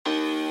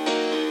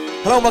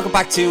Hello and welcome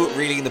back to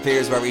Reeling in the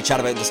Peers, where we chat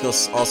about and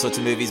discuss all sorts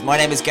of movies. My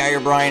name is Gary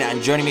O'Brien,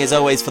 and joining me as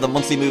always for the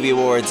monthly movie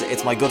awards,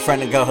 it's my good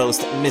friend and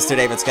co-host, Mr.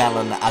 David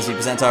Scanlon, as we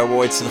present our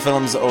awards to the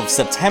films of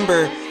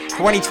September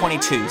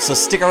 2022. So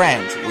stick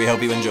around, we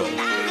hope you enjoy. We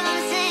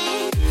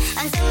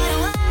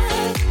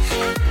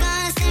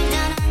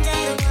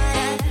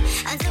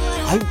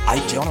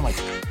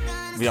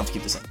don't have to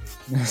keep this in.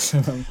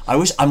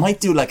 I might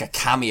do like a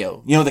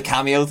cameo. You know the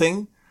cameo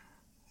thing?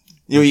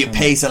 You know, you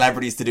pay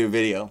celebrities to do a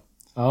video.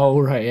 Oh,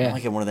 right, yeah. I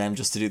might get one of them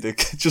just to do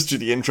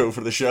the intro for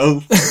the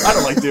show. I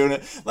don't like doing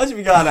it. Imagine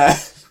we got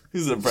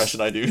who's an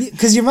impression I do?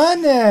 Because your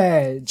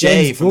man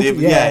Jay from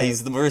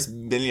he's the worst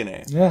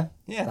millionaire. Yeah.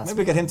 Yeah, maybe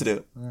we get him to do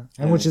it. Yeah.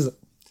 How much is it?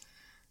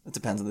 It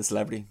depends on the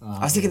celebrity. I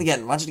was thinking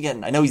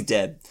imagine I know he's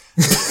dead.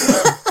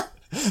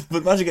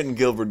 But imagine getting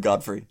Gilbert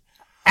Godfrey.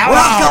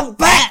 Welcome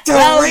back to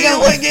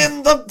Reeling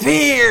in the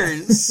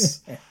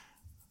Peers.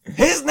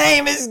 His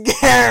name is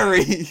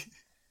Gary.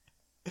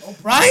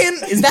 O'Brien?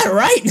 Is that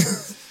right?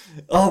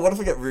 Oh, what if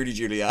I get Rudy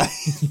Giuliani?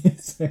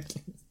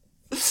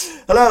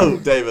 Hello,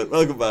 David.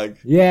 Welcome back.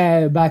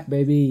 Yeah, back,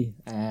 baby.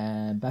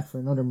 Back for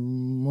another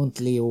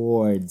monthly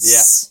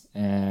awards.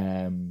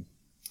 Yeah.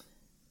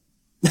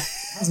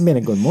 Hasn't been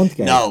a good month,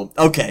 guys. No.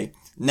 Okay.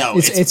 No.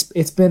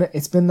 It's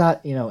been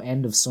that, you know,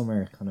 end of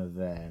summer kind of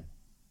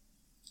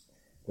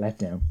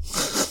letdown.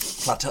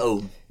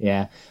 Plateau.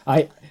 Yeah.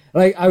 I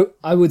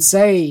would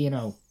say, you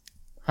know,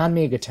 hand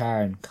me a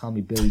guitar and call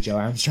me Billy Joe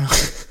Armstrong.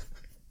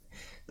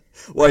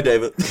 Why,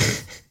 David?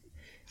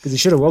 Because he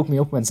should have woke me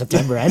up when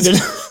September ended.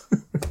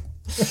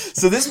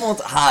 So this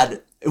month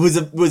was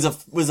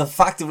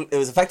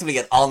effectively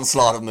an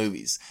onslaught of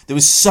movies. There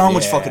was so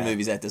much fucking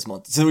movies out this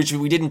month. So which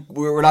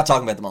we're not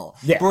talking about them all.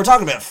 Yeah. But we're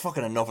talking about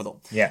fucking enough of them.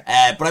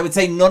 Yeah. But I would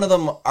say none of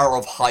them are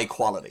of high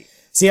quality.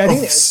 See, I think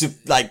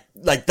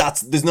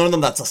there's none of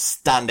them that's a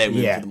standout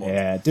movie for the month.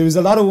 Yeah, there was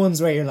a lot of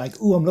ones where you're like,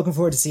 "Ooh, I'm looking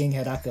forward to seeing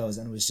how that goes,"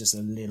 and it was just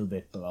a little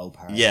bit below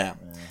par. Yeah.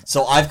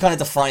 So I've kind of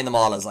defined them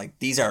all as like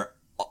these are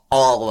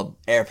all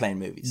airplane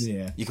movies.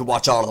 Yeah. You could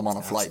watch all of them on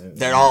a flight.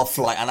 They're all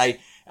flight,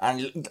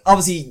 and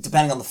obviously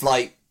depending on the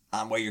flight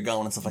and where you're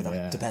going and stuff like that,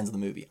 it depends on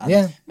the movie.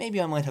 And maybe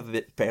I might have a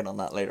bit prepared on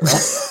that later on.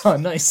 Oh,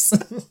 nice.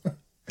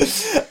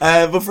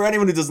 But for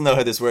anyone who doesn't know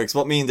how this works,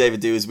 what me and David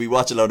do is we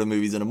watch a load of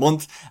movies in a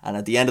month, and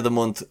at the end of the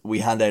month we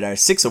hand out our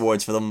 6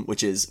 awards for them,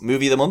 which is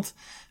Movie of the Month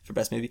for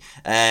Best Movie,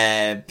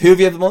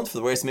 Povey of the Month for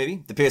the Worst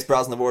Movie, the Pierce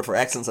Brosnan Award for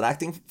Excellence in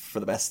Acting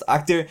for the Best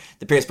Actor,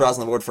 the Pierce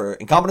Brosnan Award for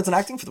Incompetence in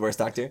Acting for the Worst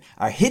Actor,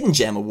 our Hidden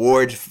Gem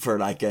Award for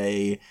like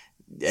a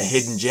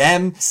hidden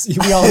gem.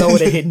 We all know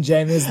what a hidden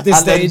gem is at this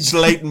stage. And then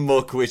Blatant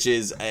Muck, which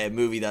is a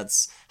movie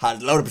that's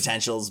had a load of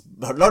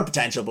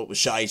potential but was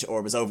shite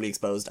or was overly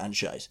exposed and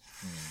shite.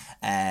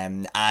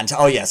 And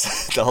oh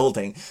yes, the whole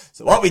thing.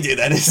 So what we do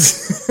then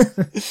is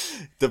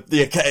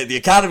the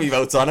Academy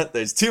votes on it.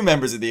 There's 2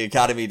 members of the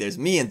Academy. There's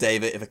me and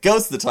David. If it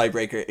goes to the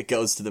tiebreaker, it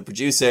goes to the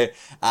producer,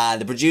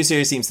 and the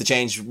producer seems to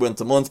change month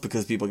to month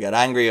because people get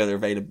angry, or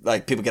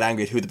people get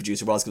angry at who the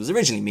producer was because it was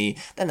originally me.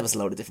 Then there was a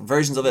load of different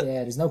versions of it.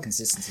 Yeah, there's no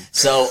consistency.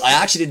 So I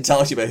actually didn't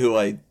talk to you about who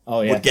I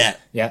would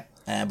get. Yeah.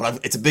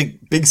 But it's a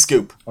big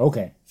scoop.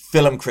 Okay.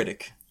 Film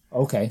critic.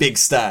 Okay. Big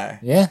star.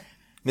 Yeah.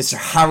 Mr.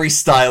 Harry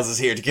Styles is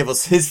here to give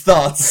us his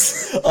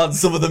thoughts on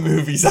some of the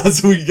movies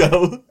as we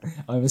go.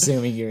 I'm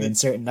assuming you're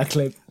inserting that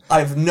clip. I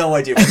have no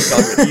idea what he's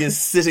talking about. He is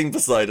sitting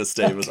beside us,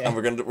 David, and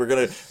we're gonna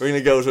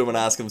go to him and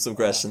ask him some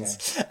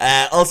questions.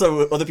 Okay.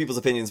 Also, other people's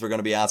opinions we're going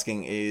to be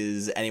asking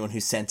is anyone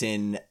who sent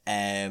in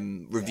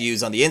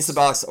reviews on the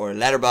Instabox or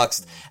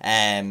Letterboxd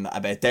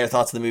about their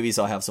thoughts on the movie.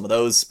 So I have some of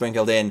those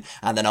sprinkled in,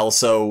 and then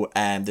also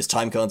there's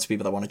time codes for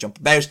people that want to jump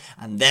about,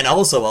 and then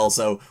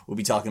also we'll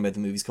be talking about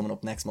the movies coming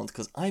up next month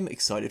because I'm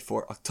excited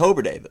for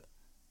October, David.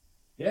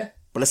 Yeah.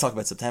 But let's talk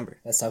about September.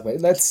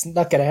 Let's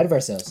not get ahead of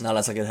ourselves. No,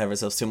 let's not get ahead of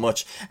ourselves too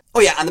much. Oh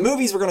yeah, and the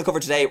movies we're going to cover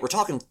today,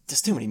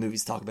 there's too many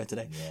movies to talk about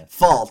today. Yeah.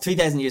 Fall,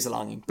 3,000 Years of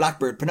Longing,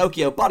 Blackbird,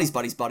 Pinocchio, Bodies,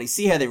 Bodies, Bodies,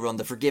 See How They Run,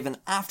 The Forgiven,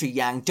 After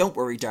Yang, Don't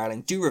Worry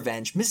Darling, Do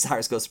Revenge, Mrs.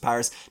 Harris Goes to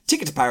Paris,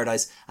 Ticket to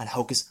Paradise, and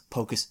Hocus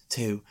Pocus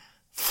 2.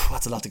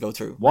 That's a lot to go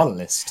through. What a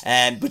list.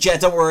 But yeah,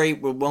 don't worry,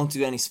 we won't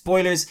do any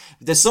spoilers.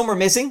 There's some we're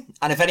missing,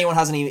 and if anyone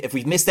has if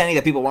we've missed any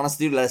that people want us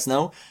to do, let us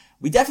know.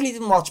 We definitely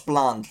didn't watch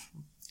Blonde.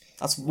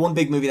 That's one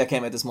big movie that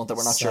came out this month that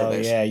we're not sure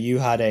about. Yeah, you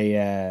had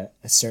a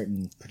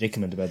certain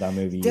predicament about that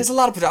movie. There's a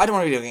lot of I don't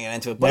want to really get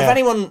into it, but if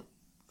anyone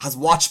has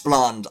watched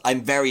Blonde,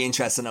 I'm very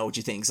interested to know what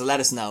you think. So let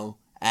us know.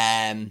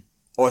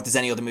 Or if there's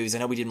any other movies. I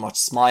know we didn't watch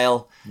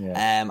Smile. Yeah.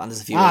 And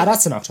there's a few.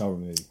 That's an October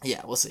movie. Yeah,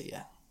 we'll see.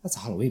 Yeah. That's a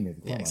Halloween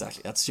movie. Yeah,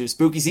 exactly. That's true.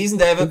 Spooky season,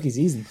 David. Spooky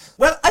season.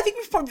 Well, I think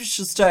we probably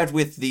should start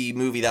with the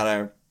movie that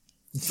our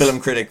film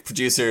critic,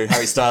 producer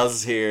Harry Styles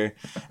is here,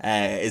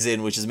 is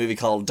in, which is a movie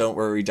called Don't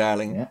Worry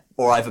Darling. Yeah.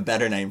 Or I have a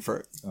better name for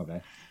it.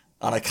 Okay.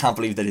 And I can't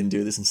believe they didn't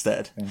do this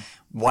instead. Yeah.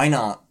 Why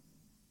not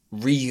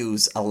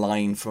reuse a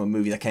line from a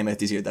movie that came out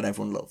this year that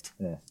everyone loved?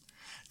 Yeah.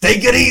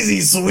 Take it easy,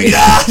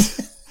 sweetheart!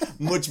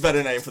 Much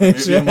better name for the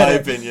movie, in my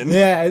opinion.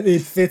 Yeah,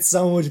 it fits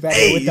so much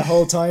better with the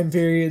whole time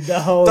period, the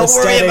whole Don't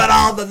aesthetic. worry about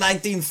all the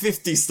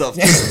 1950 stuff.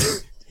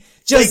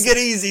 Just take it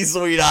easy,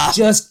 sweetheart.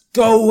 just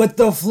go with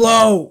the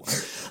flow.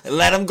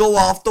 Let him go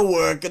off to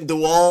work and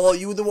do all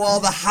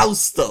the house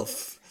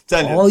stuff.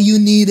 Tell you. All you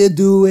need to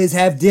do is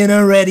have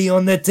dinner ready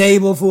on the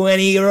table for when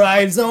he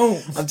arrives home.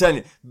 I'm telling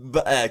you,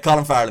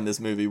 Colin Farrell in this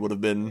movie would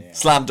have been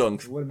slam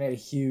dunk. It would have made a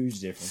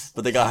huge difference.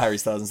 But they got Harry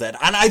Styles instead.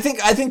 And I think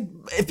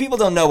if people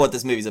don't know what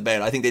this movie's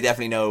about, I think they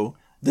definitely know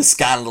the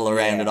scandal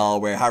around it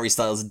all, where Harry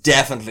Styles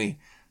definitely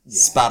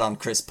spat on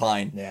Chris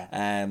Pine. Yeah.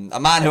 A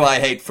man who I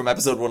hate from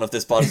episode 1 of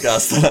this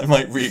podcast, and I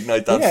might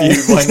reignite that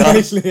feud, why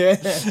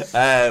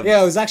not? Yeah,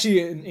 I was actually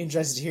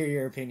interested to hear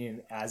your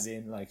opinion, as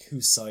in, like,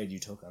 whose side you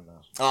took on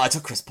that. Oh, I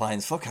took Chris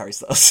Pine's. Fuck Harry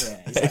Styles.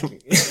 Yeah,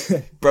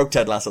 exactly. Broke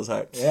Ted Lasso's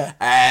heart. Yeah.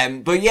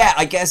 But yeah,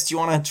 I guess, do you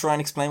want to try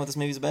and explain what this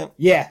movie's about?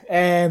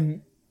 Yeah,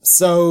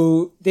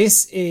 so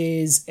this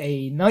is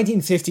a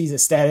 1950s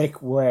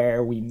aesthetic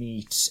where we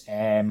meet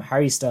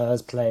Harry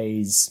Styles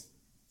plays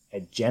a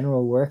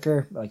general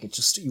worker, like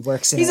he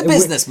works in. He's a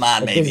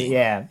businessman, maybe.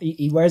 Yeah,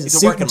 he wears He's a a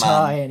suit working and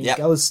tie, man. and Yep.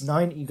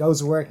 he goes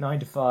to work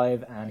 9 to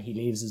 5, and he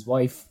leaves his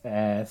wife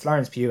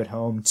Florence Pugh at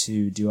home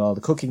to do all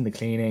the cooking, the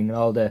cleaning, and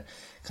all the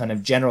kind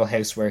of general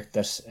housework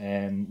that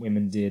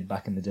women did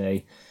back in the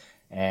day,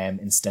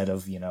 instead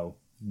of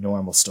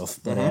normal stuff.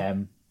 But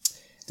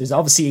there's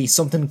obviously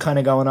something kind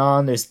of going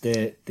on. There's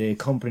the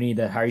company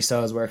that Harry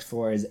Styles works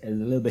for is a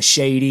little bit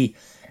shady.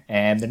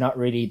 They're not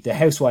really, the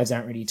housewives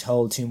aren't really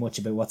told too much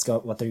about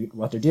what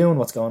they're doing,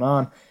 what's going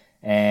on.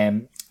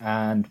 And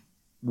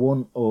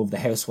one of the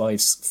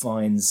housewives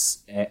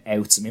finds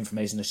out some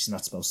information that she's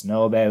not supposed to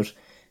know about,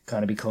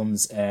 kind of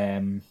becomes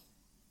a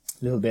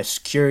little bit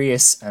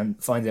curious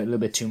and finds out a little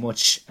bit too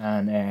much.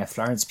 And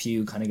Florence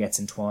Pugh kind of gets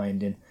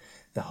entwined in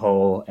the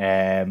whole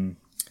kind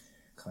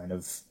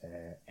of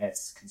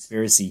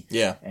conspiracy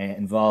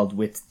involved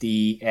with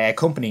the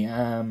company.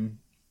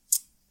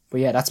 But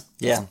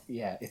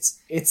yeah,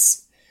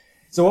 it's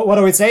so what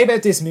I would say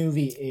about this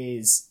movie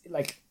is,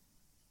 like,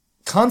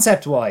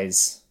 concept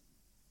wise,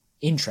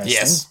 interesting.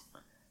 Yes.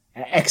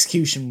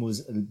 Execution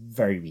was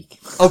very weak.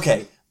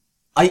 Okay.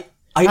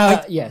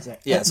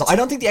 Yeah. So I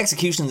don't think the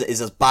execution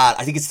is as bad.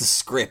 I think it's the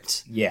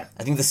script. Yeah.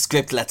 I think the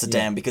script lets it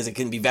down, because it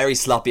can be very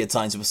sloppy at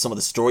times with some of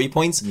the story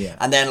points. Yeah.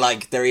 And then,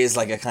 like, there is,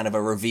 like, a kind of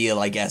a reveal,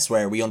 I guess,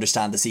 where we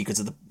understand the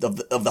secrets of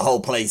the whole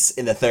place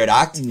in the third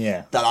act.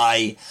 Yeah. That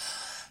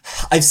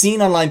I've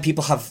seen online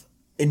people have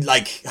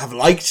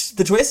liked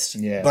the twist.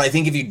 Yeah. But I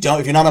think if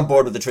you're not on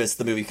board with the twist,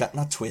 the movie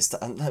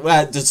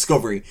the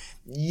discovery,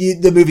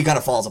 the movie kind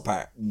of falls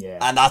apart. Yeah.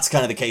 And that's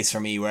kind of the case for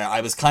me, where I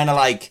was kind of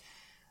like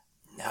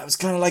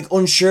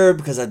unsure,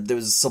 because there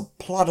was some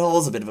plot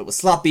holes, a bit of it was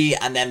sloppy,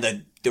 and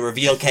then the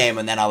reveal came,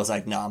 and then I was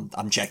like, no,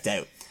 I'm checked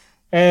out.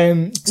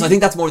 So I think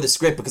that's more the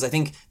script, because I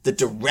think the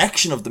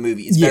direction of the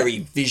movie is very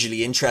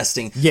visually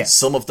interesting. Yeah.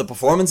 Some of the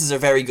performances are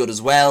very good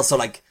as well. So,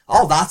 like,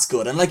 all that's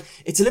good. And, like,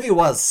 it's Olivia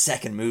Wilde's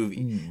second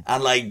movie.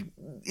 And, like,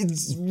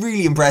 it's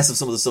really impressive,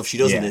 some of the stuff she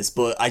does in this.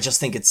 But I just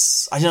think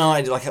I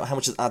don't know, like, how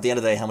much, at the end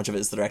of the day, how much of it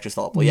is the director's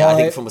fault. But yeah, I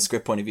think from a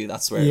script point of view,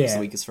 that's where it's the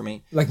weakest for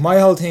me. Like, my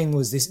whole thing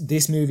was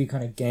this movie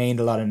kind of gained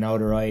a lot of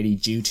notoriety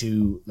due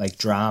to, like,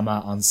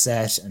 drama on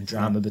set and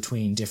drama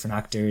between different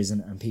actors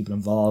and people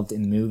involved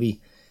in the movie.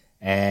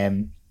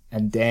 And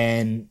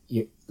then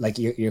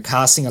you're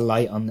casting a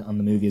light on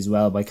the movie as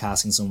well by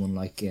casting someone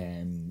like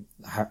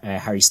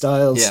Harry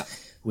Styles,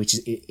 which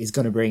is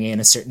going to bring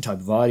in a certain type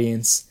of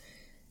audience.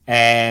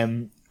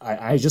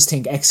 I just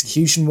think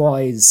execution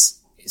wise,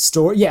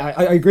 story. Yeah,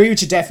 I agree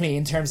with you definitely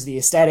in terms of the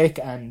aesthetic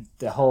and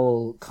the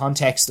whole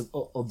context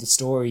of the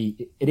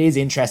story. It is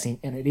interesting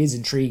and it is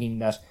intriguing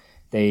that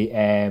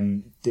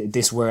they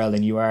this world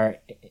and you are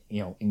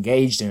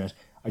engaged in it.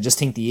 I just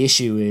think the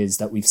issue is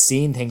that we've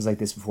seen things like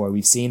this before.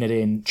 We've seen it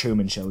in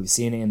Truman Show. We've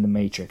seen it in The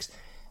Matrix.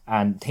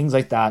 And things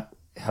like that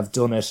have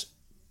done it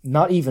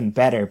not even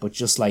better, but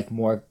just like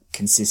more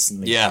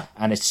consistently. Yeah.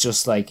 And it's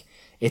just like,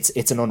 it's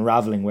an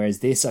unraveling.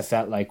 Whereas this, I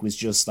felt like, was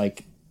just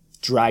like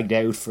dragged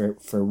out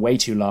for way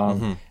too long.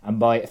 Mm-hmm. And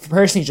by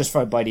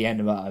the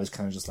end of it, I was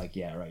kind of just like,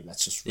 yeah, right,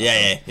 let's just.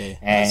 Yeah.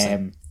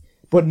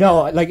 But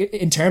no, like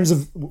in terms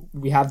of,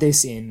 we have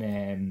this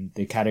in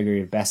the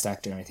category of best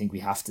actor, and I think we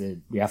have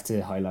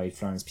to highlight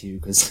Florence Pugh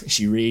because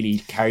she really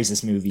carries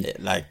this movie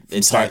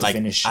from start to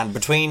finish. And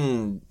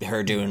between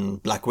her doing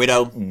Black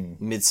Widow,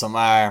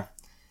 Midsommar,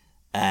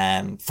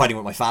 Fighting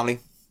with My Family,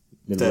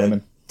 Little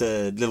Women.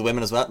 The Little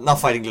Women as well. Not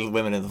Fighting Little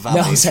Women in the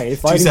Family. No, sorry,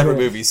 two separate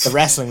movies. The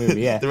wrestling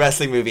movie, yeah. The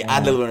wrestling movie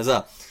and Little Women as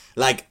well.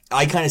 Like,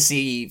 I kind of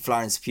see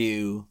Florence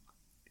Pugh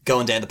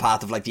going down the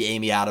path of like the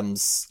Amy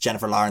Adams,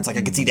 Jennifer Lawrence. Like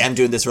I could see them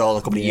doing this role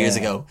a couple of years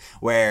ago,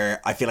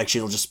 where I feel like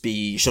she'll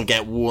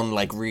get one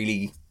like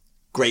really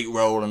great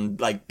role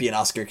and like be an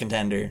Oscar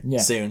contender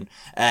soon.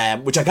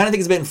 Which I kind of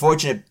think is a bit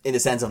unfortunate in the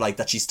sense of like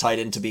that she's tied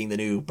into being the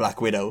new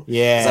Black Widow.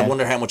 Yeah. Because I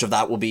wonder how much of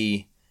that will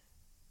be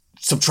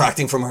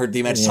subtracting from her the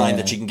amount of time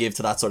that she can give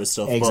to that sort of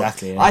stuff.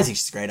 Exactly. But I think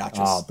she's a great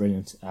actress. Oh,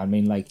 brilliant. I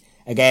mean, like,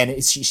 again,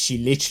 she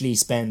literally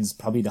spends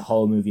probably the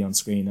whole movie on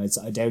screen.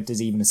 I doubt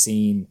there's even a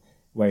scene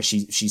where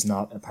she's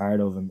not a part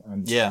of, and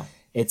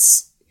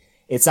it's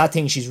that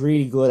thing she's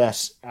really good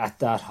at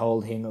that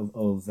whole thing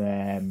of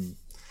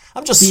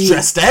I'm just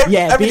stressed out.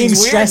 Yeah, being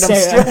Everything's stressed weird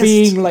out and I'm and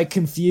being like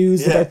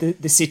confused Yeah.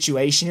 about the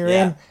situation you're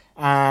Yeah. in.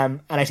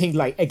 And I think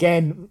like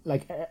again,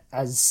 like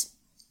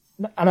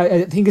and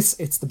I think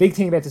it's the big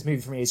thing about this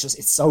movie for me is just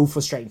it's so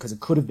frustrating because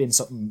it could have been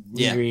something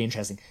really, Yeah. really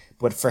interesting.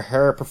 But for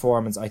her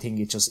performance, I think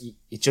it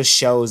just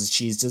shows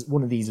she's just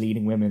one of these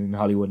leading women in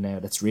Hollywood now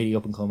that's really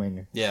up and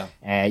coming. Yeah.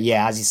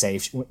 Yeah, as you say,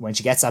 when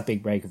she gets that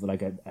big break of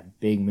like a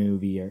big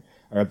movie or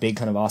a big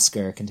kind of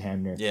Oscar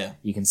contender, Yeah.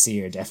 you can see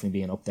her definitely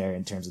being up there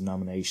in terms of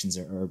nominations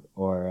or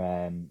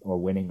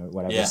winning or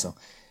whatever. Yeah. So,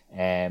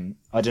 I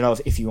don't know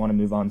if you want to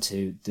move on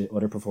to the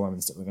other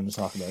performance that we're going to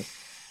talk about.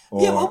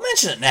 Yeah, we'll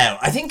mention it now.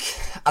 I think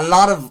a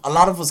lot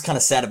of was kind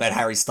of said about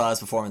Harry Styles'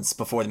 performance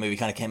before the movie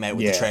kind of came out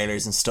with the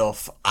trailers and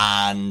stuff,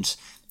 and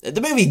the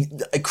movie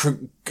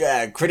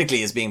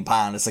critically is being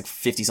panned. It's like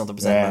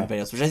 50-something% on everybody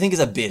else, which I think is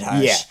a bit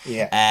harsh.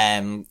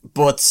 Yeah.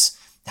 But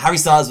Harry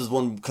Styles was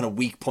one kind of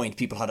weak point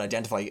people had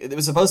identified. It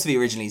was supposed to be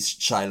originally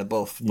Shia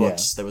LaBeouf,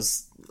 but there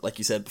was, like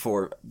you said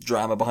before,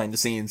 drama behind the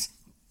scenes.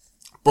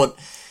 But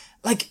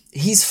like,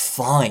 he's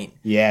fine.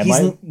 Yeah,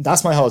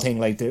 that's my whole thing.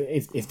 Like,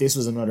 if this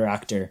was another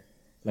actor,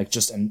 like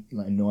just a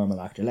normal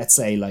actor, let's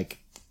say like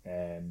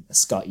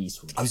Scott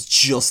Eastwood. I was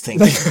just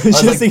thinking, I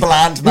was like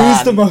bland man.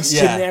 Who's the most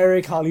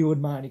generic Hollywood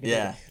man? You can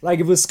Yeah. think. Like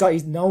if it was Scott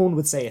Eastwood, no one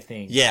would say a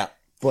thing. Yeah.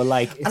 But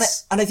like,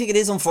 it's, and I think it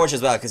is unfortunate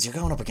as well because you're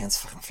going up against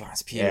fucking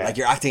Florence Pugh. Yeah. Like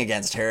you're acting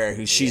against her,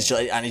 who she's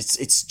just, and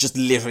it's just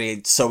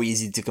literally so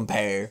easy to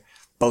compare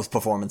both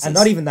performances. and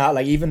not even that.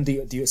 Like even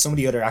some of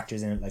the other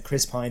actors in it, like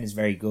Chris Pine is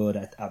very good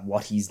at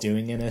what he's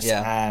doing in it.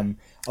 Yeah.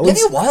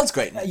 Olivia Olivia Wilde's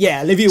great.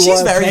 Olivia She's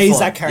Wilde very plays fun.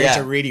 that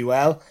character Yeah. really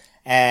well.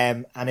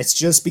 And it's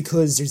just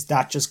because there's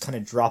that just kind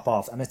of drop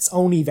off, and it's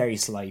only very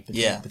slight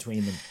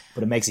between them,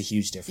 but it makes a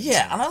huge difference.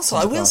 Yeah, and also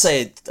I will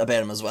say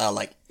about him as well,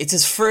 like it's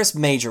his first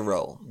major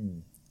role,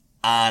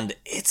 and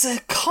it's a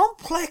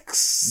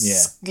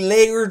complex,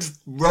 layered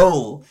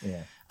role.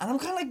 Yeah. And I'm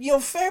kind of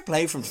like, fair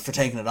play for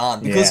taking it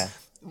on because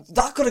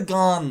that could have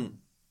gone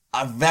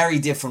a very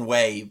different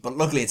way. But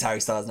luckily, it's Harry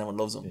Styles and everyone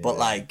loves him. But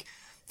like,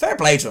 fair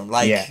play to him.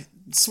 Like,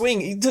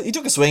 swing. He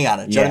took a swing at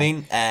it. Do you know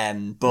what I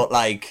mean? But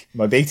like,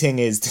 my big thing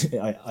is,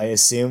 I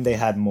assume they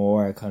had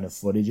more kind of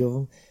footage of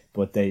him,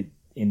 but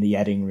in the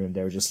editing room,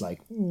 they were just like,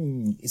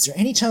 is there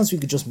any chance we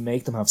could just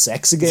make them have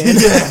sex again?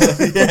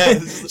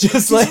 Just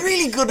he's like,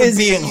 really good at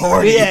being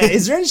horny. Yeah,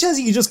 is there any chance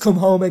he could just come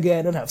home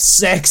again and have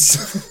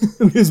sex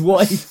with his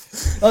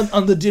wife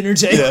on the dinner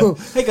table?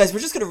 Yeah. Hey guys,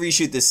 we're just going to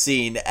reshoot this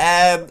scene.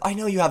 I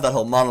know you have that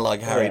whole monologue,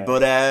 Harry,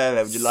 but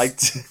would you like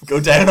to go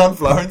down on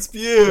Florence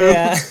Pugh?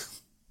 Yeah.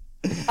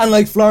 And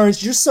like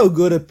Florence, you're so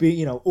good at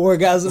being,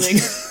 orgasming.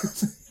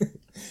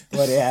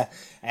 But yeah,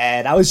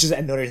 that was just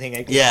another thing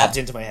that popped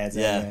into my head.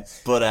 So, yeah,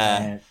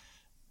 but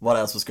what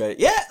else was great?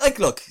 Yeah, like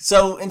look.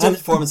 So in terms of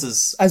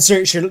performances, and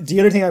sure, the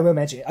other thing I will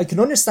mention, I can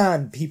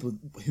understand people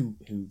who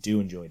do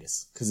enjoy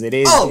this because it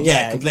is. Oh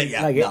yeah, completely.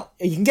 Yeah, like no.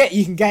 you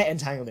can get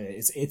entangled in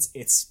it.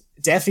 It's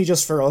definitely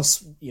just for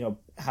us,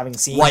 having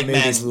seen white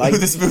movies men like who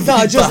this movie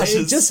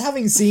just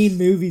having seen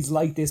movies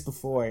like this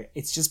before.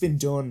 It's just been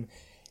done.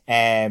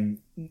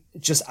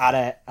 Just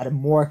at a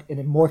more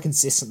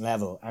consistent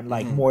level and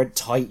like more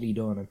tightly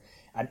done,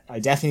 and I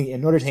definitely,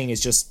 another thing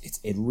is just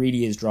it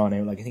really is drawn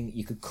out. Like I think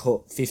you could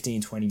cut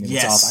 15-20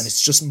 minutes off, and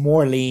it's just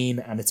more lean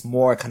and it's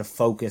more kind of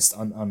focused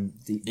on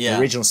the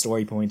original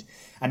story point.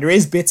 And there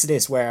is bits of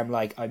this where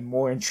I'm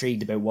more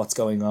intrigued about what's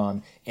going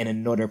on in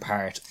another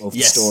part of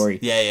the story.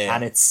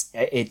 And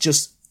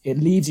it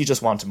leaves you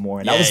just wanting more.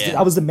 And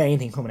that was the main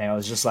thing coming out. I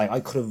was just like,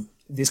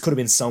 this could have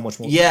been so much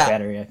more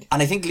better. Yeah.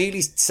 And I think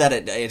Lily said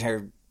it in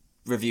her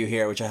review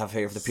here, which I have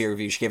here for the peer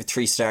review. She gave it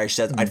 3 stars. She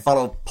said, I'd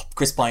follow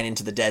Chris Pine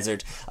into the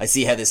desert. I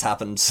see how this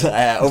happened.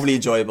 Overly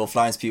enjoyable.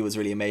 Florence Pugh was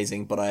really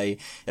amazing, but it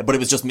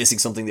was just missing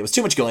something. There was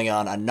too much going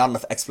on and not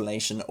enough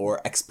explanation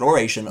or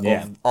exploration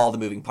of all the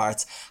moving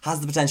parts. Has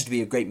the potential to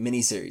be a great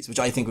miniseries, which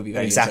I think would be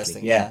very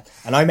interesting. Yeah.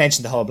 And I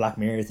mentioned the whole Black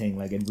Mirror thing.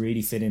 Like it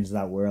really fit into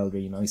that world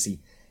really nicely.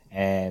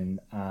 And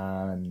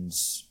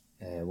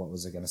what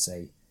was I going to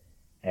say?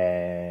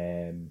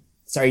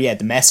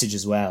 The message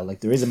as well. Like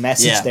there is a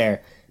message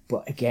there,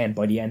 but again,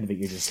 by the end of it,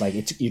 you're just like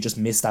you just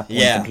miss that point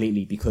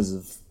completely because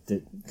of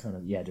the kind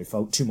of there's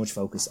too much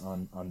focus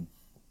on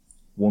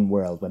one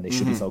world when they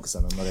should be focused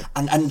on another.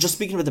 And just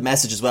speaking about the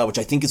message as well, which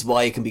I think is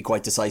why it can be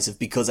quite decisive,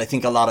 because I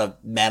think a lot of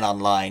men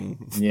online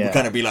would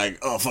kind of be like,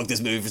 oh fuck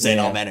this movie for saying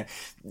all men are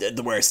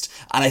the worst.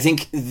 And I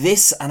think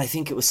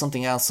it was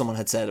something else someone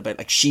had said about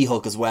like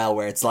She-Hulk as well,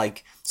 where it's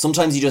like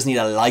sometimes you just need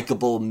a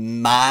likable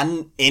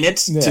man in it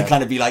to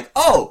kind of be like,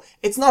 oh,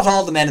 it's not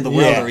all the men in the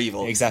world are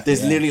evil. Exactly.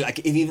 There's literally like,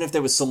 even if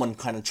there was someone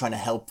kind of trying to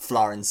help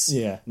Florence,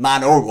 Yeah.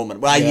 man or woman,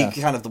 well, you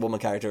kind of the woman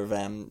character of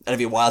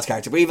Olivia Wilde's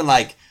character, but even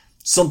like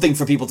something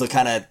for people to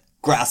kind of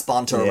grasp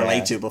onto or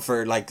relate to, but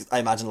for like, I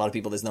imagine a lot of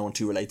people, there's no one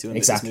to relate to in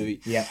this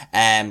movie. Yeah.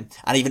 And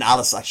even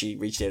Alice actually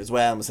reached out as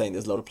well and was saying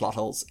there's a load of plot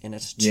holes in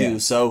it too.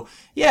 So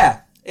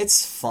yeah,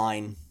 it's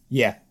fine.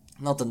 Yeah.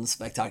 Nothing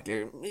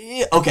spectacular.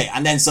 Yeah, okay,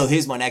 and then so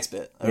here's my next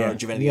bit. Do you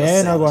have anything else to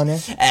say? No, go on, yeah.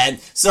 And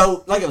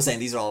so, like I was saying,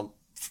 these are all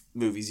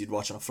movies you'd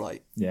watch on a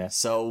flight. Yeah.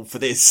 So for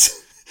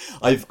this,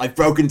 I've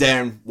broken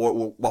down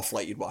what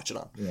flight you'd watch it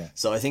on. Yeah.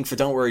 So I think for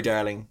Don't Worry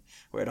Darling,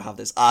 where do I have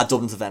this?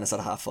 Dublin to Venice at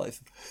 5:30.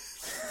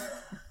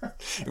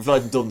 You're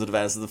flying from Dublin to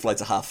Venice, and the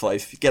flight's at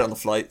 5:30. You get on the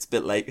flight, it's a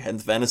bit late, heading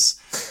to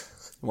Venice.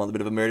 You want a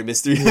bit of a murder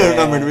mystery,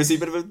 not murder mystery,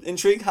 bit of an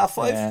intrigue,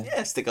 5:30.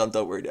 Yeah, stick on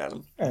Don't Worry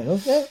Darling. Fair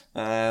enough, yeah.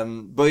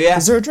 But yeah.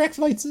 Is there a direct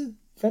flight to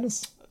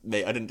Venice?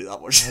 Mate, I didn't do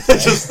that much.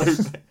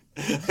 Okay.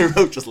 I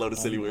wrote just a load of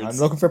silly words. I'm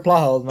looking for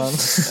plot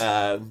holes,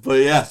 man. But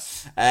yeah.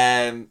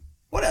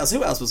 What else?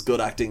 Who else was good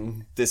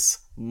acting this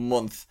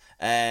month?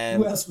 Who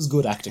else was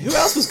good acting? Who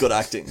else was good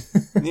acting?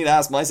 I need to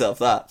ask myself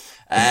that.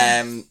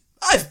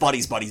 I've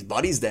bodies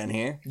down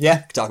here. Yeah.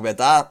 Could talk about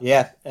that.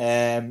 Yeah.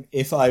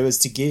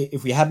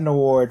 If we had an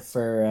award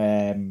for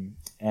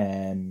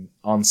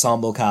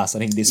ensemble cast, I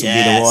think this would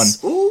be the one.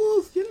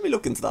 Ooh, you let me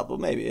look into that, but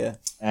maybe, yeah.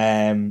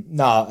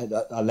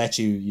 No, I'll let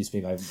you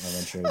speak. I went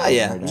through.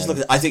 Yeah. I'm just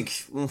looking. I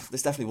think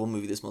there's definitely one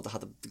movie this month that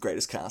had the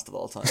greatest cast of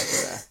all time.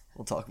 But,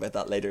 we'll talk about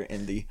that later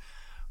in the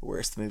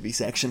worst movie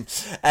section.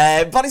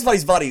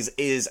 Bodies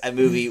is a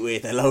movie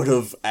with a load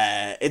of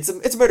it's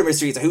a murder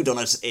mystery. It's a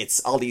whodunit.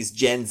 It's all these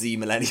Gen Z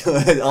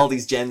millennial, all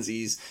these Gen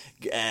Zs,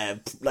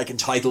 like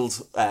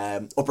entitled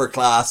upper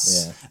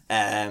class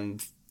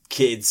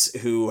kids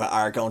who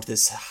are going to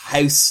this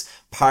house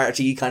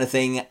party kind of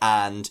thing,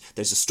 and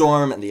there's a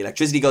storm and the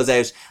electricity goes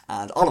out,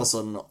 and all of a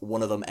sudden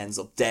one of them ends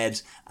up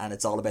dead, and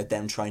it's all about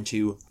them trying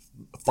to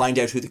find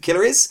out who the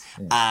killer is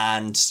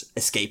and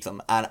escape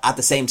them. And at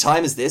the same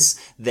time as this,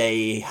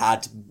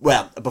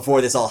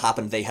 before this all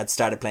happened, they had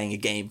started playing a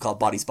game called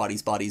Bodies,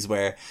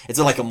 where it's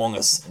like Among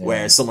Us,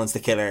 where someone's the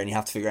killer and you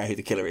have to figure out who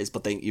the killer is,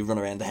 but you run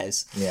around the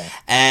house.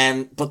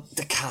 But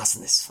the cast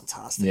in this is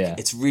fantastic.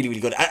 It's really,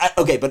 really good.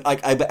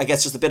 I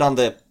guess just a bit on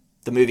the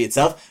movie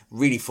itself,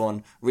 really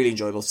fun, really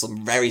enjoyable,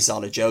 some very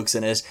solid jokes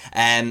in it.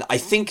 And I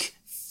think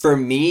for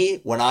me,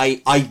 when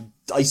I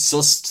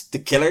sussed the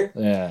killer,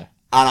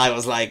 and I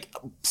was like,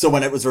 so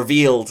when it was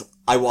revealed,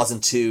 I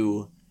wasn't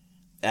too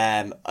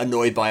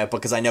annoyed by it,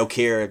 because I know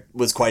Keira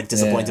was quite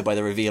disappointed by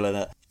the reveal in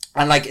it.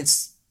 And like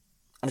it's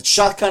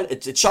shot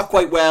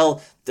quite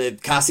well. The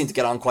cast seemed to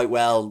get on quite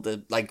well.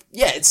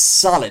 It's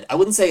solid. I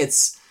wouldn't say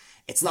it's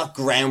not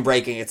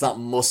groundbreaking. It's not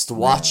must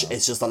watch.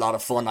 It's just a lot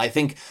of fun. I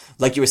think,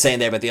 like you were saying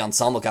there about the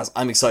ensemble cast,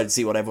 I'm excited to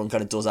see what everyone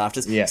kind of does after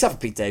this. Except for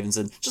Pete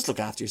Davidson. Just look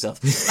after yourself.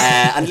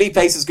 And Lee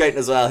Pace is great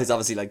as well. He's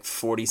obviously like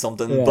 40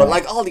 something. But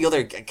like all the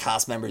other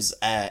cast members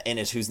in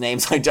it, whose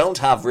names I don't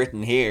have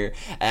written here,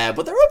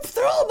 but they're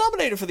all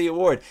nominated for the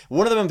award.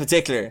 One of them in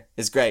particular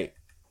is great.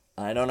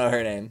 I don't know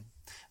her name.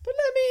 But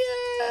let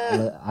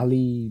me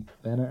Ali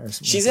Bennett or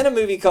something. She's in a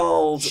movie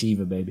called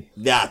Shiva Baby.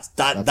 Yeah,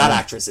 that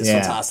actress is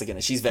fantastic in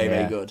it. She's very,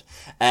 very good.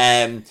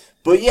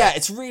 But yeah,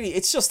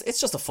 it's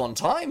just a fun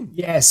time.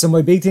 Yeah, so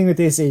my big thing with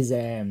this is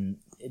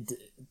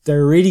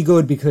they're really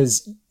good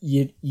because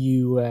you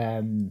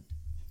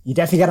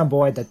definitely get on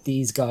board that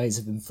these guys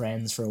have been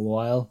friends for a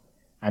while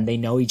and they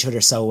know each other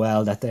so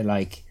well that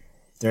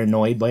they're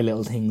annoyed by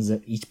little things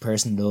that each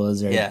person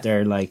does, or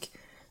they're like,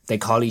 they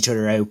call each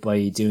other out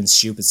by doing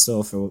stupid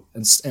stuff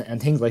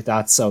and things like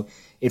that. So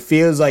it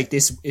feels like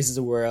this is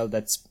a world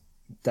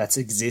that's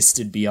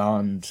existed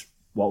beyond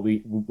what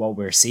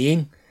we're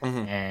seeing,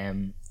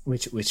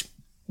 which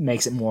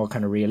makes it more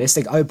kind of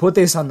realistic. I would put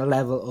this on the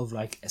level of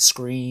like a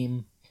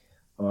Scream,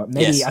 or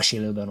maybe actually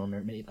a little bit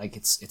under. Like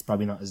it's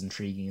probably not as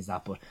intriguing as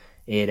that, but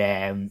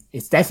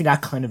it's definitely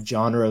that kind of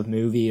genre of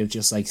movie of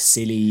just like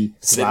silly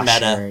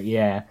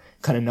slasher.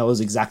 Kind of knows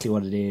exactly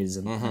what it is,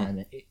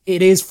 and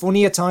it is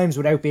funny at times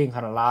without being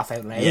kind of laugh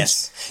out loud.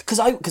 Yes,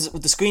 because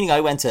with the screening I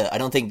went to, I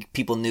don't think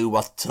people knew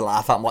what to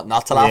laugh at and what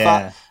not to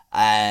laugh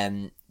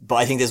at. But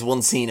I think there's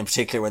one scene in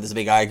particular where there's a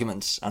big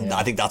argument, and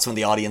I think that's when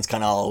the audience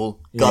kind of all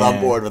got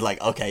on board with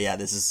like, okay,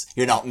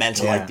 you're not meant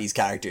to like these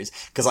characters,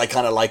 because I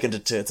kind of likened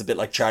it to, it's a bit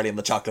like Charlie and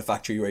the Chocolate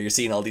Factory, where you're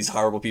seeing all these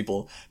horrible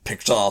people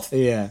picked off.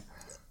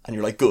 And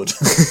you're like, good.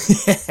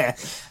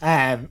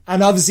 And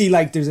obviously,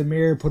 like, there's a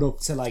mirror put up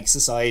to like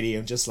society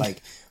of just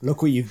like,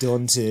 look what you've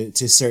done to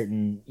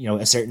certain,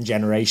 a certain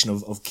generation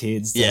of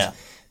kids.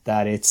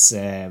 That it's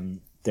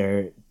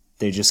they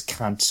just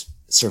can't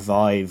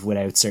survive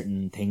without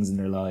certain things in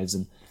their lives,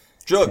 and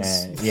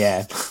drugs.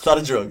 A lot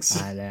of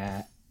drugs.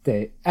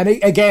 And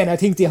again, I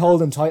think the whole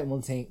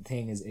entitlement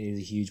thing is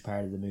a huge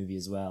part of the movie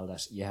as well.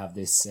 That you have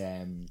this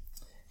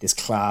this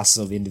class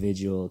of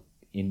individual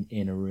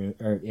in a room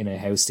or in a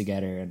house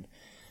together,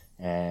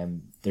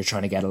 and they're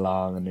trying to get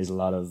along, and there's a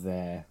lot of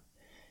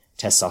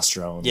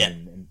testosterone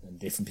and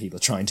different people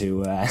trying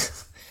to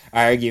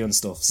argue and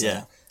stuff.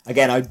 So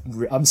again,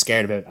 I'm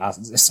scared about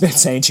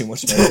saying too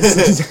much about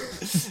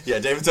this.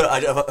 David,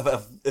 I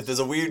have if there's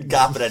a weird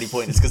gap at any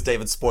point, it's because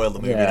David spoiled the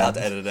movie and Yeah. had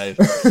to edit it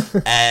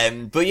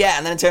out. But yeah,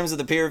 and then in terms of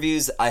the peer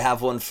reviews, I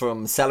have one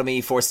from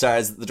Selmy, 4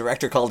 stars. The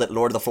director called it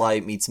Lord of the Fly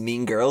meets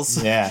Mean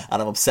Girls. Yeah.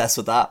 And I'm obsessed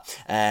with that.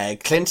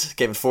 Clint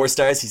gave it 4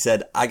 stars. He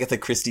said Agatha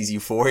Christie's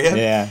Euphoria.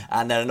 Yeah.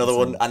 And then another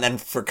one, and then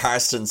for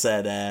Karsten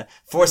said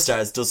 4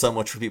 stars, does so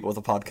much for people with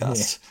a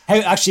podcast. How,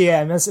 actually,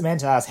 yeah, I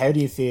meant to ask, how do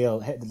you feel?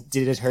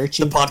 Did it hurt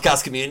you? The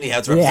podcast community, how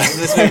it's represented in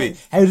this movie.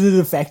 How did it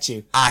affect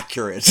you?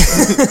 Accurate.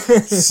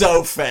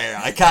 So fair.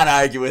 I can't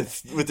argue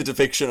with the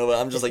depiction of it.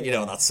 I'm just like,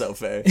 that's so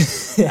fair.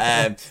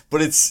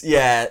 But it's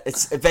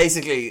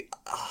basically,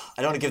 I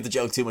don't want to give the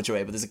joke too much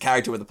away, but there's a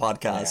character with a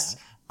podcast,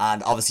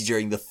 and obviously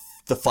during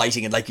the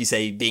fighting, and like you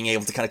say, being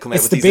able to kind of come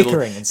out with these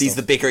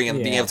bickering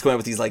and being able to come out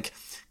with these like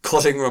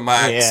cutting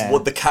remarks. Yeah.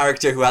 What the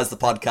character who has the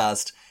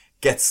podcast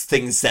gets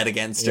things said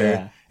against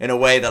her in a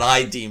way that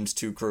I deemed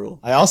too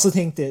cruel. I also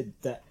think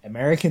that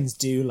Americans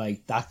do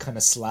like that kind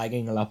of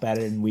slagging a lot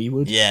better than we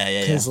would.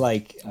 Yeah. Because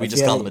like we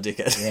just call them a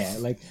dickhead. Yeah,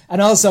 like,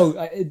 and also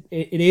it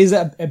is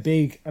a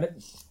big. I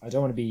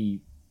don't want to be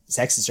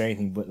sexist or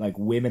anything, but like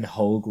women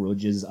hold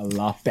grudges a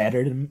lot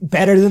better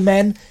than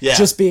men. Yeah.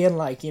 Just being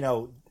like,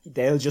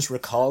 they'll just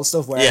recall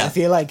stuff. Where I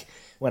feel like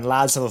when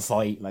lads have a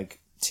fight, like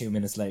 2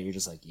 minutes later, you're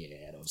just like,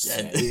 that was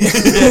fair.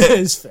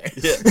 It's fair.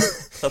 Yeah,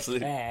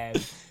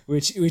 absolutely.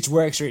 Which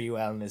works really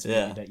well in this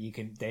movie, that you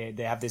can they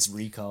have this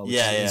recall, which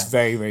is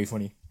very, very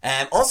funny.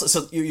 Also,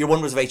 so your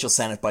one was Rachel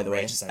Sennett, by the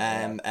way.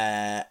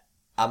 Amandla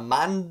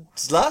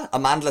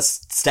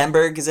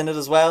Stenberg is in it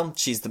as well.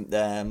 She's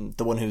the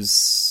one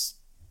whose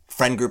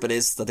friend group it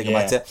is that they go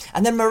back to.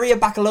 And then Maria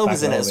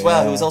Bakalova's in it as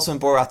well, who's also in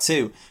Borat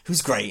 2,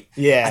 who's great.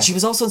 Yeah. And she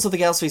was also in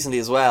something else recently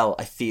as well,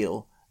 I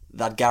feel,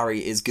 that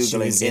Gary is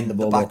Googling in the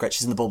background.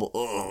 She's in the bubble.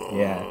 Ugh.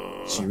 Yeah.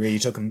 She really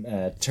took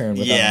a turn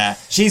with that. Yeah.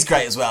 She's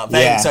great as well.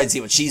 Very excited to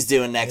see what she's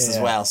doing next as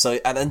well. So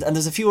and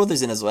there's a few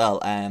others in as well,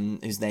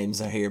 whose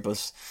names are here,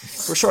 but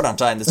we're short on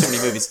time. There's too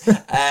many movies.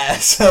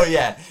 So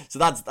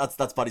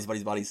that's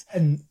Bodies.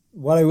 And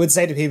what I would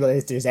say to people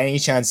is, if there's any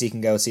chance you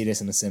can go see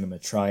this in the cinema,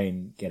 try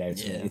and get out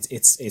to it.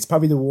 It's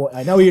probably the one.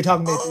 I know you're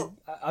talking about.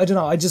 I don't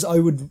know. I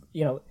would,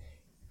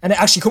 and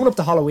actually coming up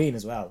to Halloween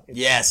as well.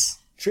 Yes.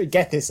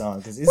 Get this on,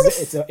 because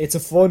it's a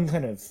fun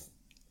kind of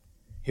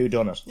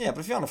whodunit. Yeah,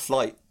 but if you're on a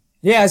flight.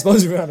 Yeah, I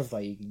suppose if you're on a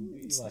flight, you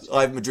can watch.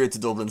 I have Madrid to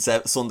Dublin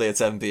Sunday at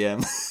 7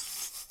 p.m.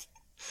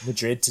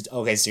 Madrid to...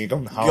 Okay, so you're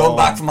going home. Going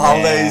back from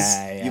holidays.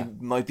 Yeah. You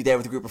might be there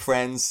with a group of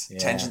friends.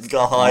 Tensions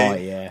go high. Oh,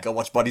 yeah. Go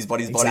watch Bodies.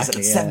 Exactly, And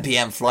it's 7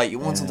 p.m. flight. You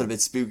want something a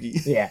bit spooky.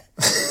 Yeah.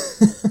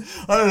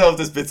 I don't know if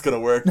this bit's going to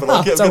work, but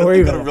I'm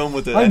going to run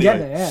with it I'm anyway.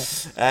 getting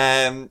it,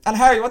 yeah. And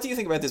Harry, what do you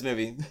think about this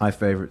movie? My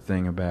favorite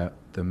thing about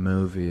the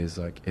movie is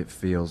like it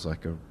feels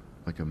like a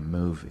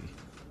movie.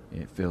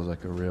 It feels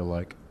like a real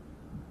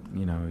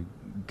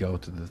go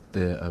to the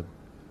theater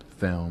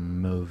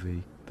film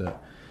movie that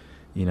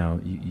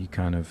you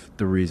kind of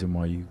the reason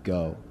why you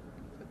go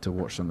to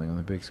watch something on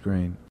the big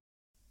screen.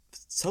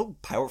 So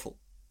powerful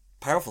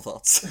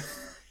thoughts.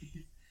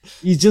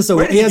 He's just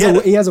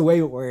he has a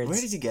way with words. Where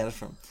did you get it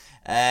from?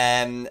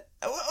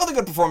 Other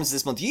good performances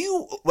this month.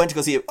 You went to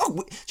go see it. Do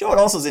you know what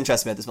also is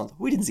interesting about this month?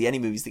 We didn't see any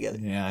movies together.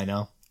 Yeah, I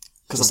know.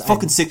 Because I'm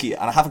fucking sick of you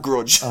and I have a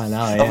grudge. I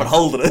know, I've been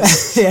holding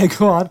it. Yeah,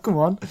 come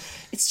on.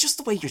 It's just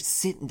the way you're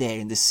sitting there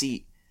in the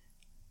seat.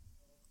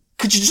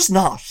 Could you just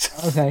not?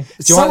 Okay.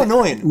 So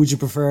annoying. Would you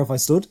prefer if I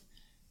stood?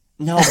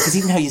 No, because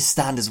even how you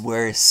stand is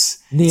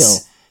worse. Neil.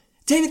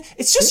 David,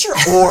 it's just your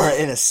aura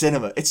in a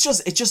cinema. It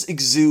just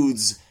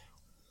exudes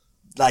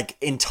like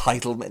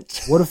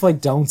entitlement. What if I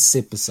don't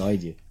sit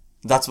beside you?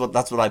 That's what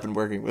I've been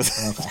working with.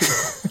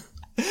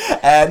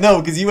 Okay. No,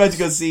 because you went to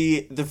go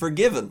see The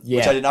Forgiven,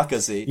 which I did not go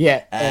see.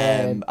 Yeah.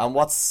 And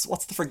what's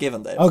The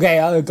Forgiven then? Okay,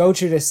 I'll go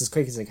through this as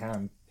quick as I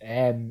can.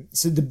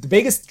 So the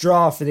biggest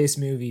draw for this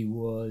movie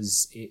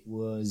was it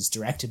was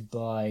directed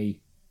by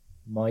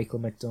Michael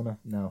McDonough.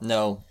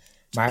 No.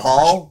 John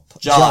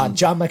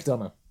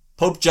McDonough.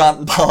 Pope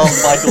John Paul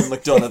Michael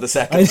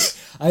McDonough II.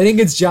 I think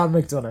it's John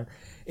McDonough.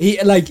 He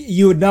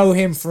you would know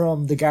him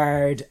from The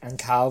Guard and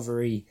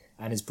Calvary,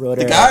 and his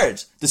brother. The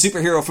Guard, the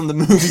superhero from the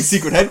movie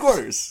Secret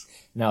Headquarters.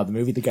 No, the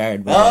movie The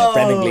Guard with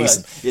Brendan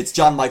Gleeson. Right. It's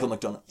John Michael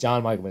McDonough.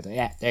 John Michael McDonough.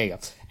 Yeah, there you go.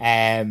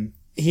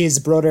 He is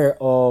brother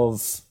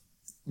of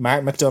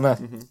Martin McDonough.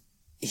 Mm-hmm.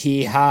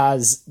 He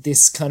has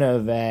this kind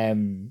of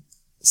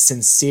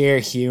sincere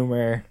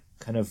humor,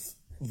 kind of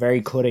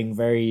very cutting,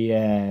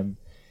 very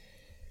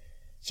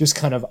just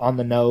kind of on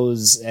the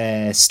nose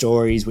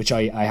stories, which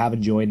I have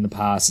enjoyed in the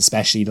past,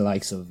 especially the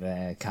likes of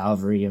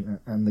Calvary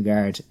and The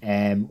Guard,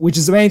 which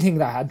is the main thing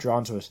that I had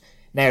drawn to it.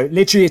 Now,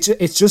 literally,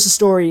 it's just a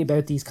story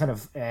about these kind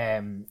of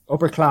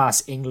upper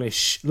class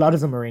English. A lot of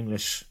them are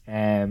English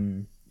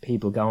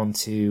people going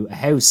to a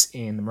house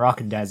in the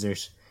Moroccan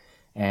desert,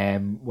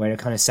 where they're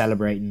kind of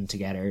celebrating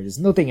together. There's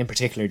nothing in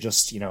particular,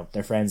 just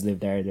their friends live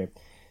there.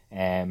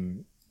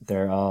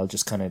 They're all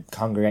just kind of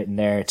congregating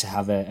there to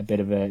have a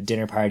bit of a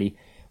dinner party.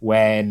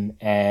 When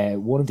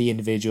one of the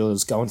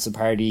individuals going to the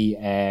party,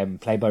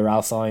 played by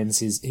Ralph Fiennes,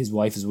 his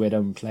wife is with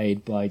him,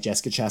 played by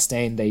Jessica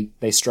Chastain.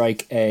 They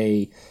strike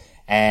a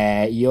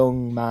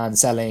young man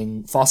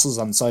selling fossils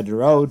on the side of the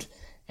road.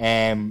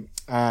 And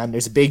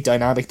there's a big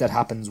dynamic that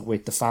happens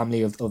with the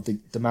family of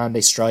the man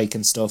they strike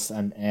and stuff.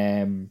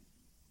 And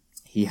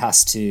he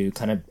has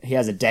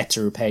a debt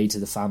to repay to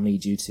the family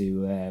due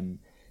to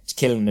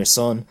killing their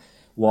son,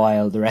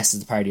 while the rest of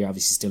the party are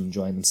obviously still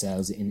enjoying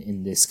themselves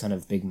in this kind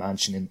of big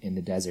mansion in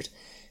the desert.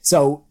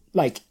 So,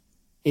 like,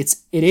 it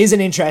is an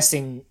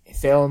interesting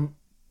film.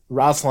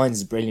 Ralph Fiennes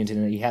is brilliant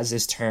in it. He has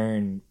this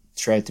turn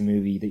throughout the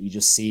movie that you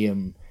just see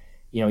him,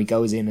 you know, he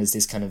goes in as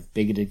this kind of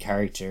bigoted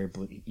character,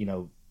 but, you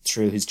know,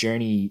 through his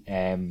journey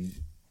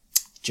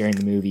during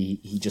the movie,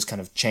 he just kind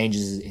of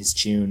changes his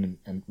tune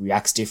and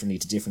reacts differently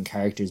to different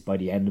characters by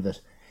the end of it.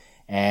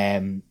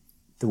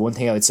 The one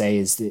thing I would say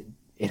is that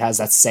it has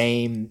that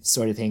same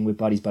sort of thing with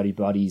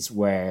Bodies,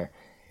 where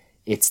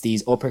it's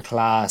these upper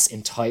class,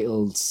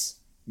 entitled,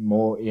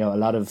 more, you know, a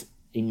lot of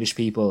English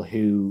people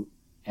who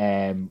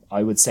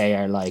I would say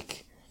are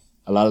like,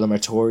 a lot of them are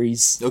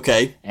Tories.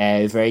 Okay.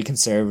 Very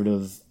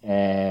conservative.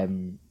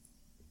 And,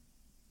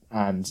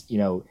 you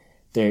know,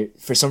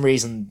 for some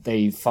reason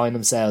they find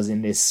themselves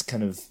in this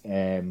kind of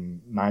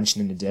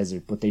mansion in the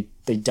desert, but they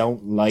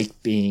don't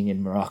like being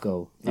in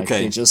Morocco. Like,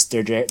 okay.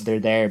 They're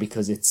there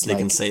because it's they like,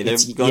 can say they're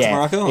going to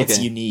Morocco. It's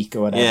okay. unique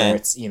or whatever. Yeah.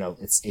 It's, you know,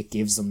 it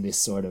gives them this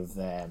sort of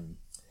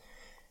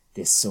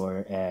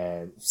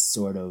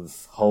sort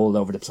of hold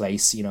over the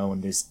place, you know.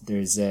 And there's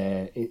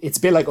it's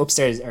a bit like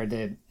Upstairs or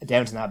the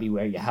Downton Abbey,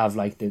 where you have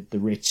like the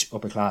rich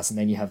upper class, and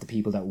then you have the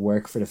people that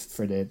work for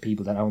the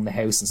people that own the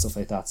house and stuff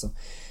like that. So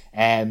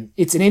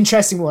it's an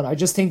interesting one. I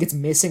just think it's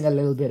missing a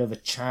little bit of a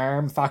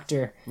charm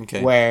factor,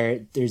 okay. where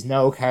there's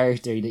no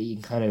character that you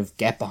can kind of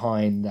get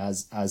behind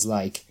as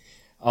like,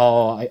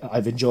 oh, I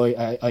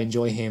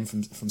enjoy him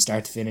from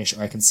start to finish,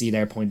 or I can see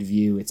their point of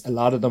view. It's a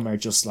lot of them are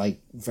just like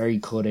very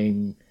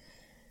cutting,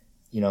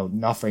 you know,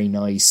 not very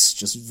nice,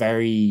 just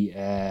very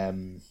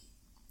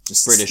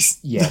just British.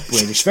 Yeah,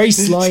 British. Very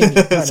slimy,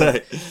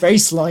 very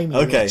slimy.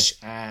 Okay. Rich.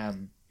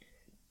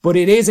 But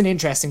it is an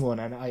interesting one,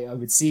 and I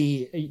would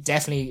see it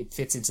definitely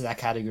fits into that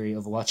category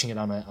of watching it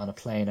on a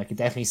plane. I could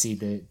definitely see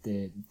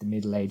the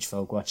middle-aged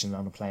folk watching it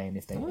on a plane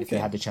if they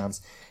had the chance.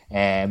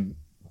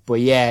 But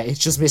yeah, it's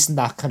just missing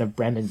that kind of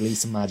Brendan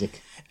Gleeson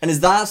magic. And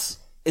is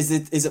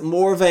it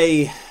more of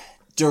a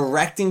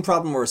directing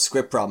problem or a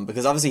script problem?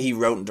 Because obviously he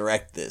wrote and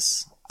directed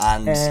this,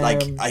 and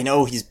like I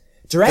know he's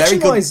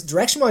direction wise,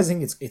 I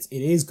think it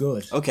is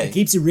good. Okay, it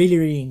keeps you really,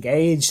 really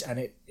engaged,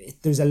 and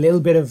there's a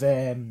little bit of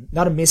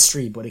not a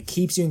mystery, but it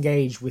keeps you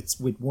engaged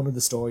with one of the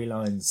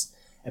storylines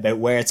about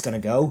where it's going to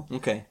go.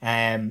 Okay,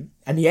 and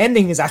the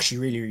ending is actually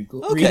really, really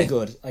good. Okay. Really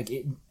good.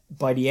 Like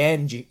by the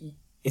end,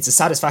 it's a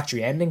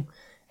satisfactory ending.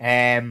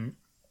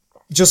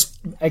 Just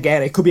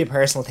again, it could be a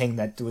personal thing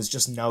that there was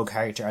just no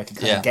character I could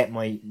kind of get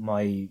my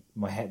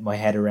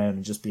head around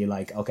and just be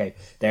like, okay,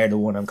 they're the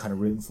one I'm kind of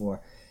rooting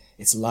for.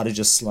 It's a lot of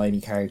just slimy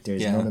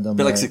characters. Yeah. None of them. A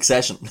bit like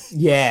Succession.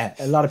 Yeah,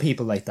 a lot of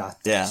people like that.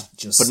 Yeah,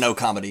 just but no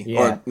comedy,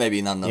 or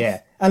maybe not enough.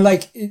 Yeah, and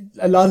like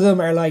a lot of them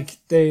are like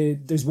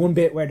there's one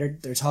bit where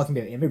they're talking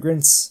about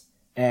immigrants,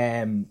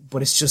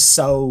 but it's just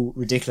so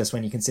ridiculous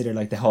when you consider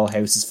like the whole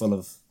house is full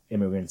of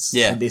immigrants.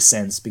 Yeah. In this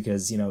sense,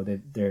 because you know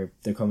they're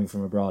coming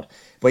from abroad.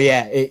 But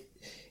yeah,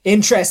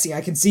 interesting.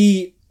 I can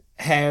see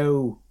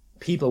how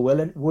people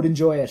would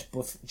enjoy it,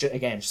 but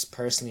again, just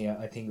personally,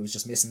 I think it was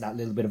just missing that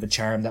little bit of a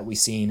charm that we've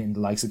seen in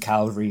the likes of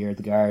Calvary or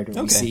The Guard,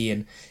 or we see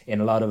in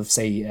a lot of,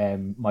 say,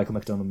 Michael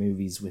McDonough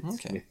movies with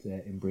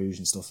In Bruges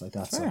and stuff like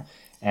that. Fair.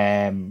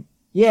 So,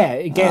 yeah,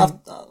 again,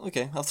 off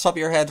the top of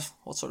your head,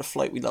 what sort of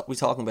flight we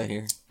talking about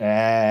here?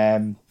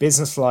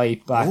 Business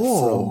flight back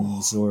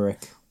from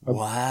Zurich.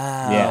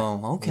 Wow.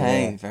 Yeah.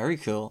 Okay. Yeah. Very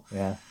cool.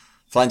 Yeah.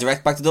 Flying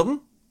direct back to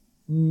Dublin?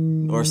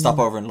 Or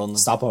stopover in London?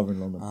 Stopover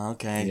in London.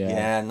 Okay.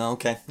 Yeah. No.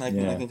 Okay. I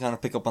can kind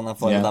of pick up on that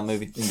point of that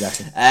movie.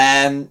 Exactly.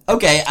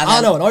 Okay.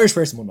 And no, an Irish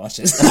person wouldn't watch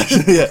this.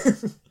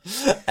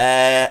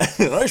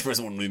 An Irish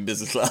person wouldn't be in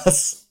business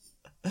class.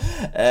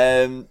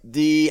 And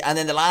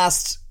then the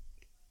last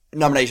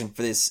nomination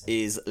for this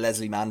is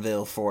Leslie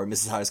Manville for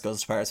Mrs. Harris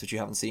Goes to Paris, which you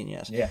haven't seen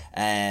yet. Yeah.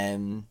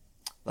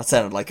 That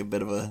sounded like a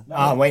bit of a...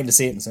 I'm waiting to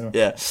see it in the cinema.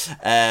 Yeah.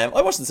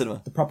 I watched it in the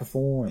cinema. The proper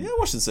form. Yeah, I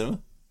watched it in the cinema.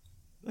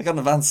 I got an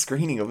advanced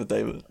screening of it,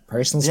 David.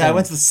 Personal Yeah, I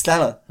went to the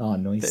Stella. Oh,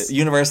 nice.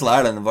 Universal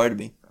Ireland invited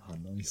me. Oh,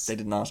 nice. They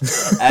did not.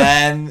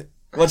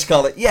 What you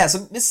call it? Yeah, so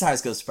Mrs.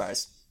 Harris Goes to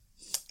Paris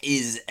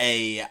is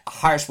a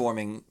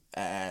heartwarming,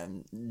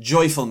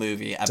 joyful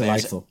movie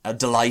about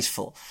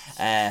delightful.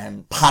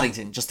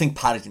 Paddington. Just think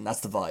Paddington. That's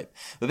the vibe.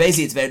 But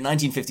basically, it's about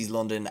 1950s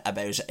London,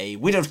 about a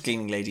widowed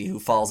cleaning lady who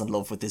falls in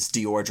love with this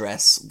Dior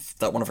dress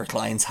that one of her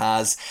clients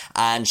has,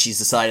 and she's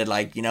decided,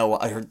 like, you know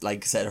what?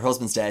 Like I said, her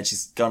husband's dead.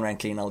 She's gone around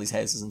cleaning all these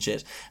houses and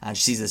shit, and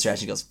she sees this dress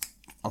and she goes,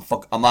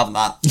 I'm having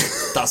that.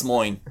 That's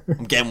mine.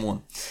 I'm getting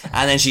one.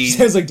 And then she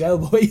sounds like Del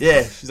Boy.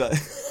 Yeah, she's like,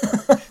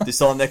 this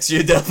time next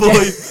year, Del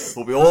Boy,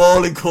 we'll be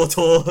all in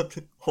couture,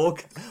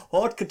 haute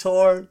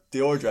couture,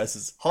 Dior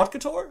dresses. Haute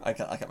couture? I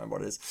can't remember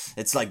what it is.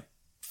 It's like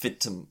fit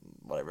to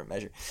whatever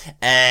measure.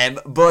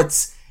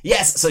 But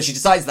yes, so she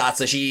decides that.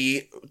 So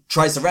she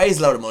tries to raise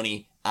a load of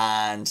money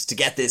and to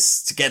get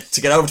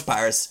over to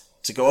Paris,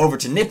 to go over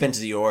to nip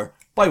into Dior,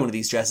 buy one of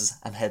these dresses,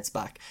 and heads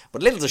back.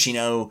 But little does she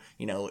know,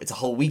 it's a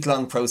whole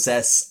week-long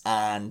process,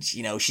 and,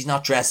 she's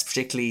not dressed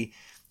particularly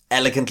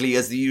elegantly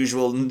as the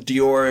usual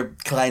Dior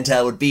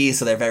clientele would be,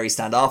 so they're very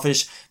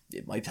standoffish.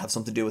 It might have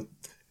something to do with...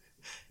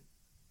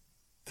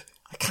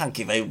 I can't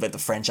give out about the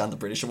French and the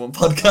British in one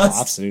podcast.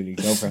 Oh, absolutely,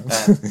 go for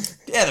it.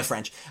 Yeah, the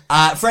French.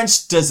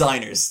 French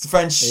designers.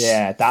 French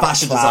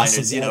fashion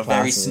designers,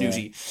 very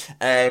snooty.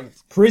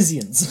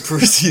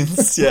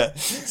 Parisians, yeah.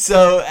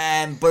 So,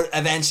 but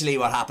eventually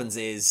what happens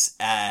is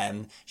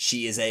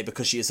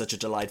because she is such a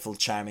delightful,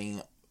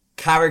 charming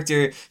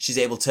character, she's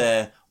able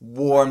to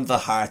warm the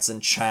hearts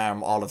and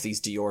charm all of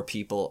these Dior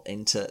people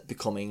into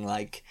becoming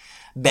like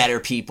better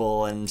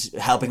people and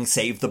helping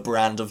save the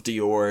brand of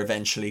Dior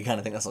eventually, kind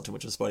of thing. That's not too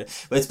much of a spoiler,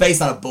 but it's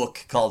based on a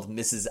book called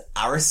Mrs.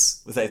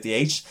 Aris without the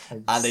H,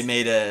 and they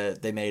made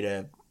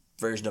a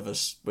version of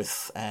it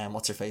with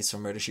what's her face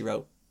from Murder, She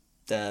Wrote,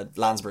 Angela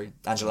Lansbury.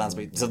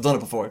 So I've done it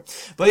before,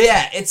 but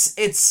yeah, it's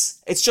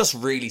just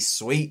really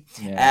sweet.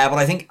 But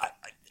I think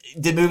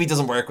the movie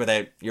doesn't work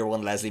without your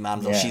one Leslie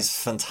Manville. She's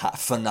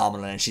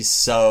phenomenal, and she's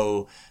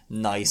so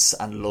nice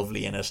and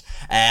lovely in it.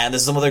 And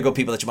there's some other good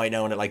people that you might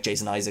know in it, like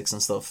Jason Isaacs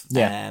and stuff.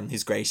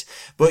 Who's great.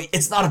 But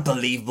it's not a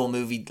believable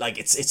movie. Like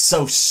it's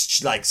so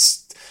like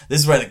this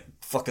is where the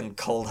fucking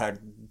cold hard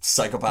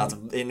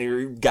psychopath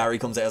in Gary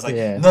comes out. It's like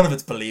none of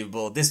it's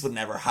believable. This would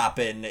never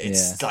happen.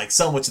 It's like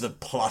so much of the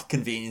plot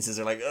conveniences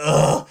are like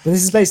ugh. But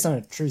this is based on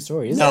a true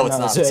story, isn't it? No, it's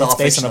not. It's all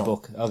based fictional. on a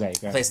book. Okay,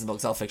 great. It's based on the book.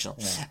 It's all fictional.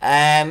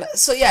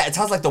 So yeah, it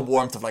has like the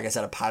warmth of, like I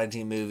said, a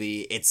Paddington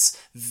movie.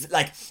 It's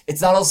like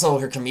it's not also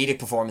her comedic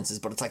performances,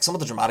 but it's like some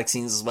of the dramatic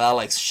scenes as well.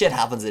 Like shit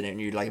happens in it,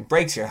 and it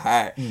breaks your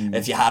heart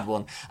if you had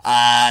one,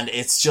 and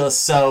it's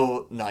just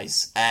so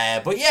nice.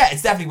 But yeah,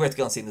 it's definitely worth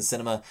going and seeing in the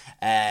cinema.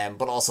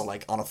 But also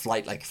like on a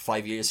flight like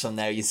 5 years from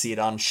now, you see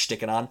it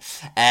sticking on.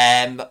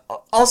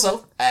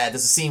 Also, there's a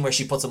scene where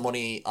she puts some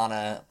money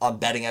on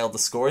betting out the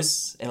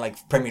scores in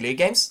like Premier League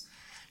games.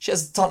 She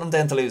has Tottenham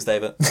down to lose,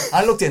 David.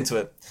 I looked into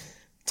it.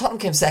 Tottenham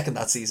came second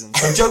that season.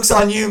 So joke's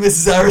on you,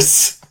 Mrs.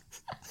 Harris.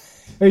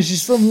 Hey,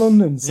 she's from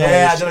London. So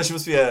I don't know. She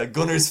must be a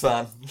Gunners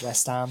fan.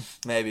 West Ham.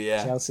 Maybe,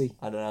 yeah. Chelsea.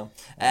 I don't know.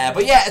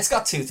 But yeah, it's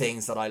got two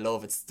things that I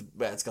love. It's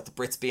got the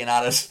Brits being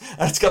at it,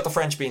 and it's got the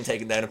French being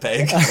taken down a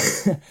peg.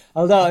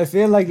 Although I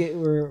feel like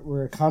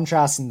we're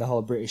contrasting the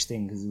whole British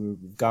thing, because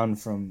we've gone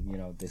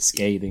from the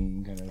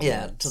scathing kind of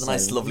to the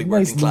nice, lovely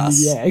working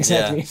class. Yeah,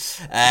 exactly.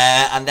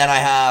 Yeah. And then I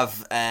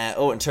have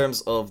in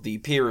terms of the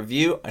peer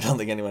review, I don't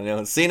think anyone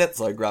has seen it,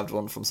 so I grabbed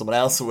one from someone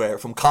else.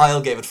 From Kyle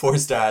gave it 4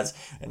 stars,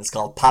 and it's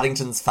called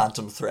Paddington's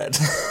Phantom Thread.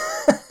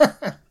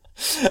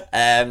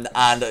 And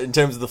in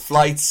terms of the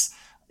flights,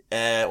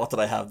 what did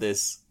I have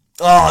this?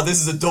 Oh, this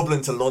is a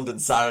Dublin to London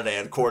Saturday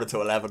at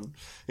 10:45.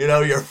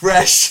 You're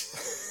fresh.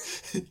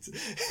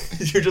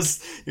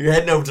 you're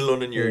heading over to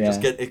London. You're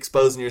just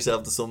exposing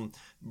yourself to some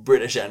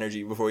British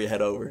energy before you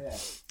head over.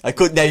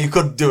 Yeah. You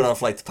could do it on a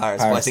flight to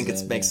Paris, but I think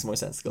it makes more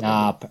sense to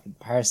go.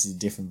 Paris is a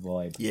different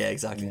vibe. Yeah,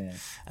 exactly. Yeah.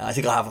 I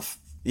think I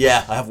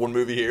have one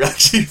movie here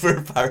actually for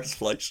a Paris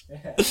flight.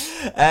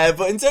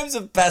 But in terms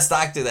of best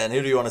actor, then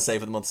who do you want to say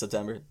for the month of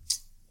September?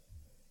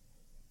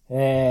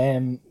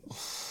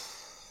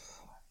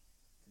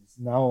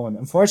 No one.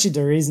 Unfortunately,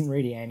 there isn't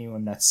really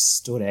anyone that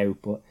stood out,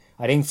 but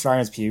I think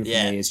Florence Pugh for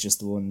me is just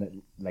the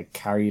one that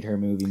carried her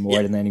movie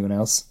more than anyone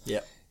else. Yeah.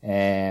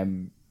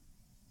 And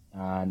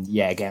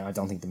again, I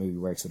don't think the movie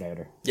works without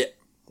her. Yeah.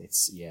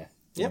 It's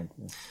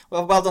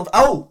Well done.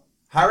 Oh,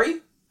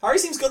 Harry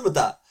seems good with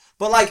that.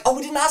 But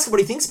we didn't ask him what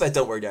he thinks about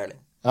Don't Worry, Darling.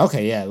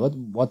 Okay, yeah.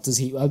 What does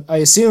he? I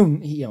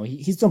assume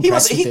he's done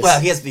press with this. Well,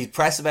 he has to be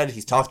pressed about it.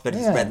 He's talked about it.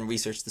 He's read and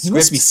researched the script. He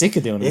must be sick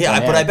of doing it. Yeah,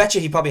 but I bet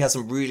you he probably has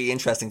some really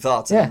interesting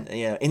thoughts and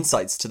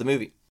insights to the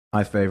movie.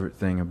 My favorite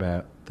thing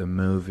about the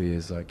movie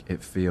is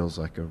it feels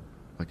like a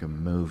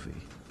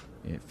movie.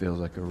 It feels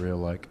like a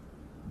real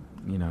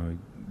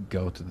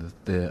go to the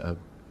theater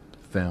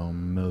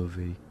film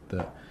movie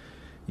that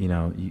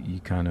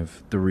you kind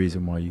of the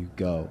reason why you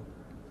go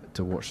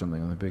to watch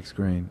something on the big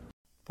screen.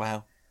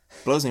 Wow.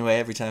 Blows me away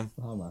every time.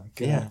 Oh my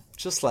god! Yeah,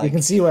 just you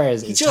can see where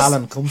his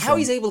talent comes from. How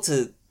he's able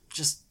to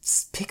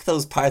just pick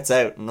those parts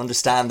out and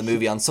understand the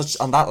movie on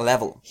that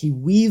level. He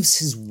weaves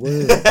his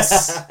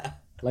words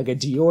like a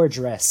Dior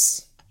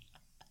dress.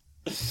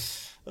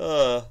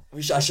 I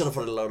should have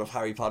put a load of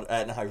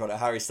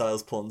Harry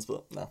Styles puns,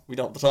 but no, we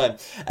don't have the time.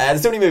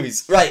 There's so many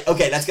movies. Right,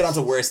 okay, let's get on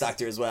to worst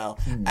actor as well.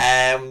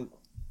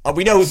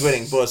 We know who's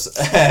winning, but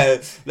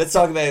let's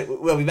talk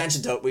about... Well,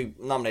 we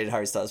nominated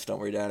Harry Styles for Don't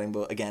Worry, Darling,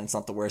 but again, it's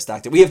not the worst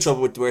actor. We have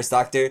trouble with the worst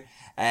actor.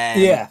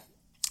 Again,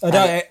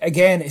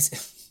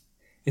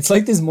 it's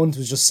like this month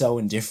was just so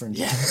indifferent.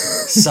 Yeah,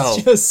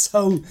 just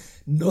so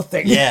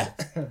nothing. Yeah.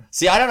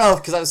 See, I don't know,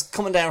 because I was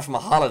coming down from a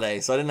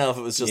holiday, so I didn't know if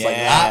it was just like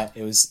that.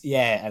 It was,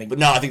 yeah. But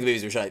no, I think the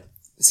movies were shite.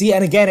 See,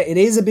 and again, it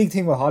is a big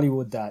thing with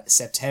Hollywood that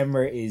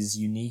September is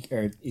unique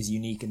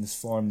in this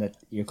form that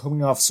you're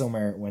coming off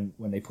summer when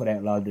they put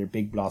out a lot of their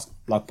big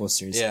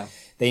blockbusters. Yeah.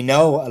 They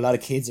know a lot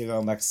of kids are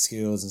going back to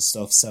schools and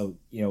stuff, so,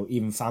 you know,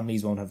 even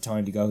families won't have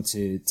time to go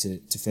to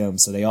film,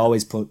 so they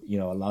always put, you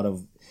know, a lot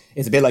of...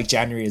 It's a bit like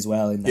January as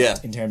well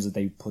in terms of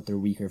they put their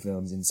weaker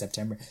films in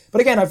September. But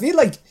again, I feel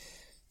like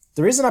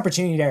there is an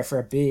opportunity there for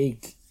a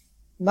big...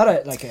 Not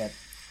a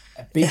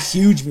big,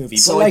 huge movie,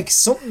 so, but like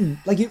something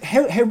like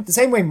how the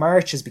same way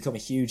March has become a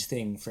huge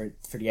thing for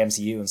the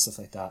MCU and stuff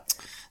like that.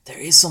 There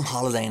is some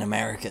holiday in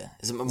America.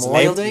 Is it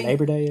Memorial Day?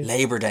 Labor Day.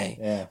 Labor Day.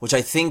 Yeah. Which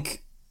I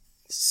think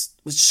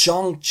was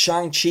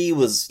Shang-Chi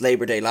was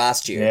Labor Day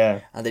last year.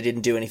 Yeah. And they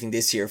didn't do anything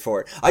this year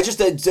for it. I just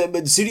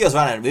the studios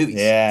ran out of movies.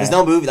 Yeah. There's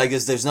no movie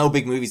there's no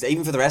big movies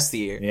even for the rest of the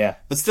year. Yeah.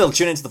 But still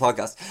tune into the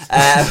podcast.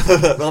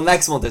 Well,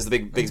 next month there's the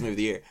biggest movie of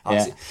the year,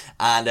 obviously.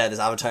 Yeah. And there's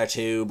Avatar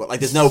 2, but like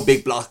there's no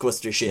big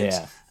blockbuster shit.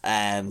 Yeah.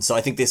 So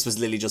I think this was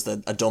literally just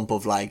a dump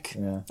of like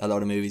a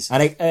lot of movies.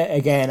 And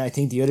again, I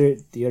think the other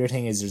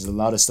thing is there's a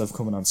lot of stuff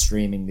coming on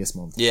streaming this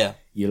month. Yeah.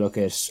 You look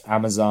at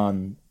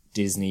Amazon,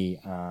 Disney,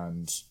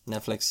 and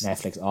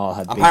Netflix all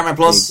had Paramount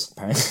Plus.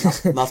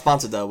 Not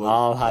sponsored though.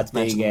 All had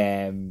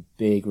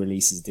big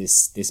releases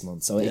this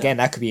month. So again,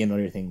 that could be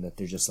another thing that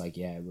they're just like,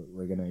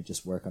 we're gonna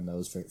just work on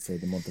those for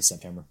the month of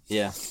September.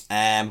 Yeah.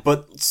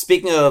 But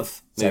speaking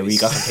of movies, so we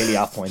got completely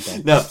off point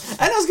then. No, and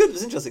that was good. It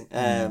was interesting.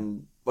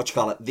 What you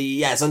call it?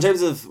 So in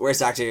terms of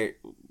worst actor,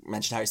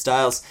 mentioned Harry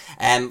Styles.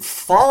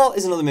 Fall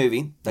is another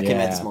movie that came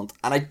out this month,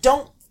 and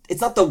it's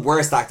not the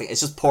worst acting.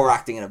 It's just poor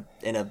acting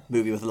in a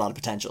movie with a lot of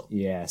potential.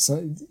 Yeah.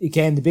 So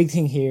again, the big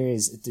thing here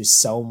is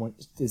there's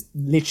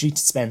literally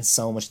to spend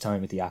so much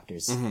time with the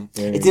actors. Mm-hmm.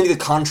 It's nearly the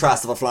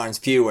contrast of a Florence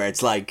Pugh, where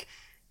it's like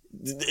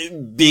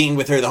being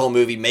with her the whole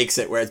movie makes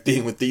it, whereas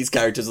being with these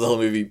characters the whole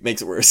movie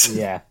makes it worse.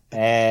 Yeah.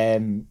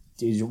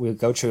 We'll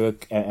go through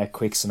a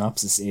quick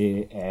synopsis.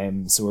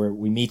 So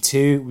we meet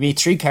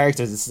three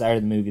characters at the start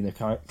of the movie.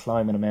 They're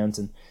climbing a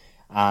mountain,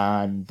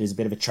 and there's a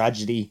bit of a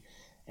tragedy.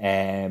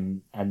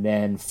 And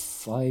then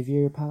 5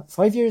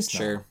 years.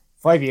 Sure.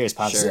 5 years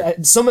passes. Sure.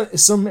 Some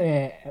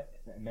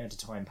amount of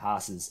time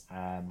passes.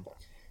 And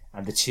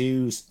the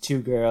two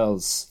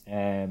girls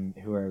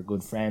who are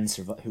good friends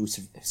who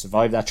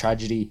survive that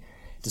tragedy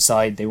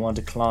decide they want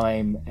to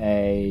climb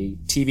a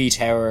TV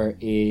tower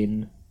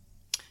in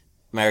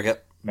America.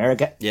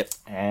 Yep.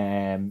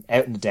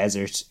 Out in the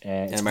desert.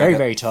 It's very,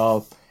 very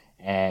tall.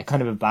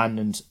 Kind of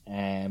abandoned.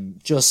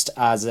 Just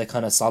as a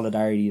kind of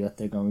solidarity that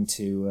they're going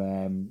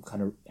to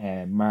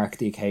mark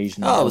the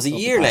occasion. Oh, it was a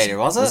year later,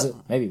 was it?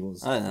 Maybe it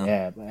was. I don't know.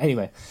 Yeah, but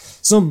anyway,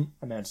 some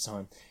amount of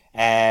time.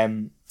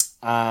 And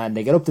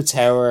they get up the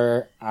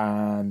tower,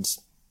 and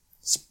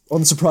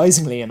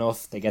unsurprisingly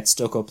enough, they get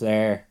stuck up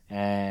there.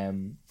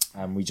 And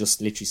we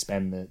just literally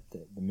spend the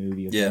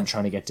movie of them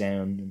trying to get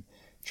down and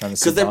trying to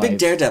survive. Because they're big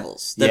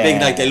daredevils. They're big,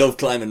 like, they love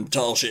climbing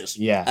tall shit.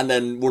 Yeah. And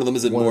then one of them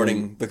is in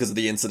mourning because of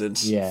the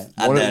incident. Yeah.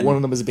 And one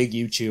of them is a big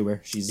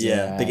YouTuber. She's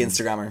big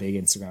Instagrammer.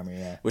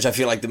 Yeah. Which I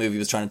feel like the movie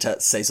was trying to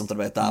say something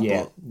about that.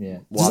 Yeah. But yeah.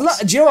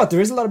 Do you know what? There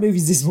is a lot of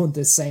movies this month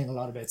that's saying a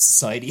lot about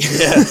society.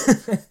 Yeah.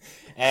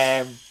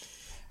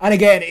 And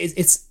again,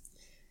 it's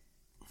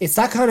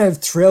that kind of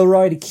thrill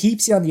ride. It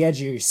keeps you on the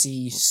edge of your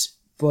seat,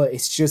 but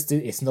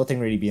it's nothing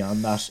really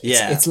beyond that.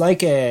 It's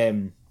like a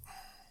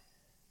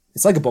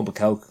bump of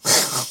coke.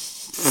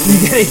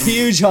 You get a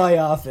huge high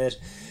off it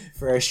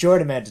for a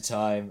short amount of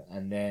time,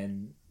 and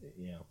then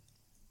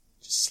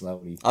just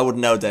slowly. I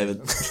wouldn't know,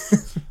 David.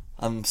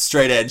 I'm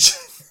straight edge.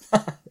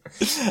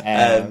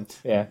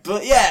 Yeah.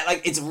 But yeah,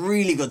 like, it's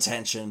really good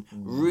tension,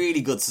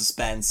 really good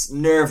suspense,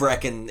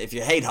 nerve-wracking. If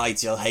you hate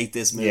heights, you'll hate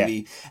this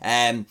movie.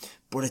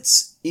 But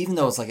it's, even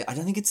though it's like, I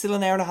don't think it's still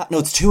an hour and a half. No,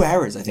 it's 2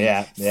 hours, I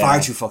think. Yeah.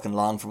 Far too fucking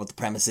long for what the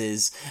premise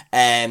is.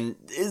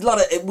 There's a lot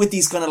of, with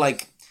these kind of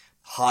like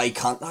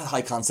not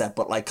high concept,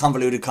 but like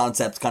convoluted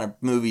concept kind of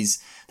movies,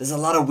 there's a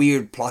lot of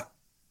weird plot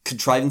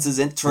contrivances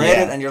throughout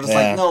it, and you're just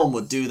like, no one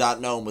would do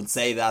that, no one would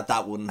say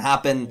that wouldn't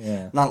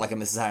happen. Not like a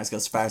Mrs. Harris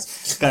Goes to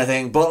Paris kind of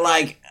thing, but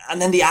like,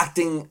 and then the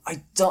acting,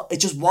 it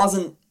just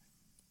wasn't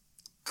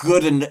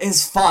good, and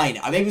it's fine.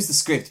 Maybe it was the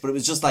script, but it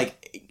was just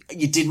like,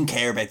 you didn't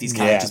care about these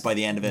characters by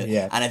the end of it.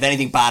 And if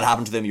anything bad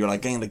happened to them, you were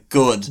like,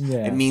 good,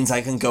 it means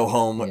I can go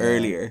home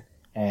earlier.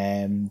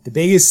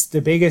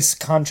 The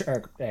biggest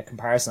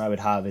comparison I would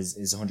have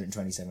is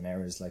 127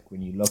 Hours. Like,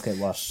 when you look at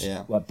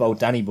what both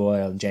Danny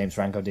Boyle and James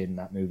Franco did in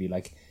that movie,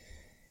 like,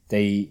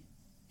 he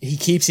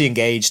keeps you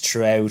engaged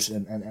throughout,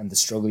 and the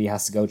struggle he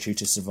has to go through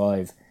to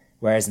survive.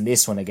 Whereas in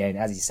this one, again,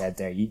 as you said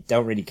there, you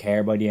don't really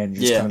care by the end.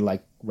 You just kind of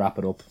like wrap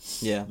it up.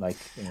 Yeah. Like,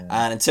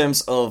 and in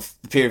terms of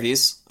the peer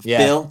reviews,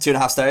 Bill,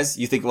 2.5 stars.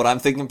 You think what I'm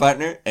thinking,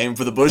 partner? Aim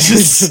for the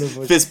bushes.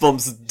 Fist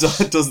bumps.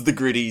 Does the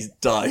gritty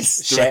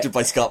dice. Directed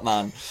by Scott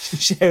Mann.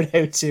 Shout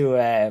out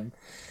to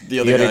the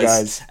other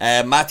guys.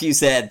 Matthew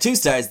said 2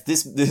 stars.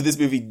 This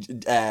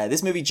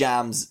movie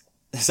jams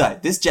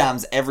This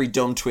jams every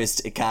dumb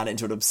twist it can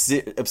into an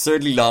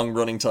absurdly long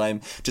running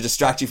time to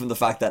distract you from the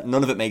fact that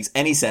none of it makes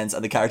any sense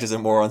and the characters are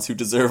morons who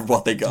deserve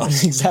what they got.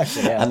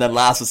 Exactly, yeah. And then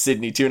last was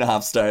Sydney,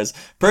 2.5 stars.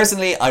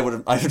 Personally, I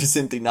would have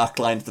simply not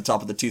climbed to the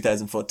top of the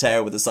 2,000-foot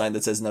tower with a sign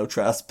that says no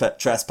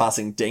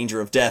trespassing, danger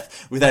of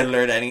death, without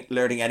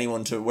alerting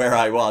anyone to where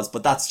I was,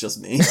 but that's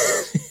just me.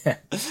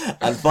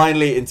 And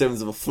finally, in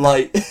terms of a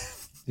flight,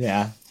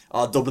 Yeah.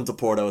 Dublin to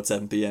Porto at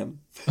 7 p.m.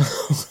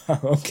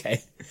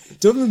 Okay.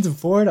 Dublin to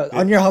Porto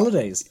on your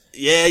holidays.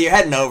 Yeah, you're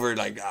heading over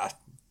I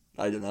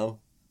don't know.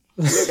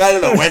 I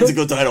don't know when's a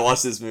good time to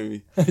watch this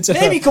movie.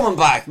 Maybe coming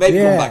back.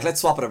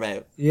 Let's swap it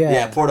about.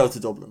 Yeah, Porto to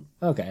Dublin.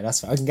 Okay,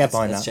 that's fine. I can get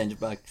behind that. Let's change it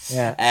back.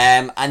 Yeah.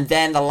 And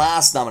then the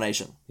last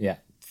nomination. Yeah.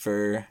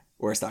 For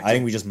worst actor. I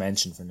think we just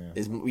mentioned for now.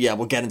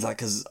 We'll get into that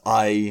because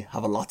I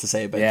have a lot to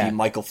say about the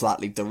Michael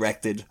Flatley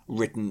directed,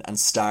 written, and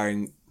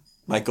starring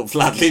Michael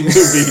Flatley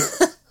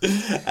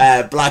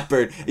movie,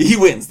 Blackbird. He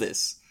wins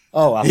this.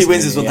 Oh, absolutely. He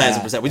wins this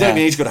 1,000%. We don't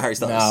even need to go to Harry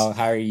Styles. No,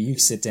 Harry, you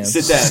sit down.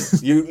 Sit down.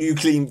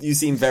 You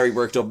seem very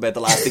worked up about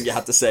the last thing you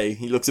had to say.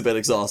 He looks a bit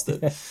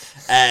exhausted.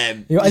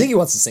 I think he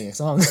wants to sing a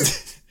song.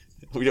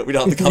 We don't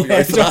have the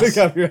copyright for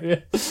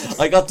that.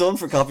 I got done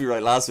for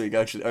copyright last week,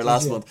 actually, or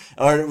last month,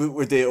 or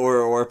with the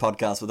or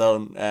podcast with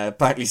Owen.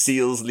 Apparently,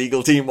 Seal's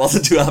legal team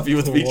wasn't too happy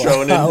with me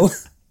throwing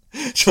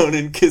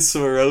in Kiss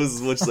for a Rose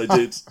as much as I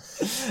did.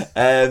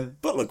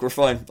 But look, we're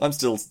fine. I'm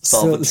still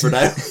solvent for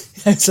now.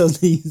 So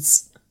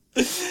these.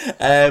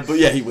 But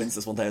yeah, he wins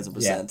this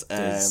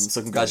 1,000%.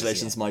 So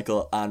congratulations,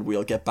 Michael, and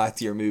we'll get back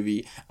to your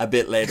movie a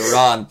bit later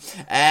on.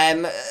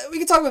 We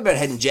can talk about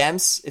Hidden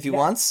Gems if you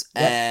want.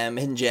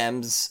 Hidden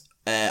Gems.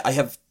 I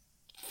have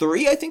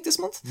 3, I think, this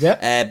month.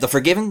 The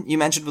Forgiven you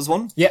mentioned was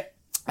one.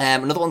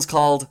 Another one's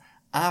called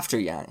After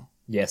Yang.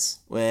 Yes.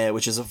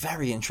 Which is a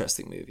very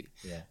interesting movie.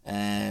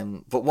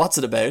 But what's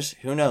it about?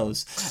 Who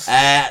knows?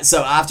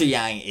 So After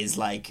Yang is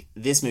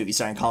this movie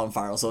starring Colin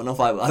Farrell. So enough,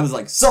 I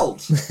was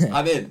sold.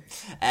 I'm in.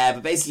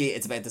 But basically,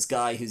 it's about this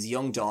guy whose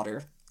young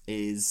daughter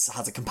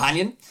has a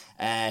companion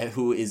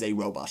who is a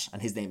robot,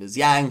 and his name is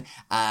Yang.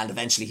 And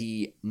eventually,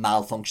 he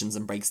malfunctions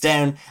and breaks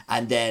down,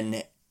 and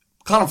then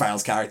Colin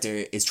Farrell's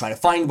character is trying to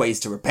find ways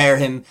to repair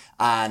him,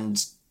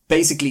 and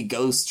basically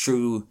goes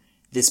through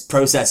this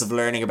process of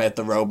learning about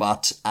the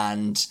robot,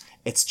 and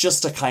it's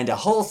just a kind of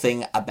whole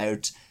thing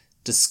about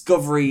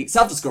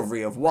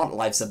self-discovery of what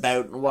life's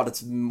about and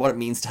what it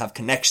means to have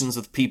connections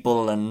with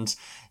people and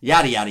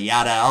yada yada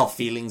yada, all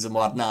feelings and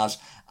whatnot.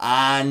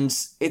 And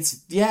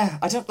it's not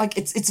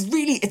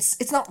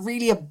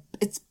really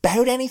it's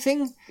about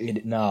anything.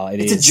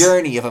 It's a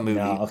journey of a movie.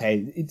 No,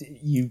 okay,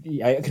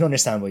 I can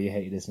understand why you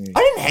hate this movie.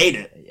 I didn't hate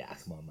it. Yeah,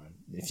 come on, man.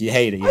 If you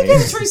hate it, I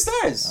gave it 3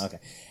 stars. Okay.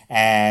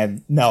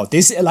 No,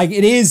 this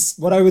it is.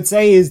 What I would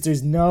say is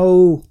there's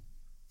no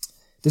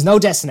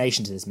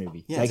destination to this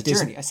movie. Yeah, it's a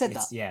journey. I said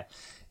that. Yeah,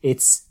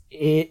 it's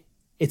a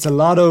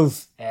lot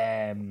of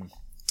and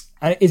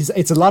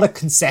it's a lot of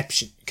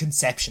conception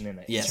in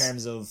it. Yes. In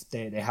terms of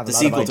they have the a lot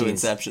sequel of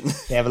ideas. to Inception.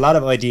 They have a lot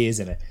of ideas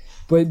in it.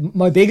 But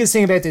my biggest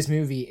thing about this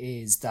movie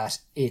is that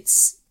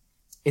it's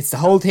the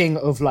whole thing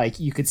of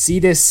you could see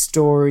this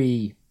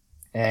story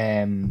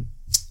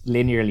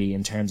linearly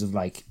in terms of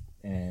what's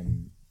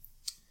the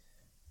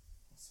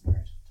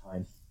word?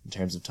 Time. In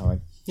terms of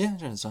time. Yeah, in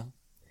terms of time.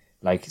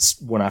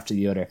 One after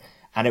the other.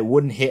 And it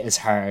wouldn't hit as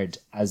hard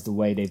as the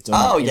way they've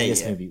done it in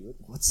this movie.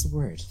 What's the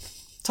word?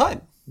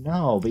 Time.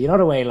 No, but you know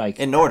the way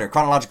in order,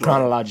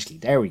 chronologically.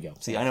 There we go.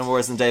 See, I know more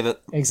words than David.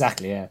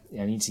 Exactly, yeah.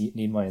 I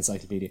need my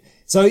encyclopedia.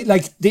 So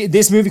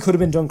this movie could have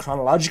been done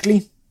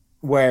chronologically,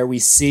 where we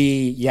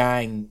see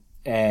Yang's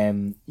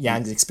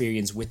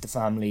experience with the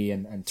family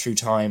and through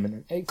time,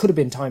 and it could have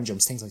been time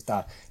jumps, things like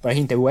that. But I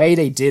think the way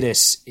they did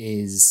it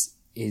is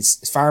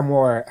far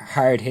more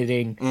hard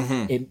hitting.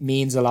 Mm-hmm. It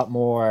means a lot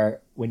more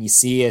when you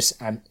see it,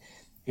 and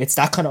it's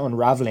that kind of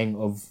unraveling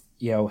of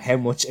how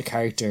important a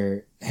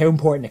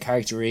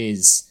character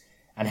is,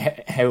 and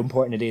how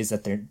important it is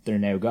that they're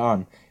now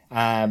gone.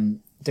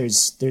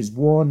 There's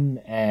one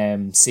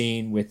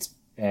scene with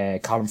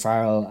Colin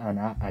Farrell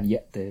and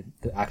yet the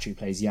actor who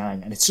plays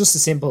Yang, and it's just a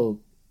simple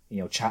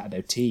chat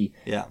about tea.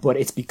 Yeah. But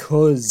it's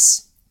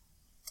because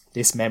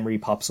this memory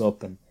pops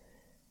up, and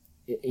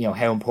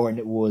how important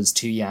it was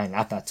to Yang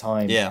at that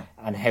time. Yeah.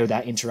 And how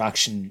that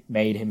interaction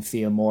made him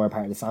feel more a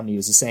part of the family. It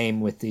was the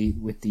same with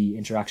the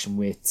interaction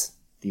with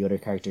the other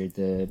character,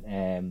 the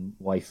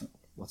wife.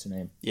 What's her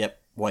name? Yep,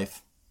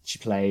 wife. She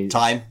plays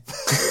Time.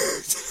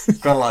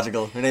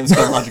 Chronological. Her name's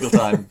Chronological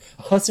Time.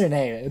 What's her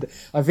name?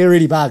 I feel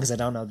really bad because I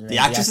don't know the name. The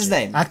actress's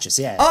name? Actress,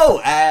 yeah.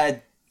 Oh,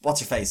 what's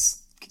her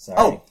face? Sorry.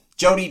 Oh,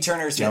 Jodie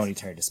Turner-Smith. Jodie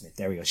Turner-Smith.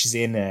 There we go. She's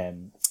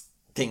in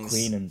Things.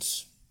 Queen and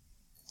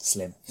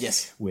Slim.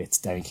 Yes.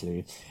 With Danny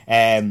Kaluuya.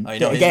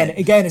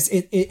 Again,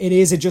 it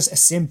is just a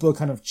simple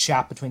kind of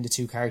chat between the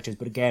two characters,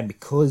 but again,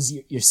 because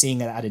you're seeing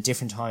it at a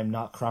different time,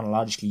 not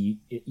chronologically,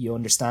 you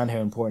understand how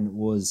important it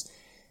was,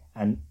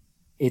 and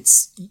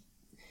it's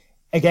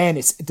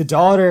the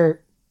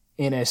daughter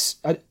in it.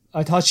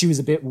 I thought she was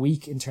a bit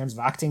weak in terms of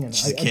acting, and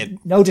she's a kid.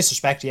 No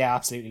disrespect, yeah,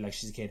 absolutely,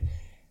 she's a kid,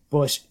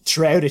 But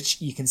throughout it,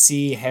 you can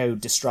see how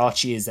distraught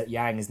she is that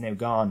Yang is now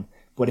gone.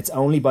 But it's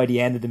only by the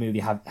end of the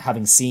movie,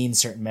 having seen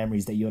certain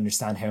memories, that you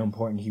understand how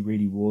important he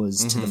really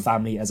was to the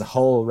family as a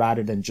whole,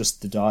 rather than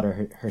just the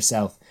daughter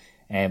herself.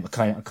 I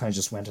kind of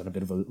just went on a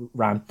bit of a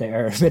rant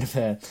there, a bit of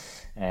a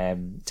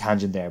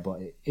tangent there, but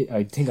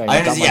I think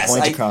I got my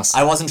point across.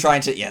 I wasn't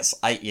trying to. Yes,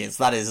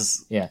 that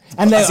is. Yeah,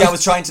 and I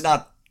was trying to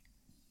not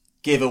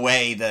give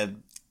away the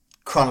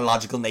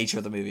chronological nature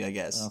of the movie, I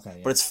guess. Okay,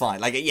 yeah. But it's fine.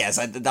 Like, yes,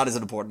 that is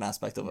an important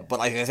aspect of it. But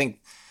I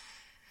think,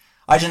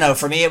 I don't know.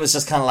 For me, it was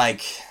just kind of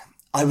like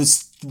I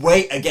was.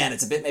 Again,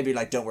 it's a bit maybe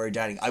like Don't Worry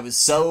Darling. I was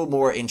so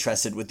more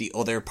interested with the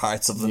other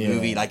parts of the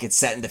movie. Like, it's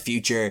set in the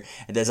future,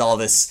 and there's all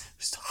this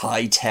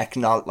high tech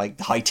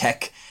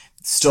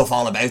stuff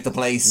all about the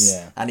place.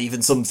 Yeah. And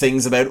even some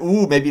things about,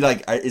 maybe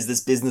like, is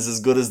this business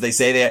as good as they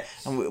say they are?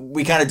 And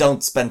we kind of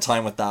don't spend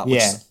time with that,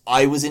 which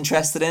I was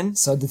interested in.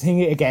 So the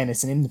thing, again,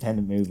 it's an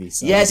independent movie.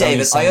 So yeah,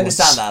 David, I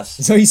understand that.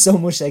 There's only so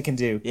much they can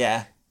do.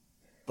 Yeah.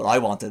 But I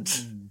wanted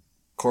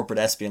corporate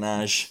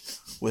espionage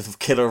with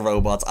killer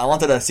robots. I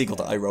wanted a sequel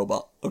to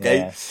iRobot,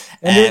 okay?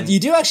 Yeah. And you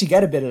do actually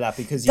get a bit of that,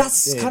 because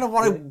that's kind of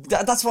what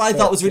that's what I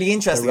thought was really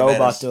interesting the about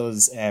robot it.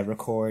 does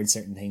record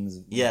certain things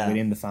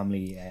within the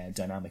family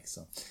dynamic.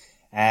 So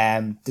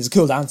there's a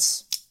cool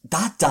dance.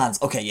 That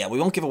dance, okay, yeah, we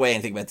won't give away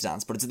anything about the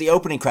dance, but it's the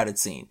opening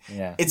credits scene.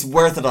 Yeah. It's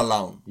worth it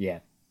alone. Yeah.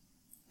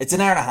 It's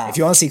an hour and a half. If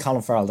you want to see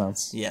Colin Farrell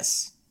dance.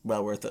 Yes,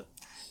 well worth it.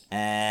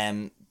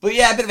 But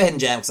yeah, a bit of a hidden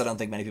gem, because I don't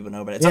think many people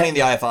know about it. It's only in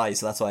the IFI,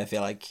 so that's why I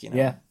feel like,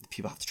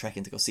 people have to trek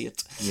in to go see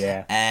it.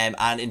 Yeah.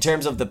 And in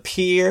terms of the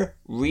peer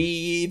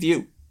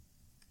review,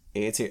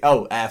 it's here.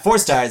 4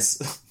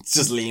 stars. It's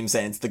just Liam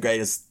saying it's the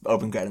greatest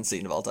open credit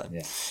scene of all time.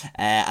 Yeah.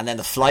 And then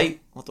the flight.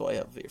 What do I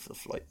have here for the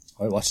flight?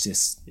 I watched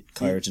this.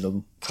 Cairo to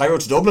Dublin. Cairo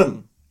to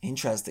Dublin.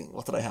 Interesting.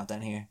 What did I have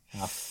down here?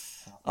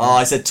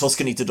 I said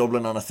Tuscany to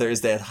Dublin on a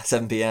Thursday at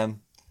 7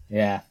 p.m.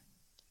 Yeah.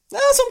 No,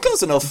 something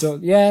close enough.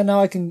 Yeah, no,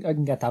 I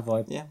can get that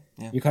vibe. Yeah.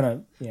 You kind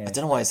of, I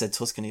don't know why I said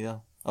Tuscany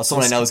though. Oh,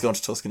 someone I know is going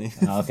to Tuscany.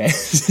 Oh, okay.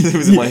 It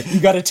was in my, you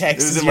got a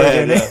text. It was in my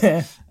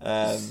head,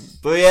 yeah.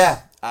 But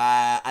yeah,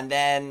 and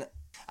then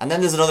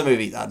there's another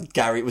movie that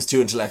Gary was too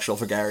intellectual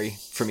for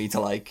me to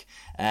like,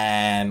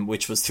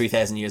 which was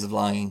 3,000 Years of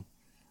Longing.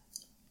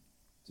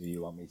 Do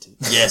you want me to?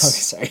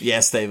 Yes. Okay, sorry.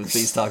 Yes, David,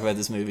 please talk about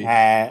this movie.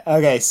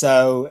 Okay,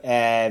 so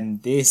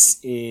this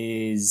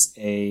is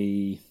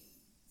a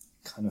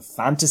kind of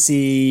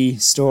fantasy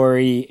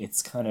story.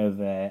 It's kind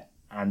of an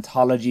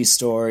anthology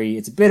story.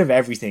 It's a bit of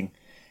everything.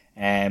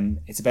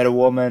 It's about a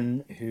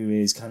woman who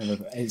is kind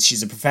of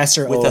she's a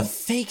professor with a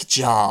fake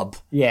job.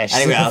 Yeah,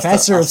 she's a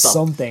professor of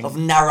something. Of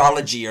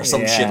neurology or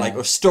some shit, like,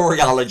 or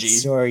storyology.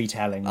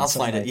 Storytelling. I'll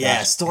find it. Like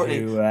yeah, story.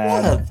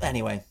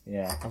 Anyway.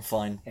 Yeah. I'm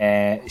fine.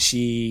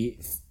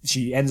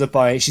 She ends up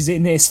she's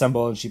in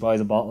Istanbul and she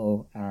buys a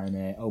bottle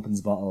and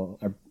opens the bottle,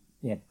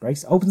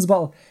 opens the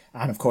bottle,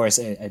 and of course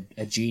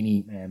a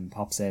genie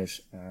pops out.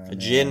 And, a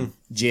djinn.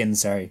 Djinn,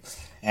 sorry.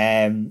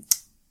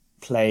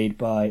 Played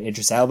by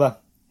Idris Elba.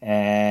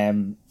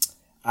 And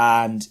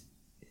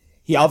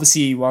he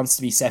obviously wants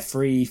to be set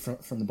free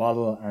from the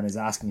bottle and is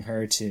asking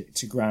her to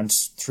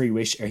grant 3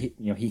 wishes, or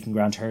he can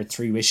grant her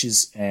 3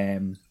 wishes.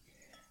 And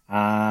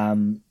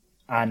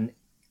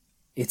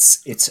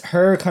it's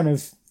her kind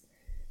of,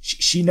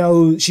 she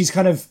knows, she's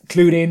kind of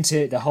clued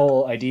into the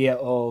whole idea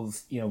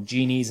of,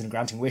 genies and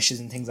granting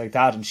wishes and things like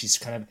that. And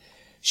she's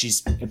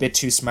a bit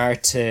too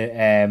smart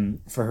to,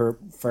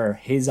 for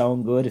his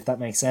own good, if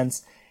that makes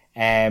sense.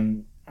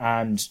 And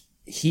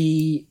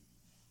he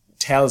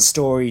tells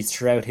stories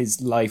throughout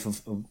his life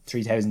of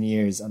 3,000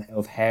 years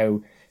of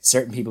how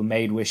certain people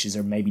made wishes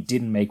or maybe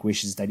didn't make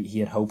wishes that he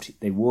had hoped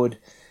they would.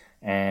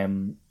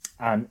 And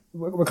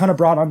we're kind of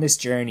brought on this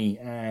journey.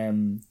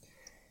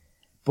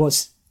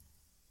 But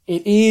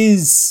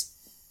it's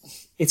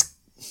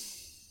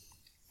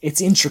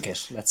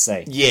intricate, let's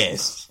say.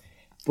 Yes.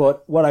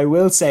 But what I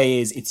will say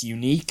is it's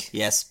unique.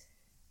 Yes.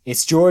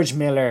 It's George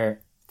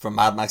Miller. From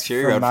Mad Max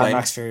Fury Road fame. Mad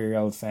Max Fury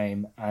Road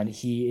fame.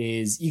 And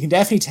you can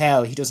definitely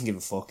tell he doesn't give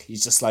a fuck.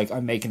 He's just like,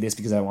 I'm making this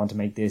because I want to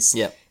make this.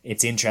 Yeah.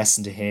 It's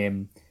interesting to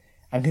him.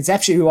 And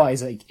conceptually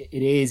wise, like,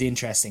 it is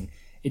interesting.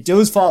 It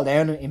does fall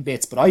down in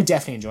bits, but I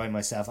definitely enjoy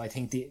myself. I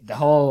think the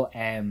whole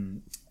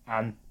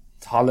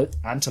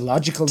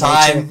anthological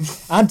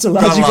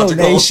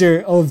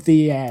nature of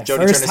the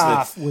first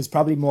half was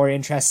probably more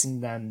interesting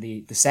than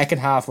the second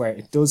half, where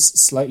it does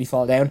slightly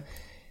fall down.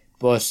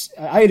 But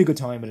I had a good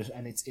time with it,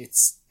 and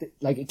it's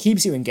like, it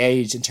keeps you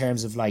engaged in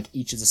terms of like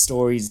each of the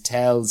stories it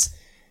tells.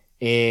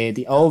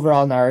 The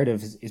overall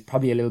narrative is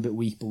probably a little bit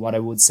weak, but what I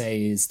would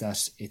say is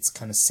that it's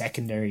kind of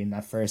secondary in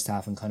that first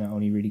half and kind of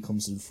only really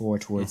comes to the fore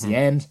towards the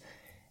end.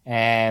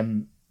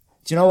 Do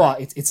you know what?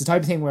 It's the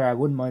type of thing where I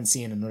wouldn't mind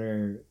seeing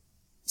another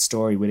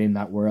story within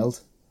that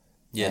world.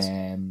 Yes.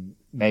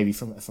 Maybe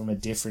from a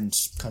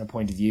different kind of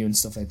point of view and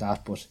stuff like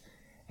that. But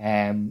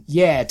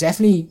yeah,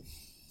 definitely.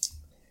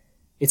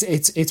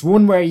 It's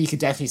one where you could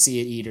definitely see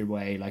it either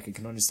way. Like, I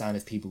can understand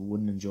if people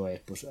wouldn't enjoy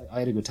it, but I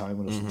had a good time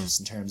with it, just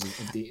in terms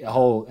of the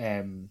whole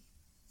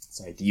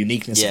the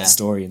uniqueness of Yeah. the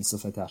story and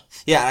stuff like that.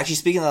 Yeah, actually,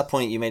 speaking of that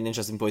point, you made an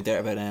interesting point there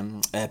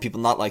about people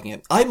not liking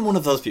it. I'm one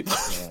of those people.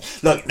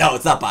 Look, no,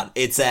 it's not bad.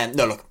 It's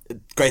no, look,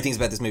 great things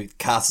about this movie. The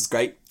cast is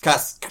great.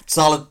 Cast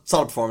solid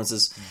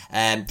performances.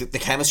 The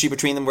chemistry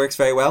between them works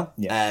very well.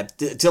 Yeah.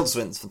 Tilda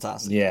Swinton's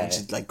fantastic. Yeah. And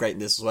she's like great in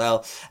this as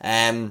well.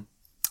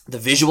 The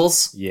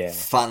visuals, Yeah.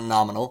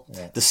 phenomenal.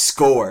 Yeah. The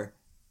score,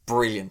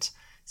 brilliant.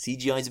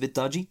 CGI's a bit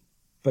dodgy.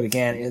 But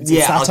again, it's I'll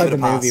that give type it of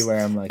a pass. movie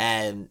where I'm like,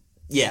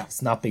 Yeah,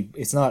 it's not big.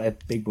 It's not a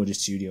big budget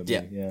studio movie.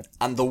 yeah, Yeah,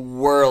 and the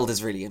world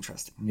is really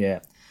interesting. yeah,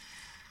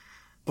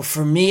 But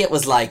for me, it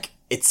was like,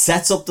 it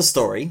sets up the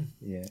story,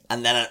 yeah.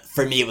 and then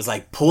for me, it was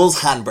like, pulls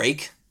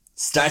handbrake,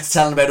 starts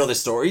telling about other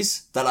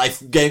stories that I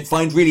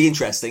find really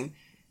interesting,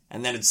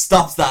 and then it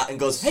stops that and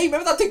goes, hey,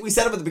 remember that thing we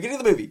set up at the beginning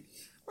of the movie?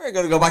 We're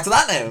going to go back to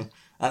that now.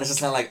 And it's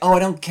just kind of like, oh, I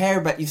don't care,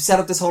 but you've set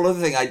up this whole other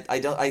thing.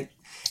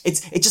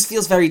 It just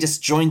feels very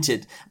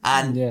disjointed,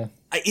 and Yeah.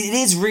 it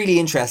is really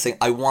interesting.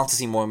 I want to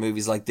see more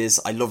movies like this.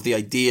 I love the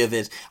idea of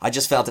it. I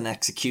just felt in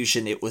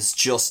execution, it was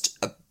just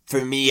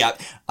for me.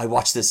 I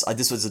watched this.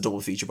 This was a double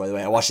feature, by the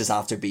way. I watched this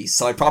after Beast,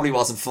 so I probably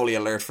wasn't fully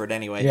alert for it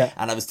anyway. Yeah.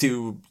 And I was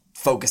too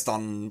focused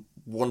on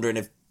wondering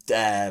if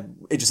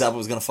Idris Elba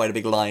was going to fight a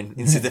big lion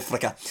in South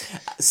Africa.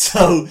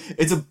 So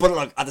but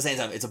look, at the same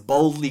time, it's a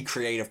boldly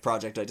creative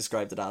project. I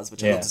described it as,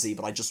 which I Yeah. love to see.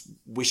 But I just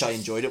wish I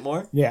enjoyed it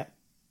more. Yeah.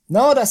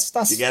 No, that's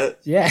You get it?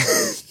 Yeah.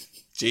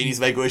 Genies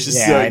make wishes.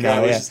 Yeah, so I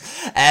know, wishes.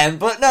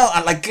 But no,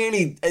 and like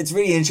clearly, it's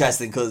really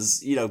interesting because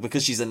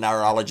because she's a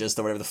neurologist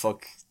or whatever the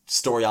fuck,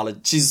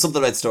 she's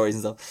something about stories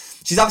and stuff.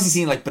 She's obviously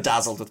seen like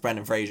Bedazzled with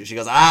Brendan Fraser. She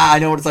goes, I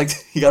know what it's like.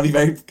 You gotta be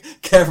very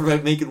careful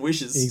about making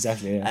wishes.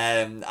 Exactly. Yeah.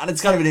 And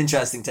it's kind of an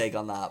interesting take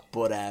on that,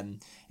 but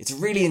it's a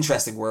really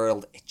interesting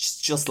world. It's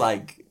just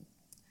like,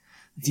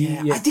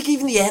 I think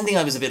even the ending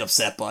I was a bit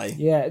upset by.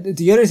 Yeah,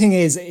 the other thing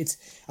is it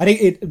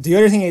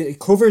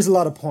covers a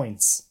lot of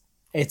points.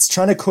 It's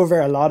trying to cover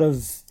a lot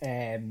of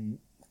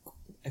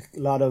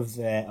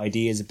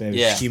ideas about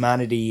Yeah.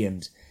 humanity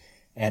and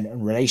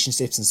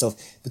relationships and stuff.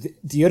 But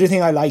the other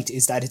thing I liked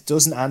is that it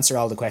doesn't answer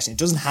all the questions. It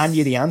doesn't hand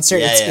you the answer.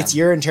 Yeah, It's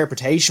your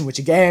interpretation, which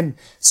again,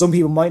 some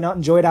people might not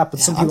enjoy that, but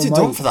some I'm people too might.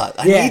 dumb for that.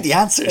 I need the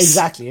answers.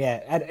 Exactly,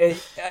 yeah. And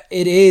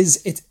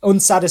it's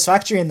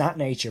unsatisfactory in that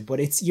nature, but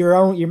it's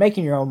you're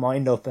making your own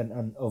mind up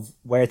and of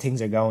where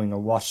things are going or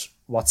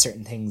what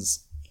certain things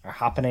are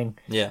happening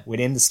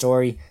within the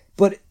story.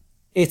 But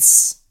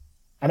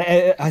and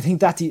I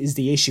think that is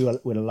the issue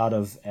with a lot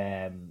of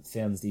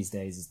films these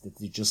days, is that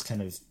they're just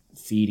kind of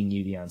feeding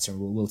you the answer.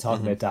 We'll talk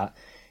about that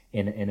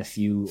in a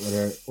few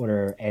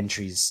other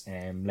entries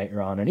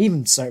later on, and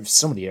even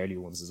some of the earlier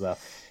ones as well.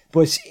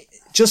 But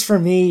just for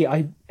me,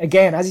 as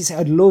you say,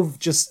 I'd love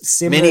just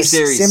similar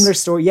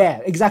story.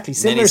 Yeah, exactly,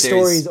 similar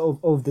stories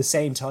of the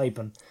same type.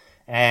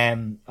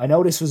 And I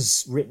know this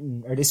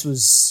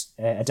was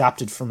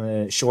adapted from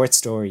a short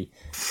story,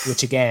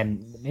 which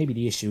again, maybe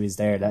the issue is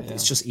there that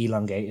it's just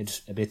elongated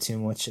a bit too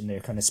much and they're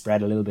kind of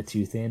spread a little bit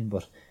too thin.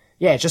 But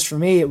yeah, just for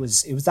me, it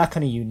was that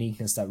kind of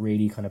uniqueness that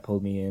really kind of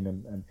pulled me in,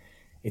 and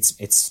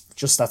it's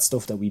just that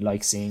stuff that we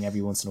like seeing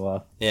every once in a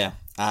while. Yeah,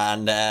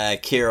 and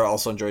Kira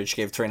also enjoyed. She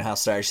gave 3.5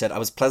 stars. She said, I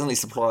was pleasantly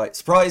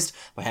surprised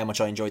by how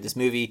much I enjoyed this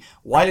movie.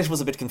 While it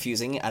was a bit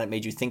confusing and it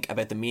made you think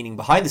about the meaning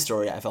behind the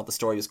story, I felt the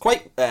story was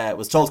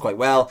told quite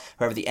well.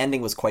 However, the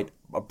ending was quite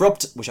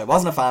abrupt, which I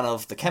wasn't a fan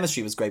of. The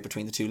chemistry was great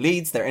between the two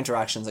leads. Their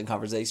interactions and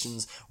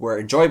conversations were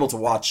enjoyable to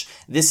watch.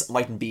 This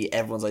mightn't be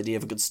everyone's idea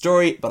of a good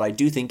story, but I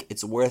do think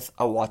it's worth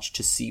a watch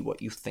to see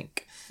what you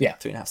think. Yeah,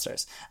 3.5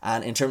 stars.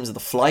 And in terms of the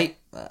flight,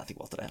 I think,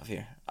 what did I have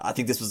here? I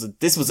think this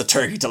was a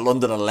Turkey to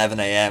London at 11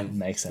 a.m.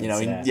 Makes sense.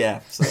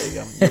 So there you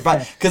go.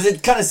 Because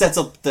it kind of sets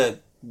up the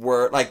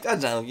word, like, I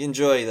don't know, you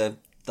enjoy the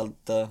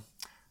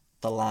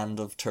land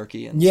of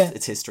Turkey and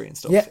its history and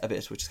stuff a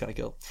bit, which is kind of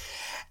cool.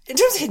 In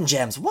terms of hidden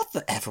gems, what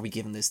the F are we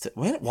giving this to?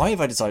 Why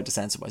have I decided to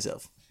censor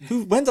myself?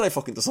 When did I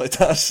fucking decide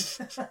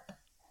that?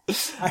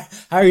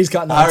 Harry's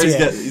got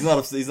he's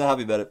not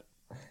happy about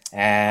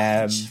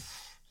it.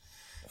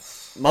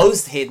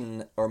 Most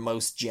hidden or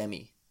most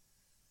gemmy?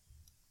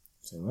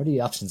 So what are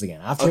the options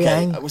again? After Okay,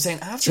 Yang, we're saying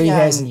after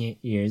 3,000 Yang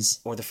years.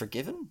 or The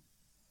Forgiven?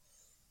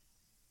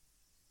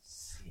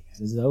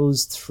 Of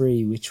those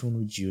three, which one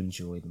would you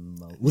enjoy the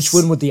most? Which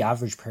one would the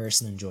average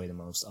person enjoy the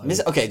most?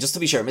 Okay, just to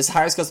be sure, Miss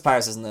Harris Goes to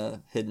Paris isn't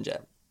a hidden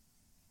gem.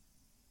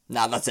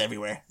 Nah, that's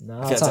everywhere.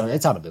 No,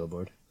 it's on a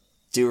billboard.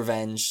 Do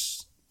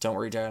Revenge, Don't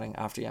Worry Darling,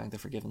 After Yang, The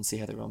Forgiven, See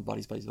How They Run,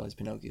 Bodies,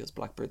 Pinocchio's,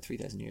 Blackbird,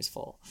 3,000 Years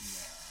Fall.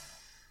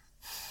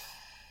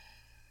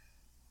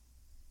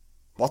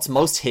 What's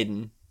most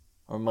hidden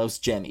or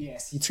most gemmy?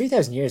 Yes,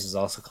 3,000 Years was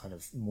also kind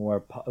of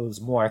more. It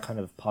was more kind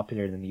of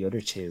popular than the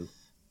other two.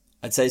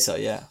 I'd say so,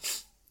 yeah.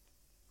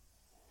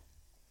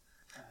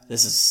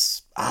 This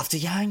is After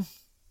Yang?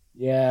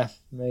 Yeah,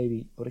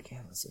 maybe. But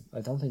again, I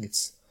don't think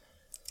it's...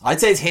 I'd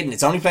say it's hidden.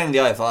 It's only playing in the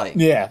IFI.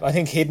 Yeah, I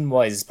think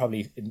hidden-wise it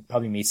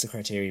probably meets the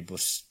criteria, but...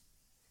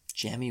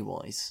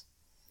 Gemmy-wise?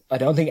 I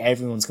don't think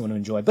everyone's going to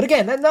enjoy. But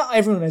again, not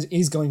everyone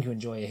is going to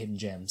enjoy a hidden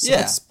gem. So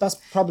Yeah. that's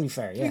probably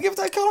fair. Yeah, You give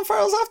that Colin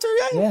Farrell's after,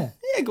 Yeah.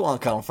 Yeah, go on,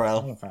 Colin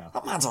Farrell. Colin Farrell.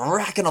 That man's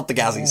racking up the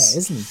yeah, Gazzies.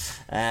 isn't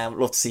he?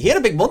 Love to see. He had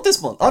a big month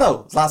this month. Oh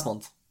no, it was last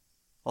month,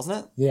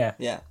 wasn't it? Yeah.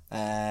 Yeah.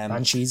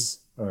 Banshees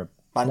or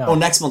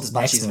Next month is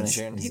Banshees month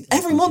finishing. is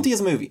Every month he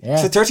has a movie. Yeah.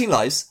 So 13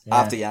 Lives Yeah.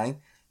 after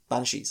Yang,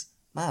 Banshees.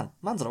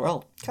 Man's on a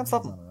roll. Can't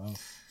stop him.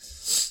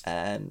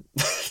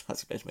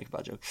 That's a bit to make a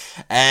bad joke.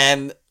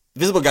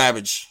 Visible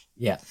Garbage.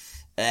 Yeah.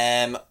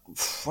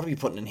 What are we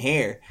putting in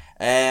here?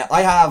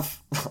 I have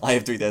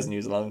 3,000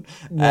 Years Alone.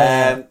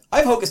 Yeah. I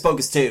have Hocus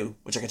Pocus 2,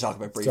 which I can talk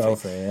about briefly. Go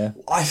for it, yeah.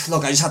 I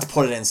just had to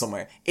put it in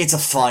somewhere. It's a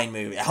fine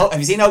movie. Have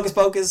you seen Hocus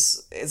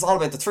Pocus? It's all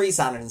about the three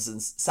Sanderson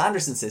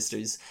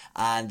sisters,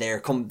 and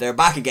they're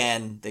back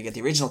again. They get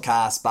the original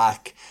cast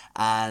back,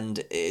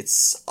 and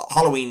it's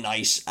Halloween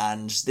night,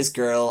 and this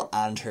girl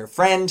and her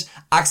friend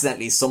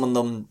accidentally summon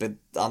them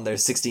on their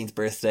 16th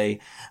birthday,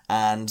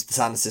 and the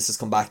Sanderson sisters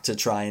come back to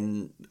try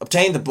and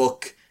obtain the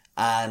book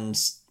and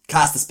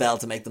cast a spell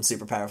to make them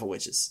super powerful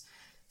witches.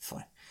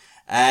 Fine.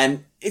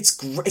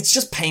 It's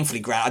just painfully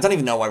grand. I don't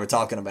even know why we're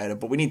talking about it,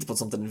 but we need to put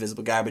something in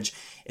Visible Garbage.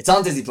 It's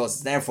on Disney Plus.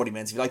 It's an hour 40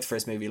 minutes. If you like the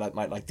first movie, you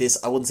might like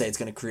this. I wouldn't say it's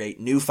going to create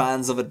new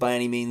fans of it by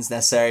any means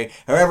necessary.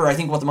 However, I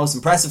think what the most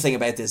impressive thing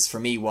about this for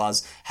me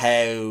was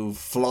how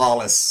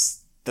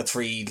flawless the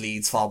three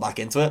leads fall back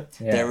into it.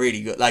 Yeah. They're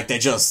really good. Like, they're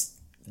just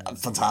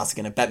fantastic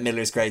in it. Bette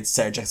Midler's great.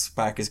 Sarah Jessica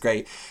Parker's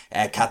great.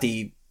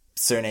 Kathy,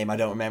 surname I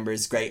don't remember,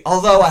 is great.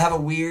 Although I have a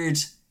weird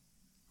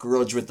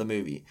grudge with the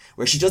movie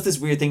where she does this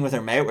weird thing with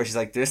her mouth where she's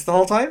like this the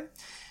whole time.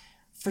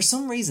 For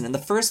some reason in the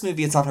first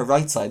movie it's on her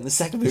right side, and the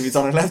second movie it's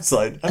on her left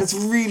side, and it's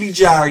really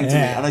jarring to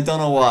me, and I don't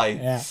know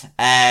why.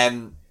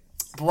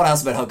 But what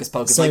else about Hocus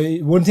Pocus? So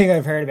one thing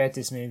I've heard about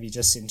this movie,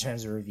 just in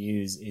terms of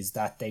reviews, is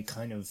that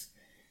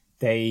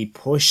they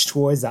push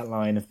towards that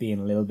line of being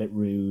a little bit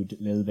rude,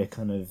 a little bit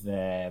kind of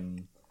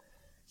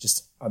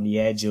just on the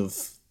edge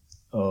of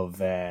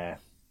I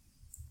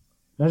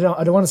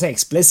don't want to say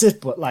explicit,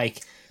 but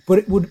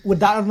would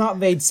that have not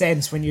made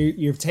sense when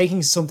you're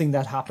taking something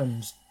that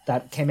happened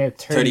that came out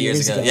 30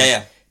 years ago?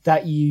 Yeah.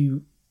 That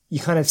you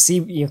kind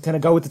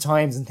of go with the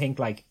times and think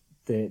like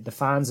the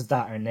fans of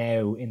that are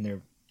now in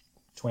their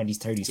 20s,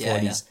 30s,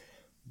 40s. Yeah.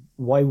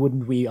 Why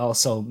wouldn't we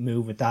also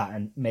move with that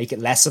and make it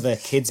less of a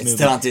kids movie?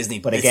 It's still on Disney,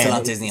 but again, it's still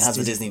on Disney. It has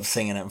the Disney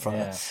thing in it in front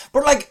of Yeah. it.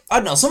 But like, I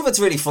don't know, some of it's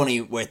really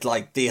funny with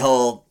like there's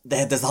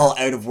the whole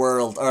out of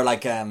world, or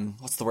like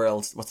what's the word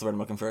I'm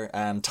looking for?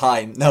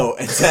 Time. No,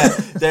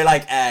 it's they're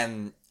like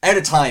out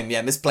of time,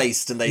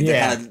 misplaced, and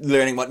they're kind of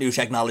learning what new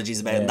technology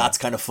is about, and that's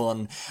kind of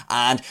fun.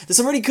 And there's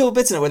some really cool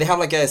bits in it where they have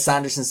like a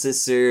Sanderson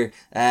sister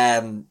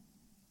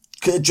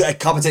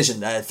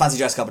competition, fancy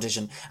dress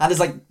competition, and there's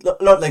like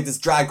this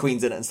drag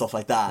queens in it and stuff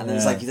like that, and then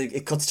it's like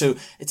it cuts to,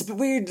 it's a bit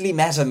weirdly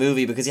meta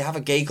movie because you have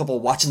a gay couple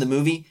watching the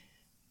movie.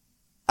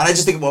 And I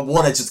just think, well,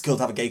 one, it's just cool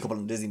to have a gay couple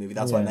in a Disney movie.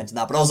 That's why I mentioned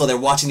that. But also, they're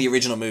watching the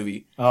original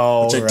movie, which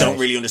I don't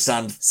really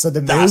understand. So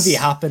the movie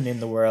happened in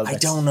the world. I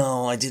don't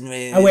know. I didn't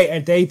really. Oh wait, are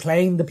they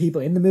playing the people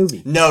in the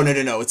movie? No.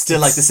 It's still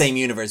like the same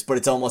universe, but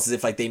it's almost as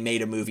if like they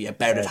made a movie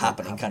about it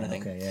happening, kind of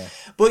thing. Okay, yeah.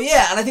 But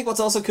yeah, and I think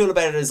what's also cool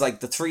about it is like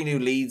the three new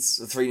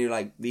leads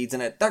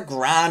in it. They're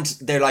grand.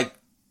 They're like,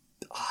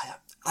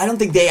 I don't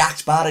think they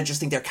act bad. I just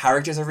think their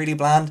characters are really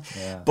bland.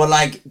 Yeah. But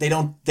like they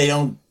don't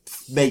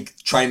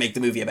try and make the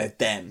movie about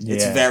them.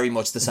 It's very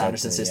much the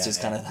Sanderson sisters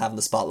kind of having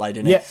the spotlight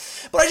in it.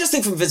 But I just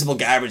think from Visible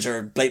Garbage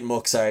or Blatant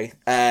Muck, sorry,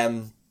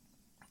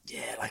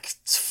 like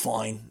it's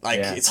fine. Like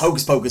it's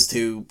Hocus Pocus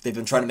 2. They've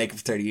been trying to make it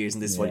for 30 years,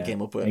 and this is what he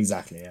came up with.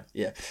 Exactly.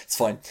 Yeah, it's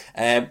fine.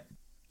 And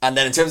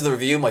then in terms of the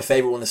review, my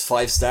favorite one is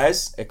 5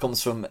 stars. It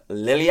comes from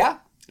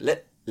Lilia.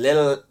 Lilia.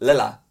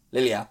 Lilia?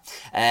 Lilia.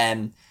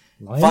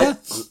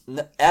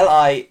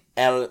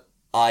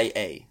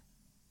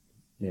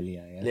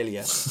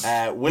 Lilia.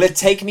 Will it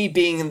take me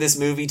being in this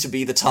movie to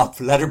be the top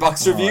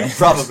Letterboxd review?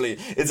 Probably.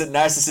 Is it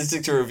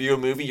narcissistic to review a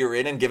movie you're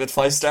in and give it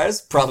 5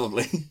 stars?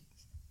 Probably.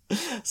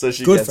 So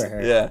she Good gets for it.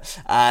 her. Yeah.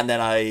 And then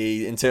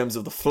in terms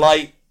of the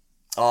flight,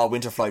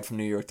 winter flight from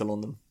New York to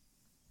London.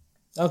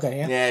 Okay,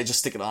 yeah. Yeah, just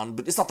stick it on.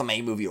 But it's not the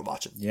main movie you're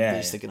watching. Yeah. You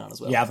just stick it on as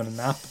well. You're having a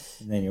nap,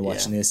 and then you're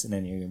watching this, and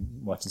then you're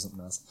watching something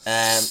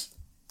else.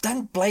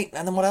 Then Blake,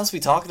 and then what else are we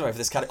talking about for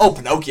this category? Oh,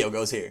 Pinocchio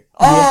goes here.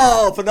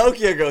 Oh,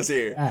 Pinocchio goes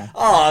here.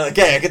 Oh,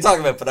 okay, I can talk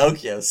about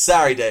Pinocchio.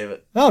 Sorry,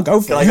 David. Oh, go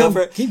for it. Can I go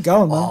for it? Keep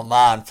going, man. Oh,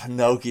 man,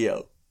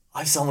 Pinocchio. I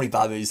have so many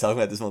bad movies talking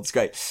about this month. It's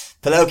great.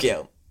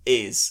 Pinocchio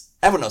is...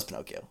 Everyone knows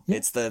Pinocchio. Yeah.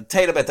 It's the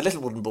tale about the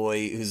little wooden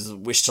boy who's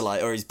wished to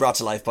life, or he's brought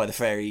to life by the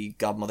fairy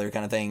godmother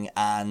kind of thing,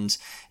 and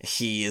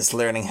he is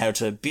learning how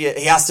to be...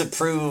 He has to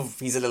prove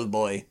he's a little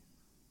boy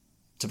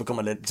to become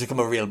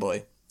a real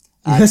boy.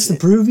 He has to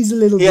prove he's a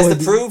little boy. He has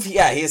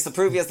to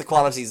prove he has the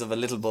qualities of a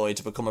little boy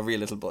to become a real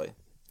little boy.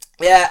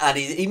 Yeah, and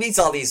he meets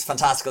all these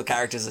fantastical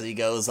characters as he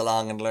goes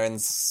along and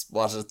learns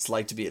what it's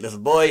like to be a little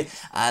boy.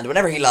 And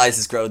whenever he lies,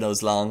 his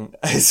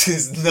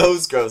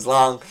nose grows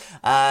long.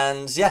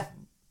 And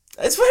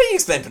It's where you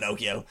explain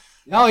Pinocchio.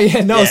 Oh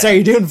yeah, no, Yeah. sorry,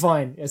 you're doing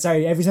fine.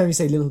 Sorry, every time you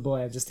say little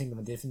boy, I'm just thinking of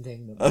a different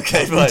thing. That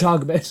Okay, we fine.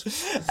 talk about.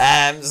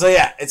 So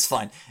yeah, it's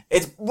fine.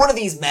 It's one of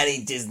these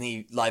many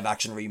Disney live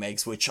action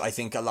remakes, which I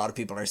think a lot of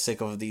people are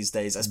sick of these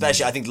days.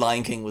 Especially, I think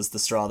Lion King was the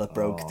straw that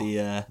broke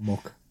the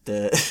Muck.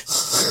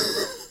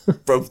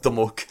 broke the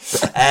muck.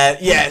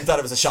 Yeah, and thought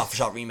it was a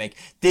shot-for-shot remake.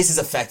 This is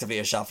effectively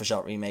a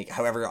shot-for-shot remake.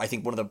 However, I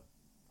think one of the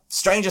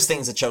strangest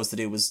things it chose to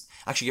do was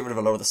actually get rid of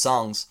a lot of the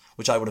songs,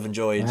 which I would have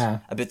enjoyed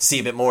to see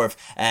a bit more of,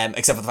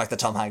 except for the fact that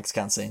Tom Hanks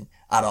can't sing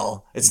at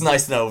all. It's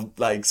nice to know,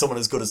 like, someone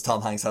as good as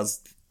Tom Hanks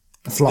has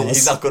Flaws.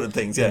 He's not good at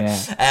things,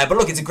 yeah. But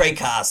look, it's a great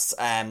cast.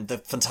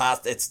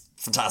 It's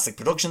fantastic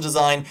production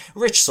design,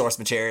 rich source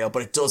material,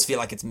 but it does feel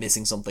like it's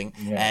missing something.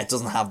 Yeah. It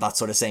doesn't have that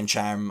sort of same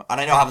charm. And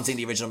I know I haven't seen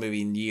the original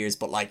movie in years,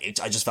 but like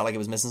I just felt like it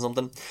was missing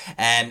something.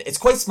 It's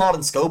quite small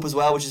in scope as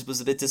well, which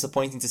was a bit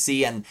disappointing to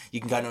see. And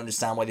you can kind of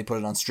understand why they put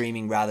it on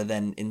streaming rather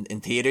than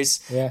in theaters.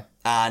 Yeah.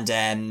 And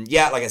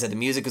like I said, the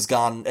music is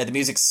gone. The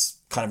music's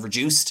kind of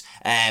reduced.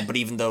 But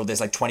even though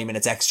there's like 20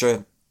 minutes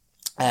extra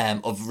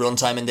of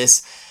runtime in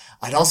this,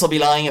 I'd also be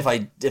lying if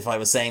I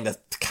was saying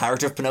that the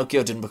character of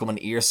Pinocchio didn't become an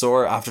ear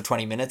sore after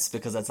 20 minutes,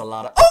 because that's a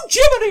lot of, oh,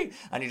 Jiminy!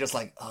 And you're just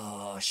like,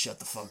 oh, shut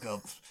the fuck up.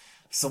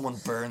 Someone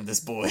burned this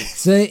boy.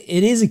 So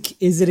is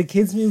it a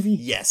kids movie?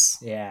 Yes.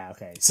 Yeah.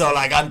 Okay. So,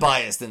 like, I'm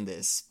biased in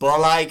this.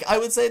 But, like, I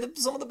would say that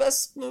some of the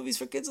best movies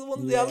for kids are the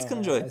ones the adults can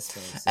enjoy. I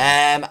suppose,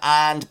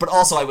 yeah. But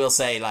also I will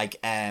say, like,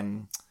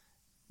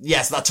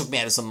 yes, that took me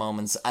out of some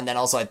moments. And then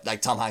also,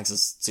 like, Tom Hanks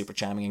is super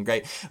charming and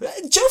great.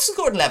 Joseph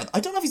Gordon-Levitt, I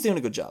don't know if he's doing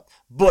a good job,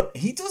 but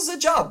he does a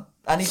job.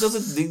 And he does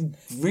it, he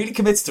really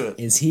commits to it.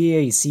 Is he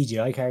a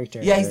CGI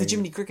character? Yeah, he's the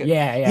Jiminy Cricket.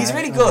 Yeah. He's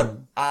really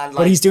good. And, like,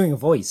 But he's doing a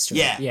voice. Right?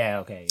 Yeah. Yeah,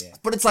 okay, yeah.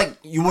 But it's like,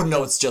 you wouldn't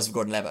know it's Joseph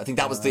Gordon-Levitt. I think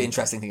that was the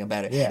interesting thing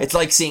about it. Yeah. It's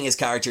like seeing his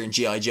character in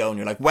G.I. Joe and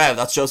you're like, wow,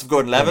 that's Joseph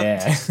Gordon-Levitt.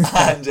 Yeah.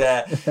 And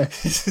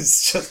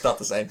it's just not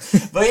the same.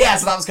 But yeah,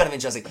 so that was kind of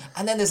interesting.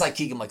 And then there's like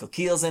Keegan-Michael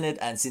Keel's in it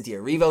and Cynthia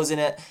Erivo's in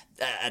it.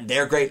 And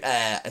they're great.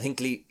 I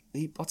think Lee,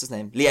 what's his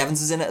name? Lee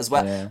Evans is in it as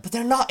well. Yeah. But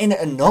they're not in it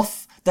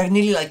enough. They're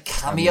nearly like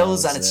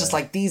cameos, and it's just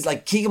like these,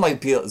 like, Keegan-Michael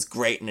Peele is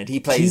great in it. He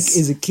plays...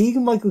 Is it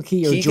Keegan-Michael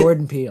Key or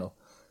Jordan Peele?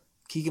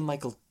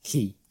 Keegan-Michael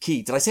Key.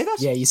 Did I say that?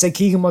 Yeah, you said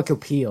Keegan-Michael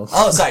Peele.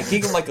 Oh, sorry,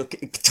 Keegan-Michael...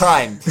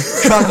 Time.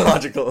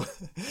 Chronological.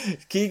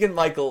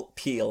 Keegan-Michael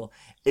Peele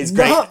is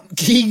great. Not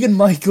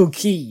Keegan-Michael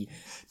Key.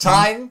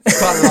 Time,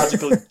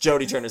 chronological,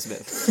 Jodie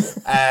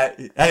Turner-Smith.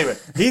 Anyway,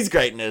 he's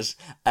great in it.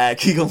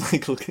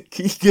 Keegan-Michael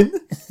Key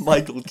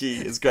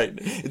is great in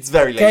it. It's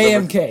very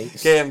late.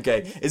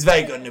 KMK is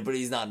very good in it, but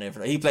he's not in it for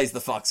that. He plays the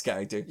Fox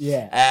character.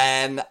 Yeah.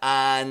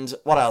 And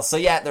what else? So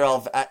yeah, they're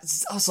all...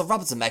 so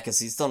Robert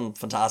Zemeckis, he's done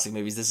fantastic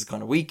movies. This is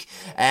kind of weak.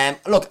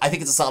 Look, I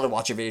think it's a solid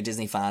watch if you're a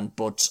Disney fan,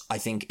 but I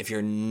think if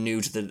you're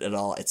new to it at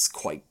all, it's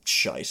quite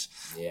shite.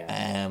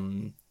 Yeah.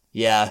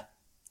 Yeah.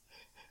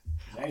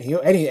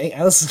 Anything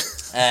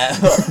else?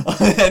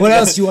 What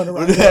else do you want to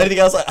write? Anything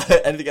else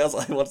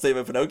I want to say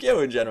about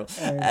Pinocchio in general?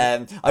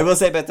 I will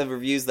say about the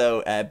reviews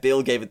though,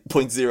 Bill gave it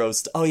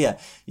 0.0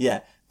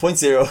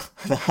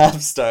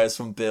 0.5 stars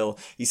from Bill.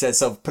 He says,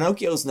 so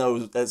Pinocchio's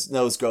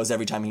nose grows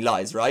every time he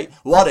lies, right?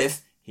 What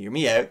if, hear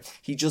me out,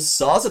 he just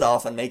saws it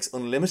off and makes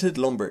unlimited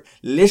lumber?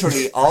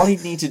 Literally, all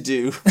he'd need to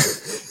do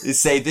is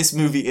say this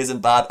movie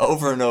isn't bad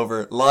over and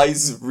over.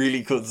 Lies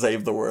really could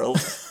save the world.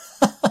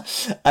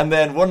 And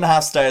then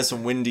 1.5 stars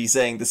from Windy,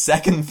 saying the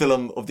second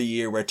film of the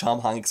year where Tom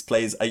Hanks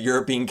plays a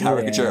European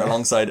caricature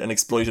alongside an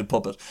exploited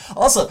puppet.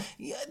 Also,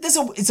 there's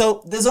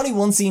only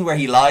one scene where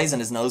he lies and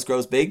his nose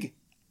grows big,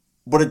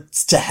 but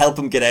it's to help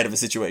him get out of a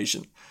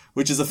situation,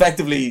 which is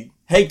effectively,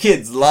 hey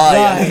kids, lie,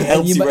 and it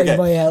helps you work out.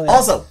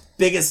 Also,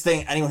 biggest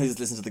thing, anyone who's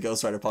listened to the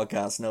Ghost Rider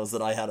podcast knows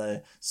that I had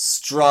a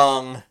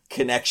strong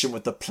connection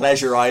with the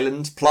Pleasure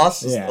Island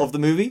plot of the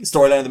movie,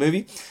 storyline of the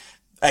movie.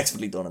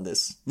 Expertly done in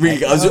this. Really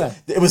good.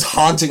 It was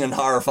haunting and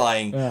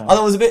horrifying. Yeah.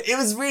 Although it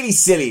was really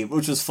silly,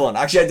 which was fun.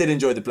 Actually, I did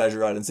enjoy the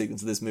Pleasure Island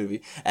sequence of this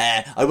movie.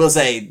 I will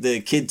say the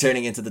kid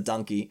turning into the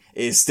donkey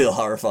is still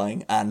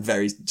horrifying and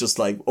very just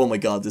like, oh my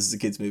god, this is a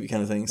kid's movie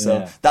kind of thing.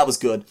 So that was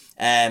good.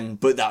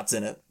 But that's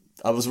in it.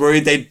 I was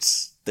worried they'd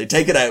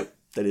take it out.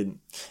 They didn't.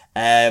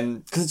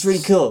 Cause it's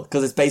really cool.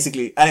 Cause it's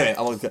basically, anyway,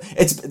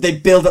 they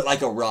build it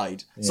like a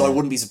ride. So I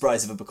wouldn't be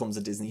surprised if it becomes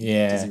a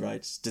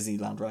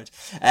Disneyland ride.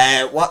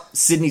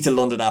 Sydney to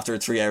London after a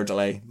 3-hour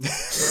delay.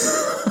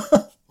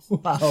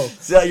 Wow.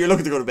 So you're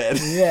looking to go to bed.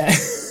 Yeah.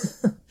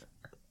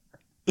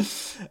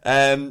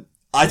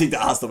 I think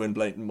that has to win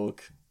Blatant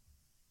Muck.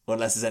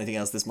 Unless there's anything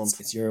else this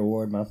month. It's your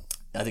award, man.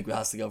 I think we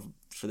have to go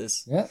for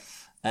this. Yeah.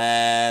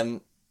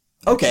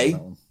 Okay.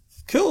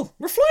 Cool.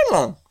 We're flying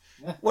along.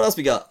 Yeah. What else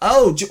we got?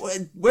 Oh,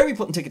 where are we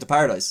putting Ticket to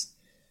Paradise?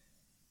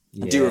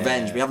 And Do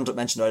Revenge. We haven't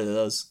mentioned either of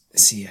those.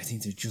 See, I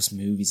think they're just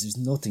movies. There's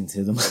nothing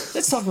to them.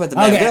 Let's talk about them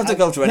now. We don't have to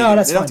go to anything. No,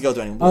 that's fine. Have to go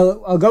to anything.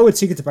 I'll go with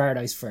Ticket to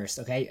Paradise first,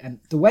 okay? And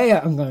the way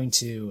I'm going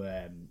to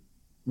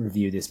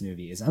review this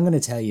movie is I'm going to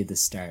tell you the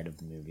start of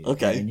the movie.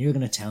 Okay. And you're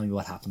going to tell me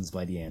what happens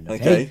by the end,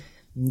 okay?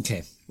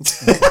 Okay.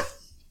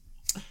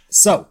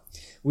 So,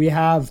 we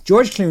have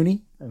George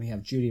Clooney and we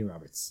have Julia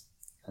Roberts.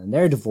 and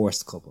they're a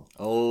divorced couple,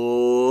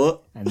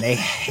 Oh, and they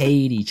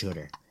hate each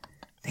other.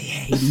 They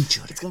hate each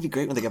other. it's gonna be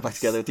great when they get back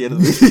together at the end of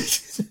the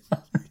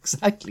movie.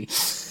 Exactly.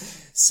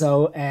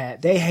 So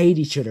they hate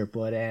each other,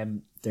 but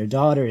their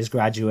daughter is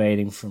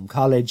graduating from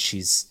college.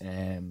 She's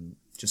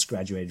just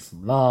graduated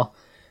from law,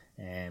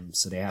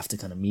 so they have to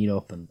kind of meet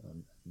up and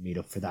meet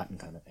up for that and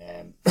kind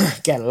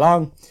of get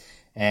along.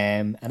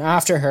 And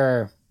after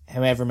her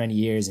however many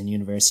years in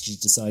university, she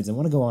decides, I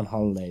want to go on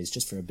holidays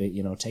just for a bit,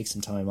 take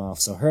some time off.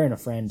 So her and a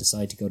friend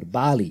decide to go to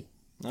Bali.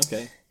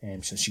 Okay.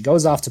 So she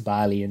goes off to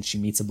Bali and she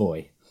meets a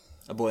boy.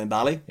 A boy in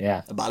Bali?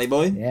 Yeah. A Bali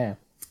boy? Yeah.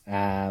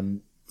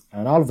 And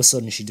all of a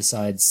sudden she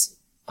decides,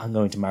 I'm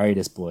going to marry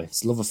this boy.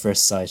 It's love at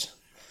first sight.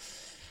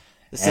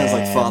 This sounds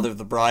like Father of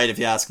the Bride, if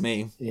you ask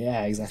me.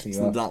 Yeah, exactly. It's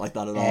not like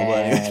that at all. But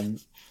anyway.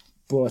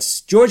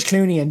 But George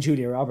Clooney and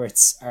Julia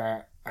Roberts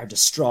are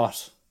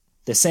distraught.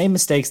 The same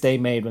mistakes they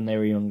made when they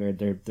were younger,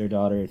 their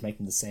daughter is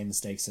making the same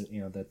mistakes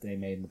that they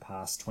made in the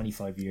past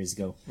 25 years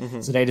ago.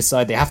 Mm-hmm. So they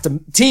decide they have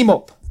to team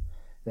up.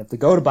 They have to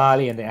go to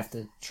Bali and they have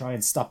to try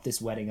and stop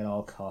this wedding at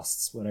all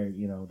costs. Whether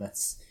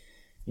that's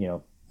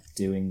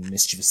doing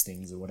mischievous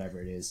things or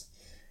whatever it is.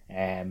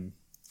 Then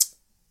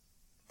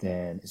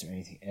is there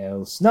anything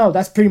else? No,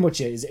 that's pretty much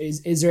it.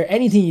 Is there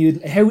anything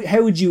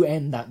how would you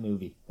end that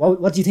movie?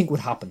 What do you think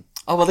would happen?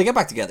 Oh, well, they get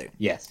back together.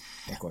 Yes,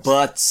 of course.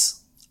 But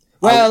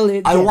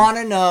I want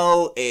to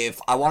know if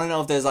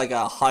there's like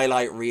a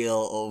highlight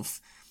reel of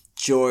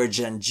George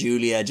and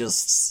Julia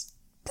just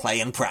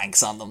playing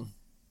pranks on them.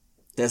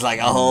 There's like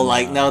a whole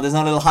there's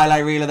no little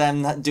highlight reel of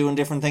them doing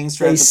different things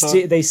throughout the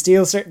tour. They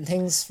steal certain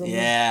things from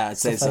Yeah, I'd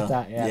say so. Like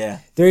that, yeah.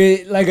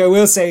 There, I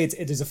will say,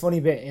 there's a funny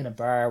bit in a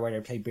bar where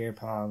they play beer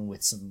pong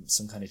with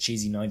some kind of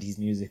cheesy 90s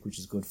music, which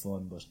is good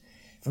fun. But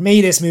for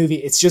me, this movie,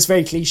 it's just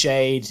very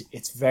cliched.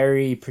 It's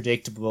very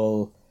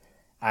predictable,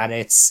 and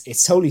it's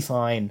totally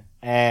fine.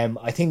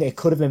 I think it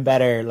could have been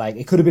better. Like,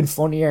 it could have been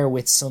funnier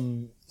with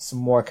some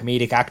more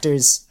comedic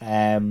actors,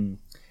 and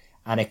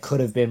it could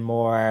have been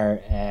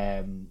more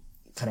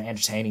kind of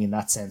entertaining in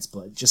that sense.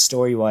 But just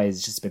story wise,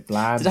 it's just a bit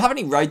bland. Did it have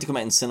any right to come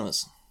out in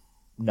cinemas?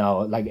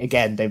 No,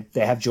 again, they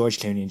have George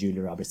Clooney and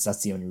Julia Roberts.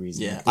 That's the only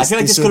reason. Yeah, I feel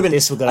like this could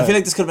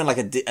have been like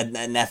a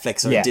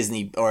Netflix or a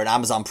Disney or an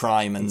Amazon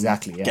Prime, and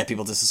get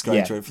people to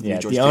subscribe to it. For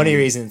the only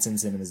reason it's in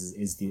cinemas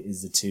is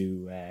the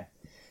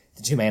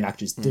two main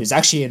actors. There's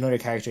actually another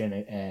character in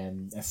it,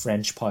 a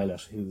French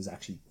pilot who's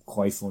actually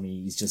quite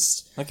funny. He's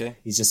just a bit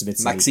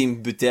silly.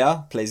 Maxime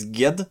Buttea plays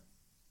Gued.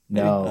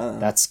 No,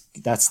 that's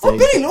the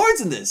Billy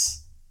Lord's in this.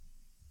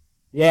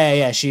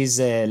 Yeah, she's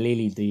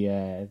Lily,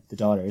 the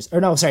daughter's... Or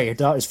no, sorry, your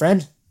daughter's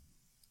friend?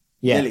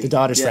 Yeah, Lily. The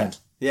daughter's friend.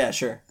 Yeah,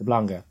 sure. The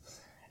blonde girl.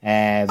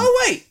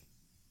 Oh, wait!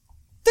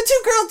 The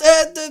two girls,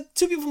 the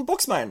two people from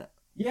Booksmart.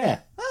 Yeah.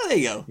 Oh, there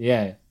you go.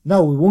 Yeah.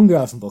 No, one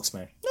girl from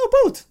Booksmart. No,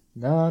 both.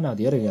 No,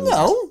 the other girl.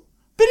 No.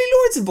 Billy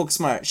Lord's in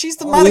Booksmart. She's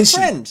the manic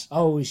friend.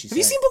 Oh, is she? Have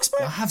you seen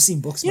Booksmart? I have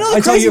seen Booksmart. You know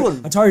the crazy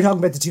one? I thought you were talking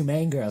about the two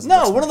main girls.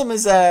 No, one of them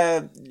is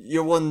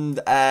your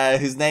one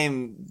whose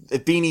name,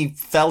 Beanie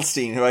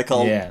Feldstein, who I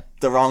call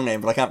the wrong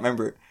name, but I can't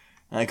remember it.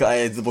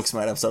 It's the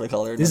Booksmart episode I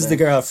call her. This is the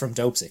girl from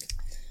Dopesick.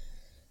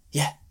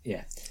 Yeah.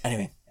 Yeah.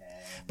 Anyway.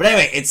 But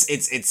anyway,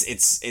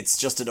 it's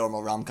just a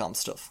normal rom-com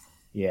stuff.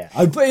 Yeah.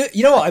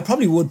 You know what? I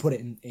probably would put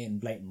it in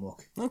Blatant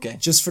Muck. Okay.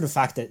 Just for the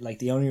fact that, like,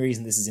 the only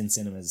reason this is in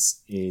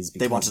cinemas is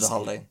because... They wanted a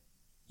holiday.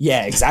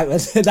 Yeah, exactly.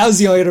 That was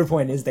the other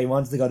point, is they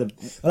wanted to go to...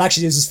 Well,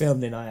 actually, this was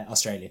filmed in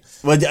Australia.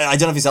 Well, I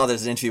don't know if you saw,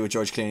 there's an interview with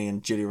George Clooney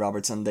and Julia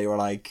Roberts, and they were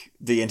like,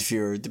 the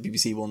interviewer, the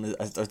BBC one,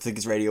 I think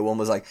it's Radio 1,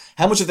 was like,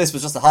 how much of this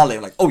was just a holiday?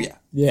 I'm like, oh yeah.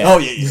 Yeah. Oh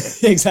yeah.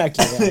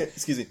 Exactly, yeah.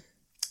 Excuse me.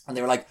 And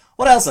they were like,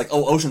 what else? Like,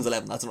 Ocean's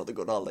 11, that's another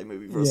good holiday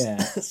movie for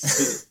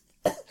us.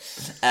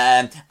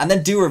 Yeah. And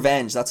then Do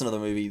Revenge, that's another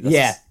movie.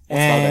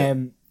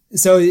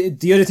 So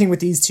the other thing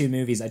with these two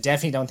movies, I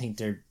definitely don't think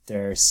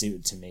they're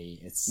suited to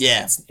me.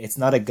 It's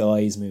not a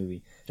guys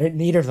movie.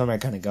 Neither of them are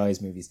kind of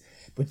guys movies.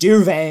 But Do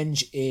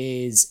Revenge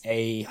is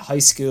a high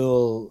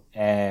school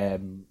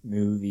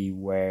movie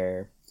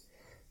where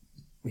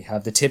we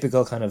have the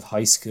typical kind of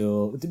high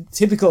school, the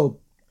typical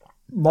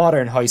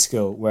modern high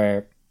school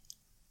where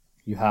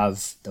you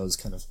have those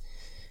kind of,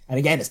 and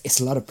again, it's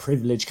a lot of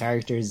privileged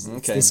characters. Okay.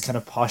 It's this kind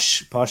of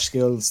posh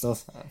school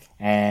stuff.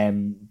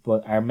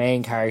 But our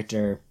main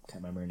character,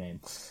 can't remember her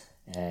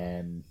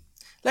name.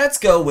 Let's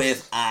go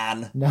with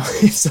Anne. No,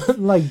 it's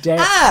something like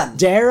Anne.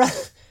 Dara.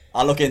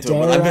 I'll look into it,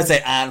 but I'm going to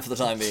say Anne for the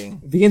time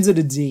being. It begins with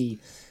a D.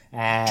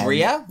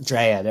 Drea,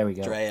 there we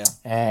go. Drea. It's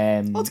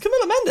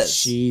Camila Mendes.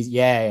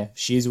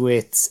 She's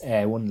with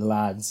one of the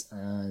lads,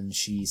 and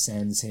she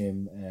sends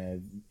him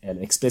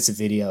an explicit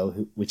video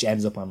which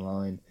ends up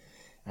online.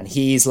 And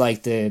he's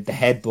like the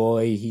head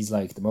boy. He's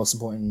like the most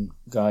important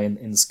guy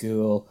in the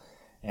school.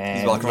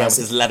 He's walking around with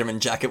his Letterman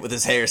jacket with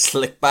his hair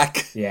slicked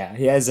back. Yeah,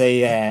 he has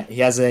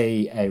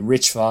a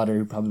rich father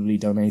who probably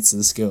donates to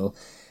the school.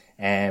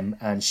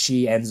 And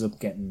she ends up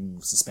getting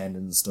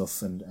suspended and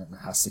stuff, and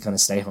has to kind of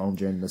stay home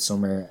during the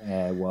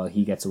summer while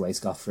he gets away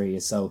scot-free.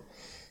 So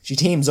she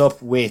teams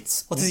up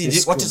with... What does he do?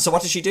 So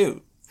what does she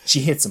do?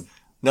 She hits him.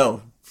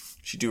 No.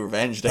 She do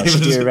revenge, Oh, David.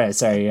 she do revenge.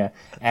 Sorry,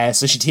 yeah.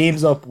 So she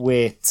teams up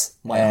with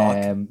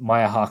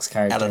Maya Hawke's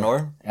character,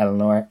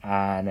 Eleanor,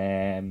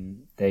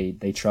 and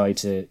they try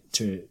to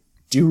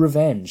do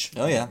revenge.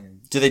 Oh yeah.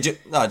 Do they do?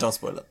 No, don't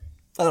spoil it.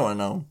 I don't want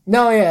to know.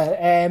 No,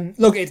 yeah.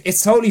 Look,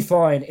 it's totally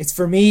fine. It's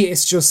for me.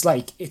 It's just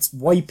like it's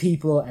white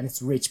people and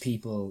it's rich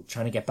people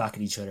trying to get back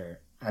at each other,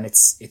 and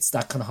it's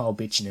that kind of whole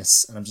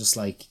bitchiness. And I'm just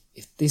like,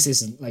 if this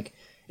isn't like,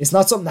 it's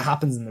not something that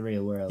happens in the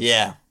real world.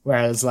 Yeah.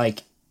 Whereas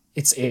like,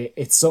 it's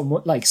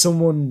somewhat like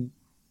someone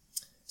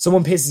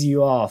pisses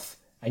you off.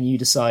 And you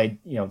decide,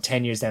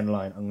 10 years down the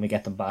line, I'm going to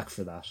get them back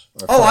for that.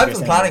 Or I've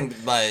been planning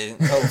my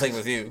whole thing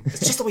with you.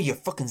 It's just the way you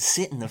fucking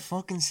sit in the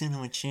fucking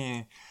cinema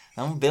chair.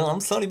 I'm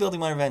slowly building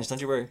my revenge,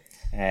 don't you worry.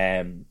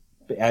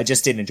 But I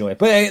just didn't enjoy it.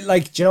 But,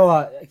 do you know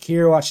what?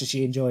 Kira watched it,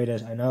 she enjoyed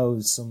it. I know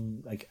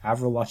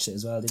Avril watched it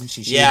as well, didn't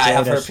she? I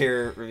have her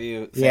peer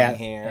review thing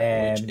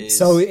here. Which is...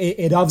 So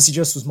it obviously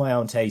just was my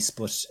own taste,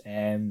 but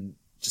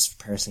just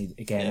personally,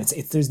 again,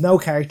 it's there's no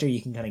character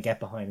you can kind of get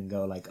behind and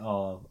go like,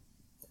 oh...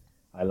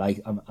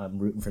 I'm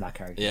rooting for that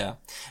character. Yeah.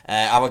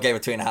 Avril gave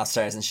it 3.5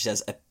 stars and she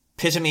says,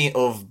 epitome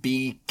of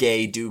be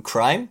gay, do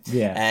crime.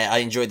 Yeah. I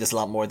enjoyed this a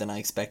lot more than I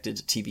expected,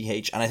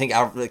 TBH. And I think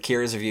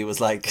Kira's review was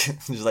like,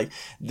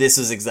 this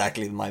is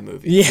exactly my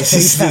movie. Yeah,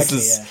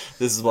 This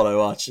is what I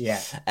watch.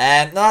 Yeah.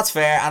 No, that's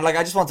fair. And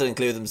I just wanted to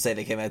include them to say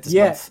they came out this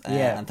month.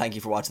 And thank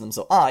you for watching them.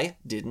 So I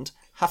didn't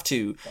have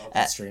to.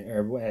 That's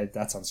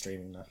on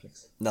streaming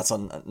Netflix. That's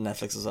on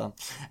Netflix as well.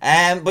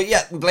 But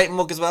yeah, Blatant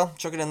Mug as well.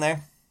 Chuck it in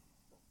there.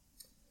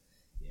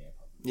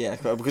 Yeah,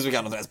 because we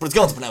got nothing else. But it's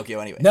going to Pinocchio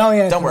anyway. No,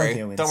 yeah. Don't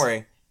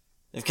worry.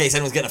 In case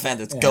anyone's getting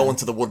offended, it's going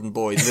to the wooden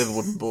boy, the little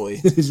wooden boy.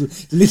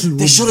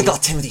 They should have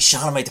got Timothy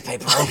Chalamet to play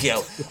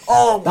Pinocchio.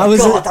 Oh my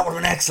god, that would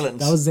have been excellent.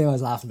 That was the thing I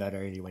was laughing about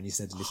earlier when you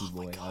said the little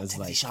boy. God, I was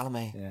Timothy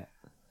Chalamet. Yeah.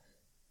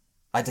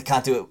 I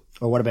can't do it.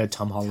 Or what about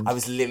Tom Holland? I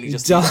was literally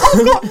just I've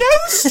got no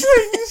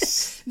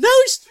strings. No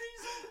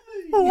strings.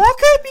 Oh, I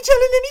can't be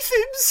telling any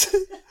fibs.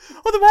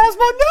 Otherwise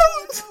my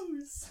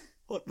nose.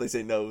 What do they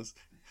say, nose?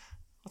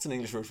 What's an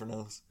English word for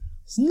nose?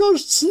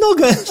 Snuzz.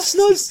 Otherwise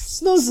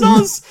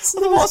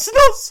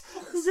snuzz.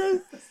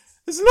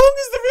 As long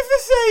as the river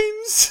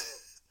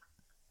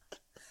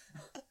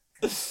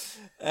Thames.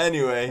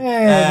 Anyway.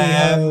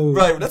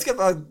 Right, let's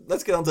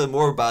get on to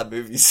more bad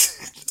movies.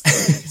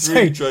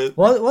 Sorry,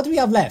 what do we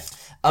have left?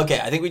 Okay,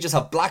 I think we just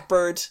have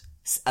Blackbird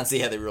and See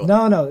How They Run.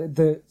 No.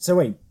 So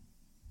wait.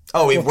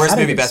 Oh, we have worst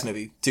movie, best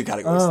movie. 2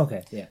 categories. Oh,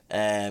 okay, yeah.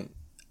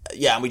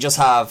 Yeah, and we just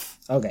have...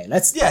 Okay,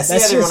 let's... Yeah, See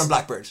How They Run and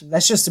Blackbird.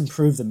 Let's just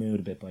improve the mood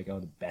a bit by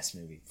going to best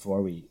movie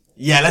before we...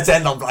 Yeah, let's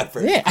end on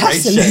Blackbird. Yeah, Great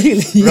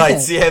absolutely. Shit. Right,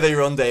 See How They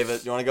Run,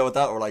 David. You want to go with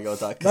that or will I go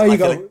with that? No, you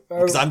go.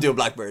 Because I'm doing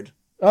Blackbird.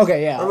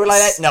 Okay, yeah. Or will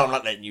No, I'm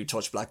not letting you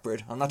touch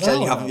Blackbird. I'm not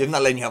letting you have... I'm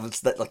not letting you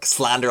have like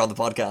slander on the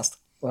podcast.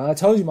 Well, I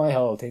told you my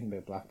whole thing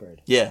about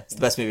Blackbird. Yeah, it's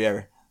the best movie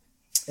ever.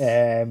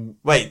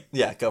 Wait,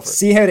 yeah, go for it.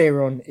 See How They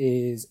Run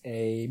is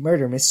a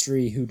murder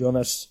mystery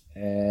whodunit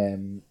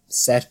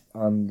set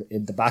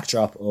in the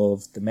backdrop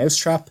of The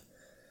Mousetrap.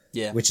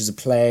 Yeah. Which is a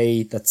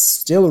play that's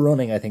still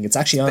running, I think. It's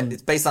actually on...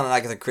 It's based on an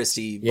Agatha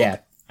Christie book. Yeah,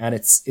 and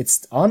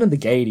it's on in the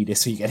Gaiety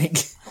this week, I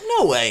think.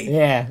 No way.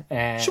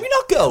 Yeah. Should we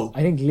not go?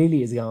 I think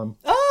Lily is gone.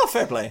 Oh,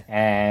 fair play.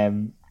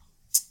 And...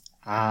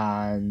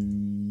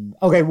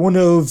 Okay,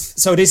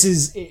 so this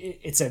is...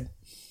 It's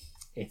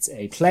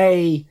a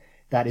play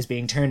that is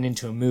being turned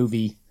into a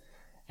movie.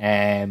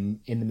 In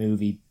the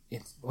movie...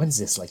 When's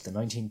this? Like the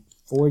 1940s?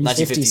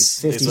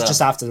 50s, well.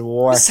 Just after the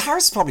war. This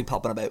Harris is probably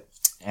popping about.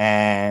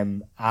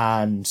 And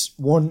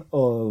one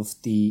of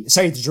the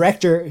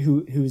director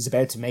who's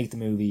about to make the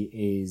movie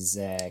is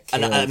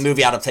killed. A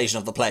movie adaptation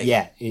of the play.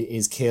 Yeah,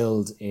 is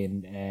killed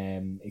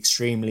in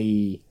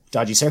extremely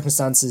dodgy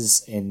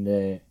circumstances in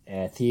the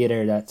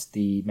theater that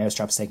the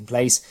Mousetrap is taking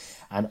place,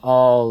 and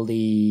all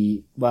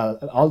the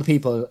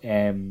people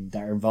that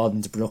are involved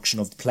in the production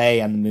of the play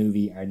and the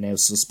movie are now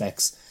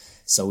suspects.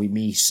 So we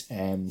meet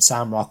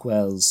Sam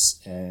Rockwell's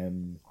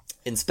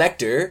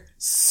Inspector.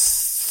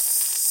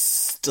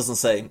 Doesn't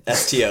say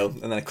STO,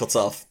 and then it cuts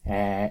off.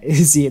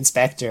 Is the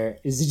inspector?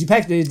 Is a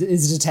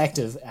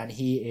detective, and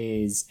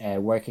he is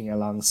working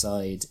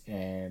alongside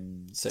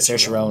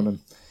Saoirse Ronan,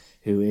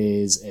 who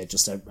is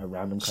just a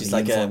random kind of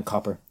uniform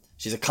copper.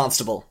 She's a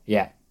constable.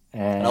 Yeah,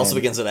 and also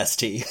begins with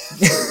ST.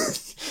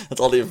 That's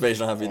all the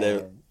information I have for you,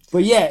 David.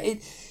 But yeah,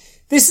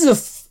 this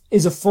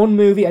is a fun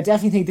movie. I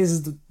definitely think this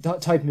is the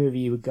type of movie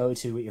you would go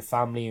to with your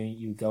family and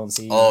you would go and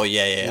see. Oh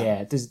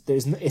yeah.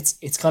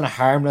 It's kind of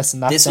harmless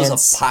in that sense. This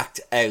was a packed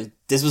out.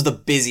 This was the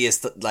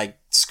busiest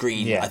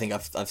screen I think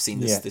I've seen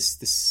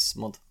this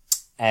month.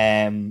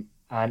 And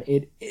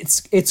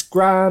it's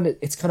grand.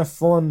 It's kind of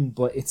fun,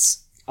 but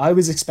I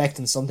was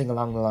expecting something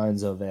along the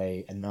lines of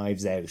a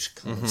Knives Out,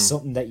 kind of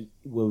something that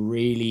will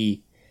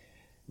really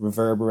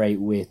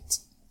reverberate with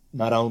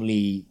not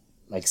only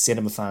like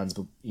cinema fans,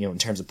 but in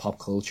terms of pop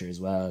culture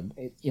as well.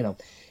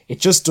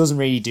 It just doesn't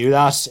really do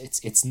that.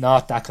 It's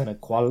not that kind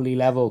of quality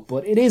level,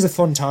 but it is a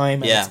fun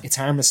time. And it's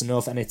harmless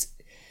enough, and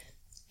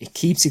it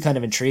keeps you kind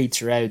of intrigued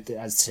throughout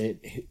as to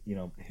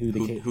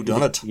who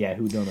done it. Yeah,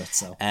 who done it.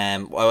 So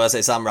I will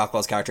say Sam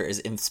Rockwell's character is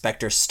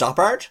Inspector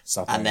Stoppard,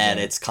 and then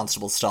yeah. it's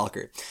Constable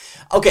Stalker.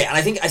 Okay, and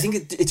I think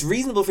it's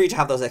reasonable for you to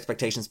have those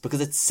expectations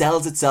because it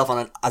sells itself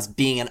on as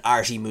being an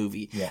arty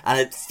movie, and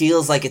it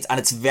feels like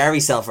it's very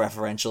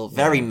self-referential,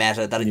 very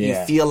meta. That you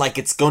feel like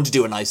it's going to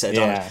do a nice out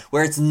on it,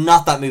 where it's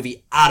not that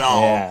movie at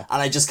all.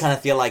 And I just kind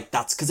of feel like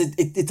that's because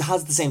it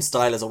has the same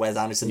style as a Wes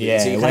Anderson movie,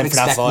 so you kind of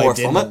expect more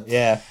from it.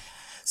 Yeah.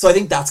 So I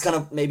think that's kind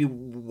of maybe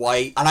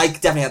why, and I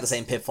definitely had the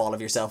same pitfall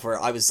of yourself where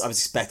I was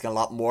expecting a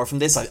lot more from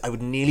this. I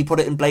would nearly put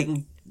it in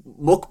blatant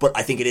muck, but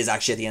I think it is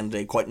actually at the end of the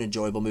day quite an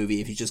enjoyable movie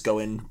if you just go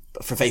in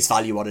for face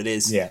value what it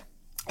is. Yeah.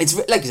 It's,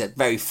 like I said,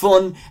 very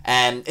fun,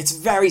 and it's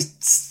very,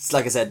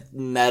 like I said,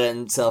 meta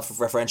and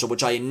self-referential,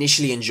 which I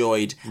initially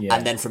enjoyed,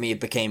 and then for me it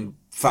became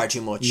far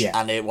too much,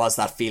 and it was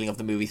that feeling of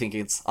the movie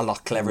thinking it's a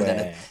lot cleverer than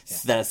it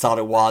thought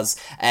it was.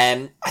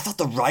 I thought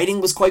the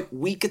writing was quite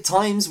weak at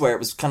times, where it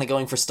was kind of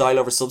going for style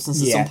over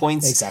substance at some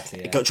points.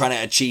 Exactly. Trying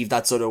to achieve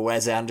that sort of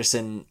Wes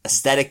Anderson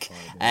aesthetic.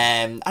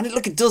 And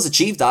it does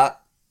achieve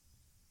that,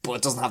 but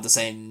it doesn't have the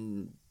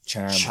same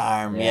charm.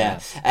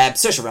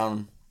 Saoirse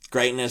Ronan,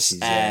 great in it.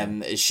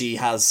 She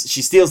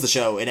steals the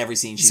show in every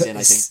scene she's in,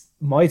 I think.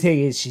 My thing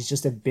is she's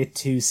just a bit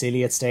too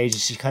silly at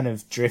stages. She kind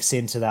of drifts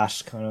into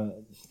that kind of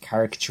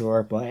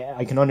caricature, but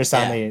I can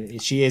understand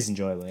that she is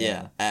enjoyable.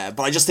 But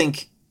I just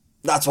think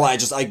that's why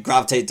I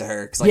gravitated to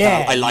her because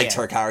I liked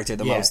her character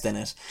the most in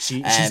it.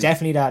 She's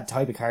definitely that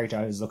type of character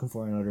I was looking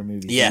for in other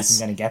movies. Yes, you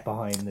can kind of get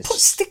behind this.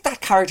 Stick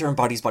that character in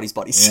Bodies.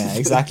 Yeah,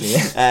 exactly.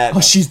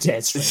 She's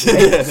dead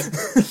straight.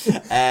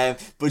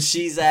 But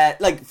she's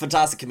like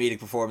fantastic comedic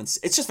performance.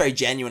 It's just very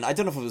genuine. I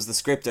don't know if it was the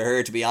script or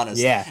her, to be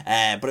honest.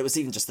 But it was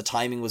even just the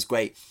timing was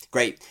great.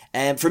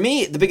 For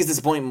me, the biggest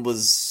disappointment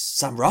was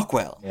Sam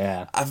Rockwell.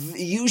 A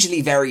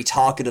usually very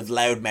talkative,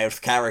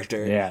 loudmouth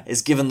character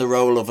is given the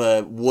role of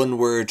a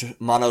one-word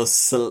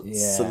what's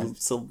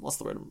the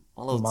word?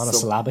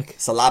 Monosyllabic.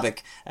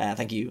 Syllabic.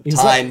 Thank you.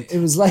 It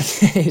was like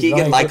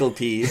Keegan Michael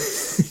P.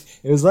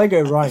 It was like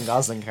a Ryan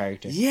Gosling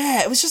character.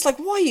 Yeah, it was just like,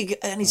 why you...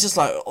 And he's just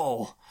like,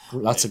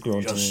 lots of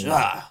grunting. It's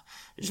like,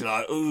 just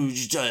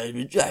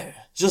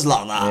a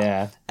lot of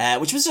that.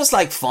 Which was just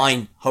like,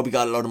 fine. Hope you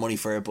got a lot of money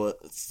for it, but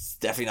it's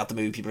definitely not the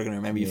movie people are going to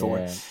remember you for.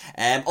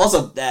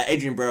 Also,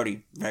 Adrian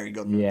Brody, very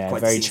good.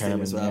 Quite very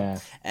charming as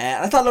well.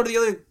 And I thought a lot of the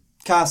other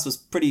cast was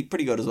pretty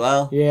good as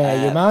well.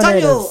 Yeah, your man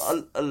Daniel...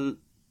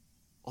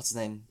 what's his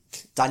name?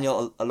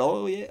 Daniel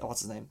Aloy?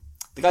 What's his name?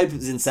 The guy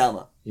who's in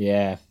Selma.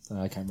 Yeah,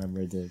 I can't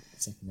remember the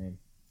second name.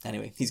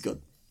 Anyway, he's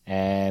good.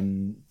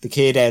 The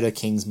kid out of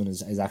Kingsman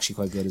is actually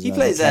quite good as well. He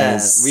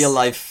plays real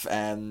life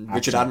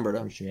Richard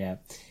Attenborough.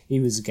 He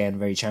was again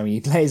very charming.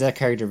 He plays that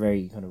character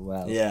very kind of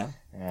well.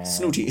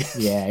 Snooty.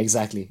 Yeah,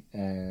 exactly.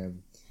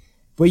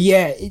 But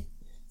yeah, it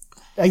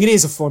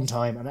is a fun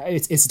time, and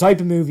it's the type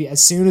of movie.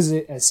 As soon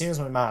as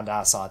my mom and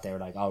dad saw it, they were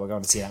like, "Oh, we're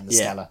going to see that in the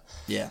Stella."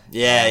 Yeah.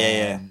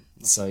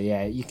 So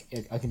yeah,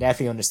 I can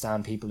definitely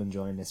understand people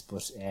enjoying this,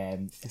 but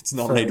it's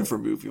nominated for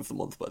Movie of the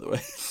Month, by the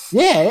way.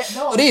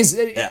 It is.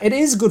 It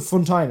is a good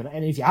fun time,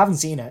 and if you haven't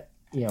seen it,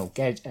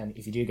 and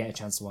if you do get a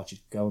chance to watch it,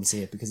 go and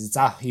see it because it's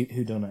that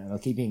who done it, and it'll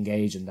keep you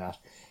engaged in that.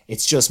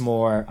 It's just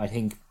more, I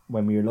think,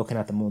 when we were looking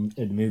at the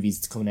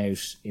movies coming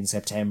out in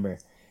September,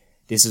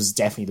 this was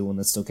definitely the one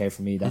that stuck out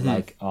for me. That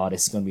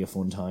this is going to be a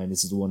fun time.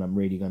 This is the one I'm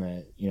really going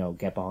to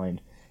get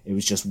behind. It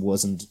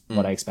wasn't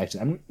what I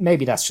expected, and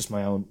maybe that's just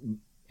my own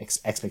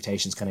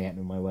expectations kind of getting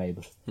in my way,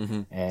 but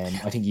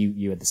I think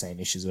you had the same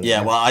issues with it.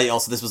 Yeah,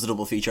 well, this was a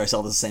double feature. I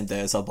saw this the same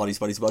day. I saw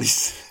Bodies.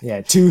 Yeah,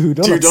 two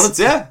whodunits.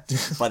 Yeah.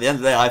 By the end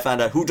of the day, I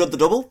found out who did the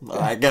double.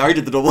 I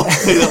did the double.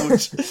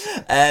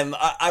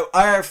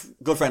 Our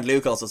good friend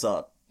Luke also saw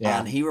it,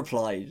 and he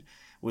replied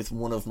with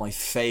one of my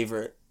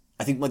favourite.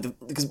 I think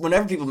because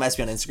whenever people mess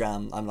me on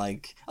Instagram, I'm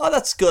like, "Oh,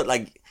 that's good."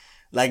 Like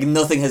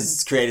nothing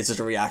has created such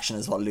a reaction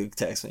as what Luke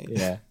texts me.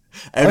 Yeah.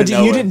 You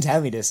didn't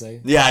tell me this, eh?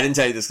 Yeah, I didn't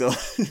tell you this. It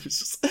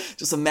was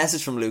just a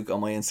message from Luke on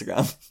my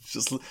Instagram.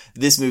 Just,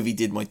 this movie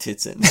did my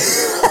tits in.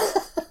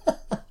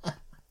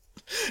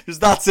 Just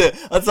that's it.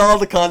 That's all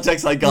the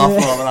context I got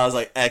from him, and I was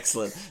like,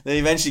 excellent. Then he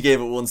eventually gave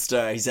it 1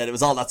 star. He said it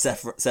was all that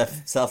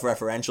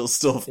self-referential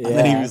stuff, and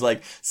then he was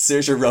like,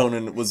 Saoirse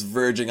Ronan was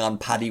verging on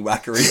paddy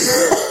whackery.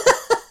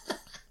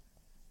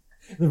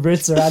 The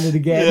Brits are at it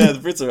again. Yeah,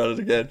 the Brits are at it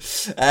again.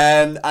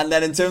 And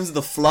then in terms of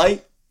the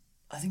flight,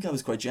 I think I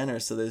was quite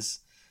generous to this.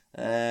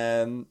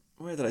 Where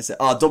did I say?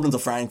 Dublin to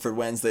Frankfurt,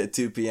 Wednesday at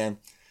 2 p.m.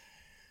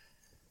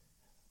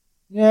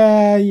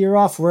 Yeah, you're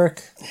off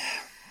work.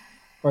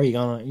 Or you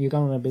going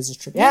on a business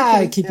trip?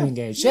 Yeah, keep you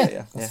engaged.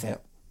 Yeah.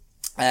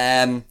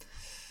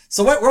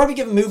 So where are we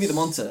giving Movie of the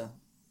Month to?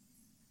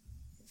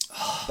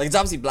 Like, it's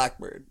obviously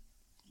Blackbird.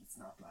 It's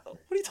not Blackbird.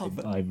 What are you talking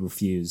about? I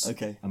refuse.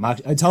 Okay.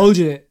 I told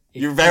you.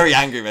 You're very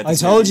angry about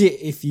this. I told you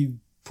if you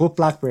put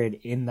Blackbird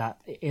in that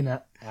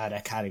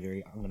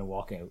category, I'm gonna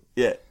walk out.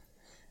 Yeah.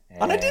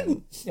 And I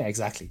didn't. Yeah,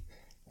 exactly.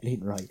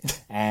 Bleeding right.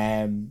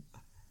 I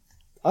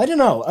don't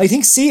know. I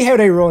think See How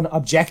They Run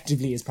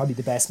objectively is probably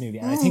the best movie,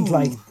 and I think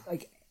like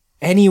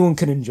anyone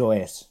can enjoy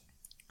it.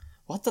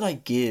 What did I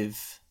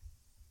give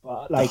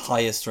But, the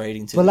highest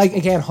rating to? But this like one?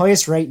 again,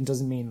 highest rating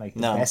doesn't mean like the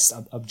No. best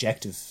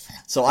objective.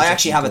 So I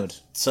actually have good.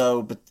 it.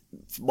 So, but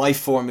my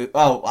 4 movie.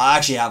 Oh, I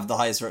actually have the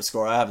highest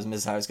score I have is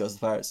Mrs. Harris Goes to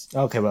Paris.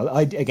 Okay, well,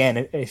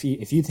 if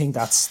you think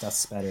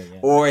that's better, yeah.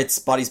 Or it's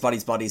Bodies,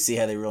 Bodies, Bodies, See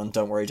How They Run,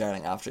 Don't Worry,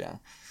 Darling, After You.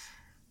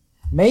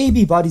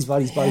 Maybe Bodies.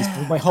 But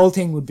my whole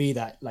thing would be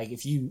that like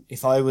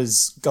if I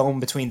was going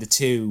between the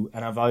two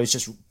and if I was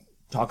just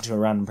talking to a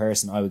random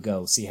person, I would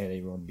go See How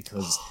They Run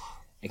because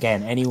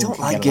again, anyone Don't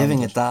can like get giving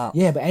on with it that.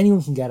 Yeah, but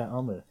anyone can get it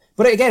on with it.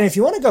 But again, if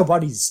you want to go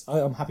Bodies,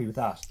 I'm happy with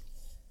that.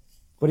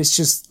 But it's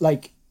just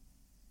like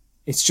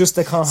it's just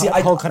the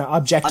whole kind of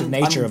objective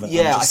nature of it.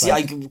 Yeah,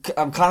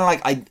 I'm kind of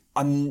like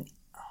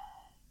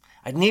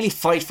I'd nearly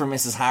fight for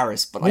Mrs.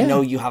 Harris, but I Yeah.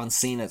 know you haven't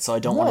seen it, so I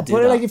don't no, want to do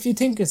but that. like if you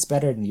think it's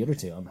better than the other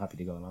two, I'm happy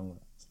to go along with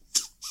it.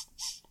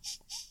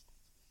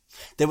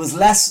 There was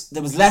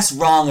less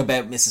wrong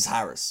about Mrs.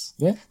 Harris.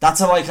 Yeah. That's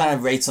how I kind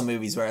of rate some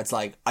movies where it's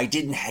like I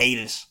didn't hate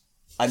it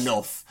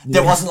enough.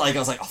 There wasn't like I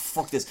was like, oh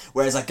fuck this.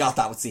 Whereas I got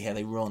that with See How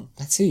They Run.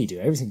 That's who you do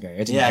everything, Gary. I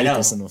didn't Yeah, I hate know.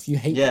 this enough. You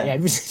hate Yeah.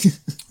 everything.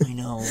 I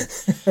know.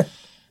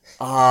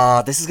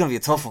 This is gonna be a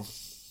tough one.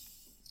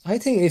 I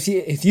think if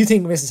you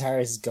think Mrs.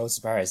 Harris Goes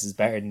to Paris is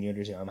better than the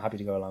other two, I'm happy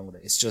to go along with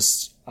it. It's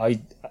just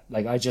I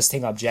just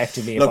think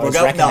objectively. Look,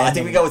 I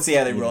think we go with See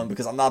How They Run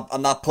because I'm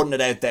not putting it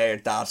out there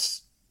that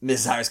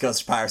Mrs. Harris Goes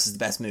to Paris is the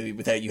best movie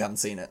without you having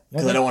seen it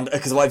because I don't want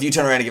because if you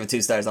turn around and give it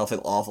 2 stars, I'll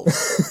feel awful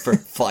for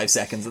 5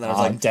 seconds and then I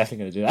was I'm like,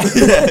 definitely gonna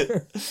do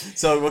that.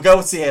 so we'll go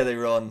with See How They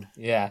Run.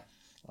 Yeah.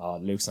 Oh,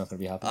 Luke's not gonna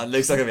be happy.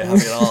 Luke's not gonna be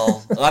happy at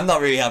all. I'm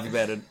not really happy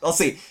about it. I'll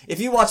see if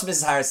you watch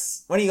Mrs.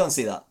 Harris. When are you going to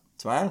see that?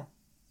 Tomorrow?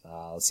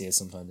 I'll see it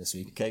sometime this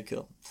week. Okay,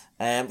 cool.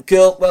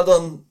 Cool. Well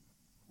done.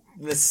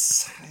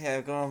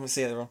 Go on. We'll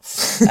see How They Run.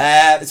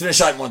 It's been a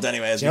shite month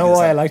anyway. Do you know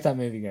why I like that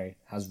movie, Gary? It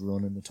has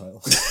Run in the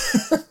title.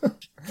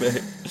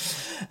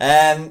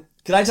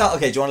 Can I talk?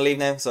 Okay, do you want to leave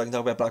now so I can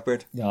talk about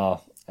Blackbird?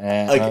 No.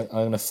 Okay.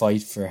 I'm gonna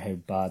fight for how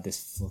bad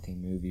this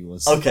fucking movie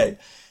was. Okay.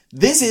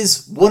 This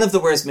is one of the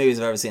worst movies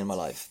I've ever seen in my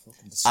life.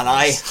 And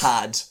I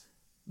had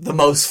the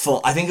most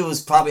fun. I think it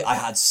was probably, I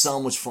had so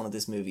much fun at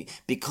this movie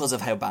because of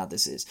how bad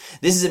this is.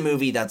 This is a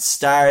movie that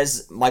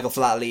stars Michael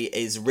Flatley,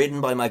 is written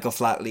by Michael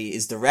Flatley,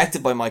 is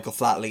directed by Michael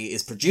Flatley,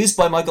 is produced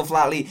by Michael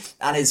Flatley,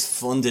 and is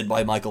funded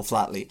by Michael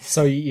Flatley.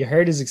 So you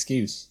heard his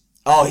excuse?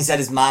 Oh, he said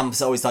his mom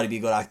always thought he'd be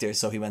a good actor,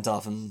 so he went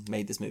off and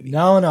made this movie.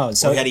 No.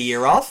 So he had a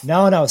year off?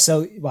 No.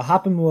 So what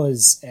happened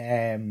was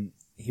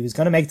he was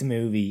going to make the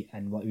movie,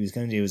 and what he was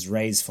going to do was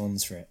raise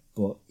funds for it.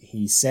 But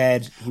he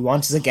said he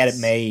wanted to get it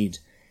made,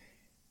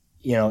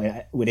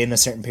 within a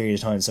certain period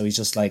of time. So he's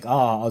just like,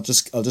 I'll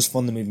just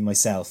fund the movie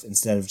myself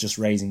instead of just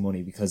raising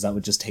money because that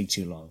would just take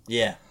too long.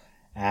 Yeah.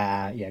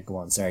 Go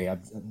on. Sorry.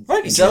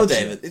 Rightly so,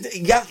 David.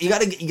 You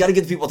gotta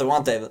give the people what they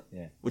want, David.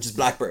 Yeah. Which is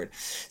Blackbird.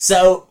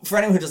 So, for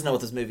anyone who doesn't know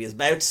what this movie is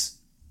about,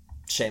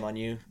 shame on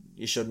you.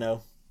 You should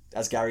know.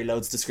 As Gary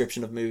Lode's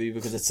description of movie,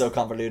 because it's so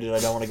convoluted, I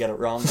don't want to get it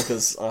wrong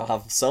because I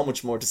have so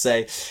much more to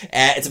say.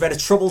 It's about a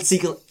troubled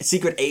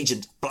secret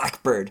agent,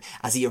 Blackbird,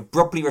 as he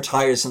abruptly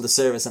retires from the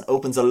service and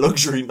opens a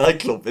luxury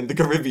nightclub in the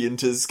Caribbean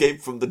to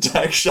escape from the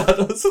dark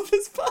shadows of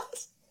his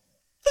past.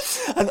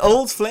 An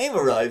old flame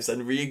arrives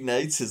and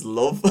reignites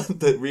love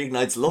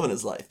in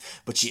his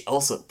life, but she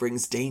also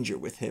brings danger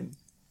with him.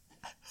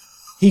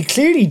 He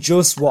clearly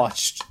just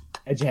watched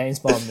a James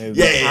Bond movie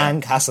Yeah.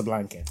 and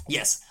Casablanca.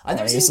 Yes, I've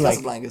never It's seen like-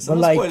 Casablanca, so but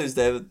no like- spoilers,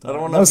 David. I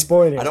don't want No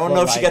spoilers, I don't want to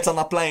know but if she like- gets on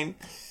that plane.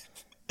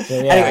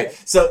 So, yeah. Anyway,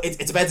 so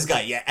it's about this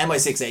guy,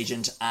 MI6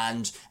 agent,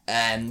 and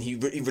he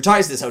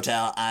retires to this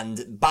hotel,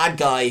 and bad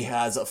guy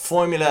has a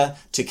formula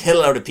to kill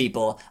a load of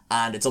people,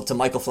 and it's up to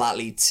Michael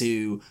Flatley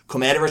to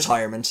come out of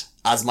retirement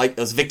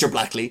as Victor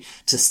Blackley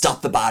to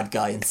stop the bad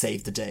guy and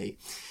save the day.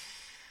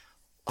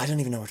 I don't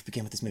even know where to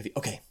begin with this movie.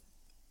 Okay,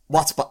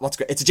 what's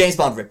great? It's a James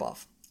Bond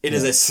ripoff. It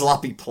is a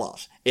sloppy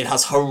plot. It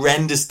has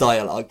horrendous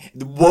dialogue,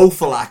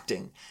 woeful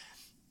acting.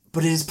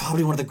 But it is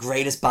probably one of the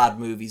greatest bad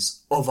movies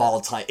of all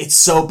time. It's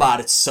so bad,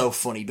 it's so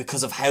funny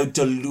because of how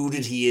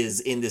deluded he is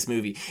in this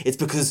movie. It's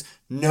because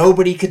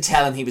nobody could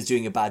tell him he was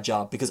doing a bad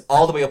job because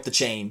all the way up the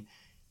chain,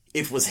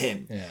 it was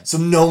him. Yeah. So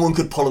no one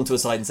could pull him to a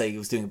side and say he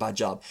was doing a bad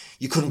job.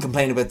 You couldn't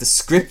complain about the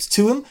script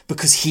to him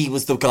because he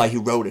was the guy who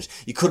wrote it.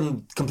 You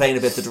couldn't complain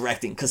about the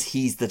directing because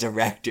he's the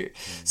director.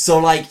 So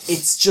like,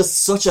 it's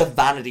just such a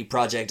vanity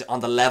project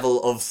on the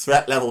level of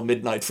Threat Level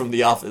Midnight from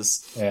The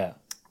Office. Yeah.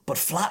 But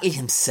Flatley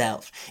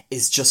himself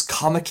is just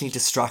comically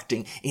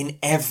distracting in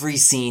every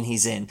scene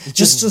he's in. It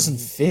just doesn't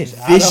fit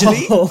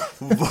Visually, at all.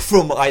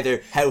 from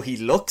either how he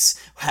looks,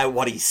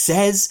 what he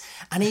says,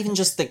 and even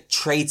just the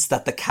traits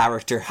that the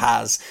character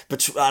has.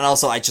 And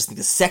also, I just think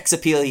the sex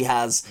appeal he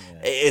has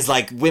is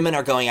like women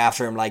are going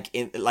after him like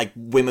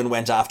women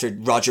went after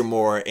Roger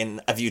Moore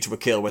in A View to a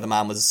Kill, where the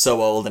man was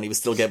so old and he was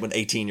still getting with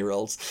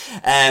 18-year-olds.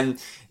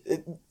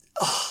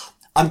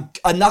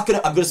 I'm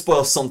gonna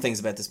spoil some things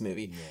about this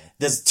movie.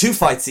 There's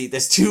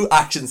there's two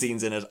action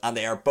scenes in it, and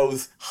they are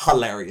both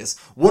hilarious.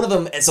 One of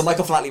them, so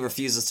Michael Flatley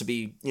refuses to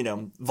be,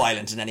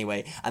 violent in any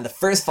way, and the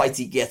first fight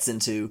he gets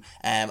into,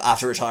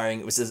 after retiring,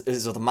 it was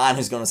with a man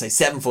who's going to say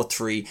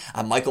 7'3",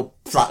 and Michael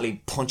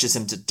Flatley punches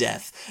him to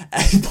death.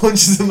 And he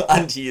punches him,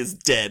 and he is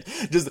dead.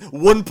 Just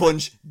one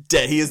punch,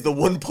 dead. He is the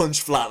one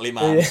punch Flatley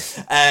man.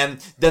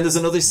 Then there's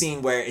another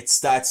scene where it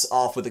starts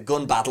off with a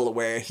gun battle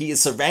where he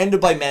is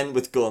surrounded by men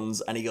with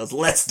guns, and he goes,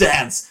 "Let's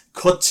dance."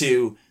 Cut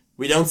to,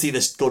 we don't see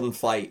this gun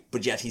fight,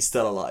 but yet he's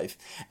still alive.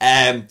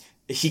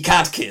 He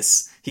can't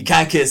kiss.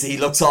 He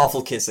looks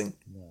awful kissing.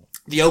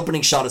 The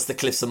opening shot is the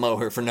cliffs of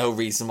Moher for no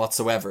reason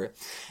whatsoever.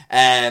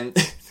 I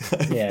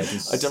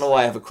don't know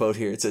why I have a quote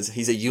here. It says,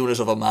 "He's a unit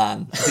of a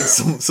man." I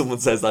think someone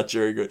says that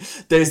during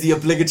it. There's the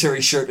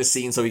obligatory shirtless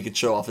scene so he could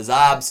show off his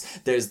abs.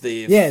 There's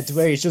the...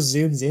 where he just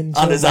zooms in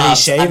on his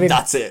abs, and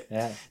that's it.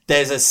 Yeah.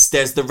 There's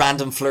the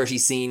random flirty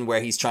scene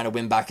where he's trying to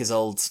win back his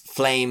old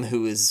flame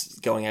who is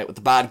going out with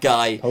the bad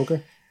guy.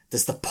 Poker.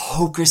 There's the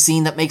poker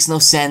scene that makes no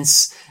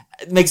sense.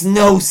 It makes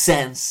no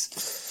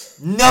sense.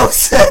 No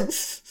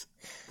sense!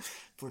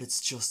 But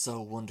it's just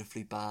so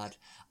wonderfully bad.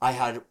 I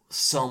had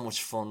so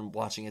much fun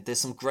watching it.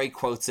 There's some great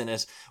quotes in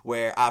it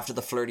where after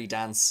the flirty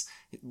dance,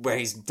 where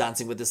he's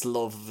dancing with this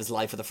love of his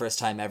life for the first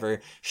time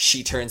ever,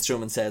 she turns to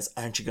him and says,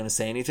 "Aren't you going to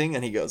say anything?"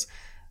 And he goes,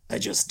 "I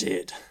just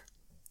did."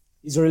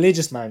 He's a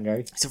religious man,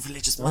 Gary. He's a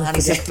religious man. He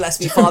says, "Bless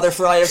me, Father,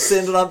 for I have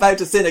sinned and I'm about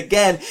to sin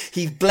again."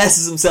 He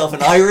blesses himself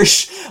in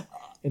Irish.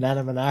 In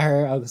Anna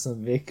Manahar, August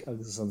on Vic,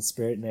 August on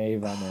Spirit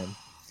Knave, and then...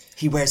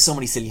 He wears so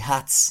many silly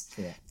hats.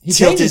 Yeah. He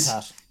changes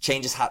hat.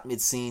 Changes hat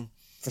mid-scene.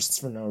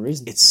 For no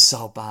reason. It's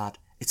so bad.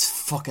 It's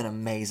fucking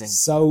amazing.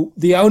 So,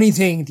 the only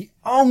thing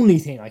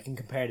I can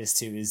compare this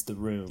to is The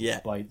Room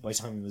by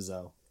Tommy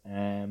Wiseau.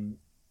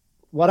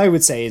 What I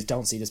would say is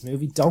don't see this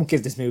movie. Don't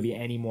give this movie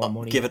any more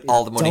money. Give it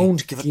all the money.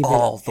 Don't give it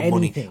all the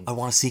money. I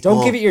want to see.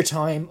 Don't give it your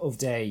time of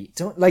day.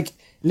 Don't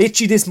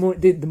literally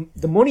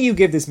the money you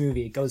give this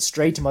movie, it goes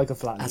straight to Michael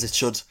Flatley, as it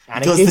should.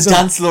 And it goes to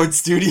Dance Lord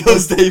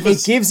Studios, David.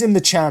 It gives him the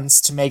chance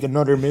to make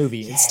another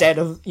movie instead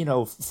of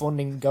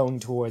funding going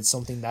towards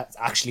something that's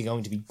actually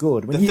going to be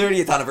good. The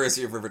 30th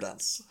anniversary of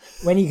Riverdance.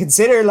 When you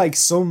consider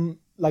some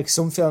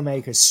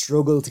filmmakers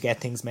struggle to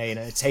get things made,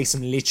 and it takes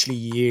them literally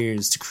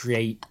years to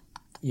create,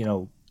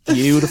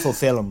 beautiful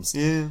films.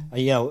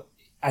 Yeah.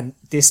 And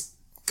this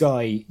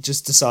guy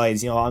just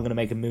decides, I'm going to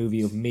make a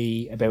movie of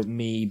me, about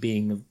me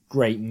being a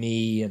great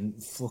me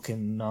and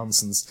fucking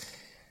nonsense.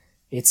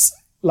 It's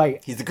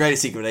like... He's the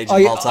greatest secret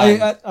agent of all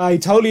time. I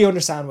totally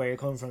understand where you're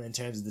coming from in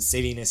terms of the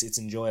silliness. It's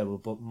enjoyable,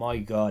 but my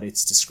God,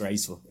 it's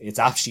disgraceful.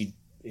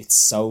 It's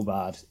so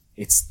bad.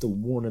 It's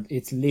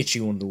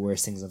literally one of the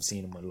worst things I've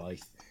seen in my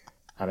life.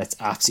 And it's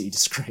absolutely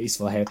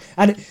disgraceful how...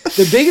 And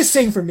the biggest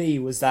thing for me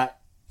was that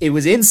it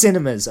was in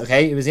cinemas,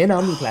 okay? It was in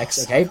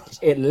Omniplex, okay?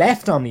 It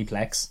left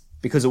Omniplex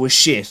because it was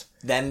shit.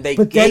 Then they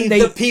gave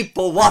the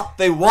people what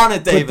they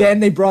wanted, David. But then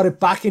they brought it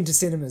back into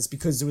cinemas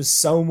because there was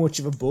so much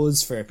of a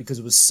buzz for it because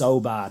it was so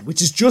bad.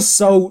 Which is just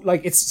so,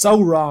 it's so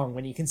wrong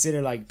when you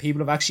consider, people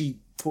have actually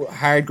put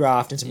hard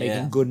graft into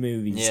making good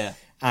movies. Yeah.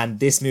 And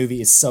this movie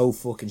is so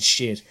fucking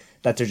shit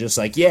that they're just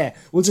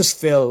we'll just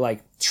fill,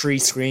 3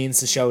 screens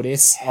to show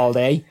this all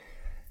day.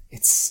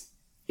 It's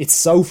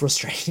so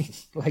frustrating.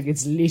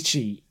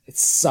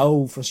 It's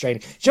so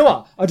frustrating. Do you know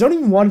what? I don't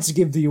even want to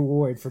give the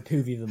award for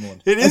Poovy the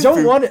Mud.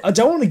 I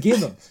don't want to give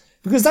him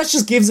because that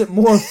just gives it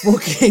more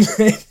fucking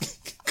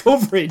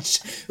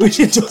coverage, which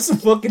it doesn't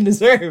fucking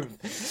deserve.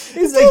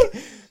 It's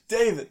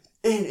David,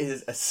 it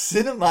is a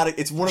cinematic.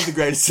 It's one of the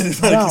greatest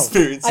cinematic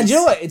experiences. And do you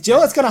know what? Do you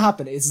know what's going to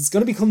happen? It's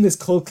going to become this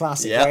cult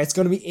classic where it's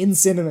going to be in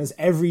cinemas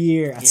every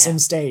year at some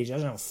stage. I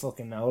don't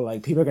fucking know.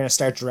 People are going to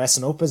start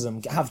dressing up as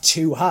them, have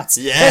 2 hats.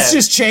 Yeah. Let's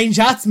just change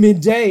hats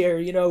midday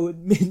or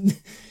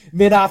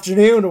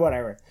mid-afternoon or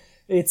whatever.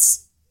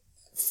 It's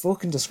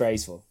fucking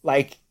disgraceful.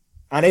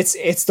 And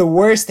it's the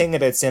worst thing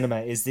about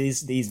cinema is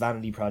these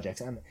vanity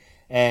projects.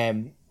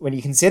 And when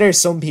you consider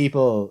some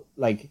people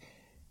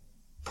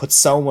put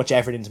so much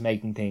effort into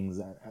making things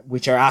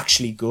which are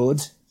actually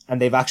good and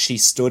they've actually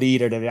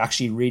studied or they've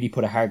actually really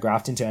put a hard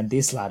graft into it, and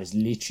this lad is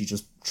literally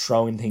just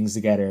throwing things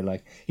together.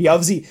 He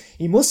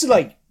must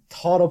have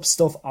thought up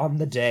stuff on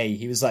the day.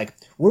 He was like,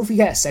 what if we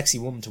get a sexy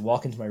woman to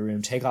walk into my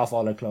room, take off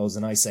all her clothes,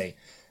 and I say,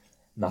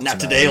 not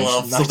today,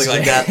 love, something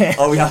like that.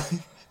 Oh yeah.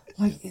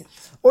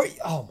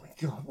 Oh my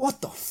God,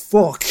 what the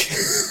fuck?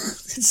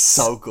 It's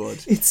so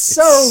good. It's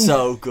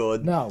so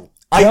good. No.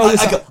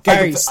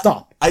 Gary,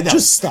 stop. I know.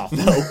 Just stop.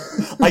 No,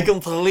 I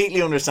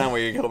completely understand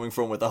where you're coming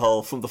from with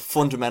from the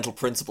fundamental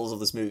principles of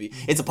this movie.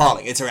 It's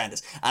appalling. It's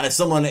horrendous. And if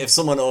someone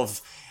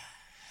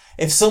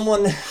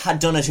had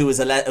done it who was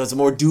a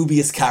more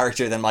dubious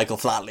character than Michael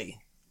Flatley,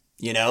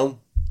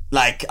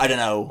 Like, I don't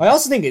know. I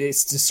also think it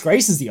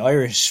disgraces the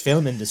Irish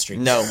film industry.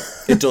 No,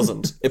 it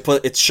doesn't.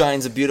 It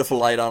shines a beautiful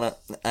light on it.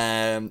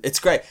 It's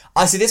great.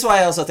 I see. This is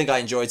why I also think I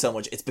enjoyed so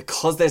much. It's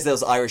because there's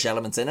those Irish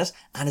elements in it,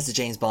 and it's a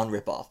James Bond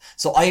ripoff.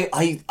 So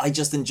I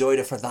just enjoyed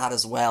it for that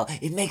as well.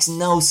 It makes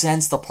no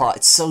sense, the plot.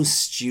 It's so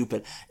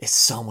stupid. It's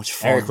so much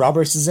fun. Eric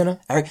Roberts is in it.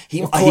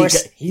 Of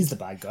course, he's the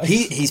bad guy.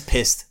 He's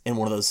pissed in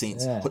one of those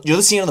scenes. Yeah. You know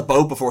the scene on the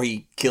boat before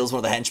he kills one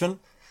of the henchmen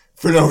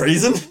for no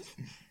reason.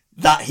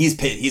 That he's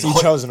pissed. He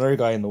chose another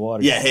guy in the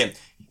water. Yeah, him.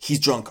 He's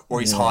drunk or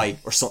he's high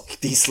or something.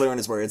 He's slurring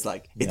his words.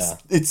 Like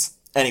it's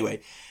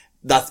anyway.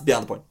 That's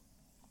beyond the point.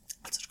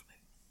 That's such a good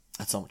movie.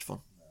 That's so much fun.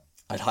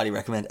 I'd highly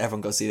recommend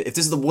everyone go see it. If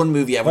this is the one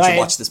movie everyone should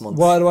watch this month.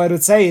 What I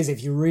would say is,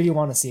 if you really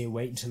want to see it,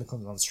 wait until it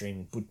comes on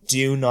streaming. But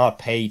do not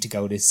pay to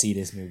go to see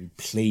this movie,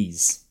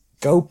 please.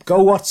 Go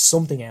watch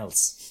something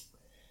else.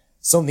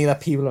 Something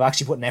that people have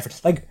actually put an effort.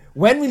 Like,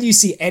 when will you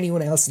see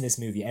anyone else in this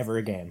movie ever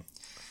again?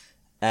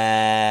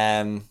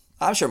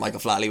 I'm sure Michael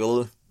Flatley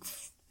will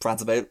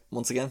prance about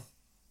once again.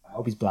 I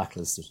hope he's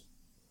blacklisted.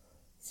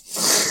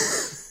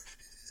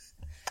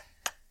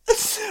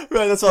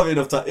 Right, that's probably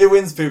enough time. It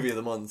wins Movie of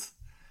the Month.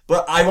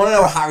 But I want to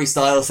know what Harry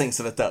Styles thinks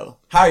of it, though.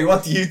 Harry,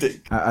 what do you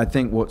think? I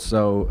think what's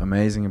so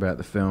amazing about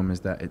the film is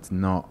that it's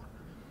not...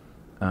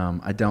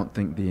 I don't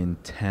think the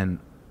intent...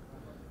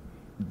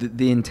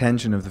 The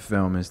intention of the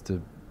film is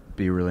to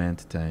be really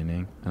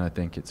entertaining. And I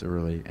think it's a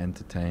really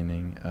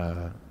entertaining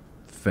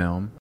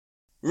film.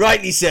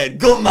 Rightly said.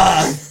 Good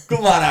man.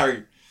 Good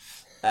man,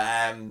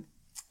 Harry.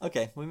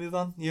 Okay, we move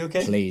on. You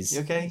okay? Please.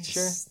 You okay?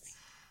 Sure.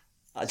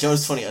 Do you know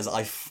what's funny? As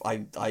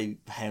I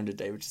hounded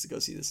David just to go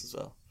see this as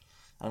well.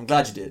 I'm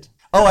glad you did.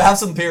 Oh, I have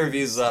some peer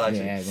reviews as well,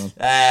 actually. Yeah,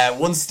 go on.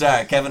 1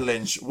 star, Kevin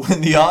Lynch.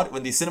 When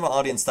the cinema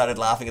audience started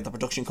laughing at the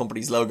production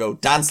company's logo,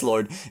 Dance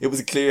Lord, it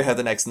was clear how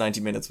the next 90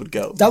 minutes would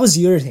go. That was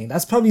the other thing.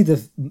 That's probably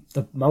the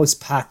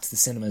most packed the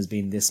cinema has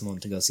been this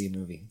month to go see a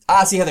movie.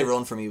 See how they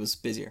run for me was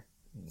busier.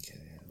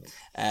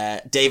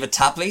 Okay. David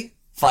Tapley,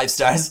 5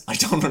 stars. I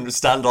don't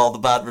understand all the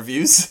bad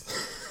reviews.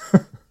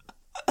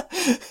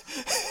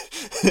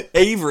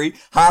 Avery,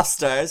 0.5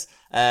 stars.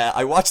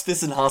 I watched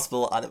this in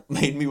hospital and it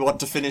made me want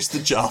to finish the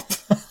job.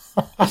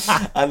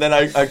 And then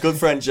our good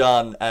friend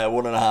John,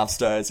 1.5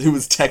 stars, who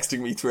was texting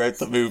me throughout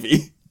the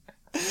movie.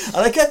 And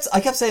I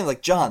kept saying,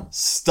 like, John,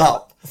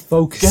 stop.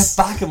 Focus.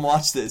 Get back and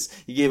watch this.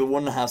 He gave it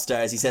 1.5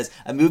 stars. He says,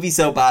 a movie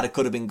so bad it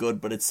could have been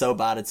good, but it's so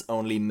bad it's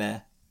only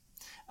meh.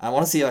 I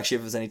want to see actually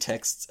if there's any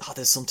texts. Oh,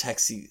 there's some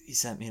texts he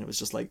sent me and it was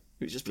just like,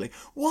 he would just be like,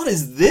 what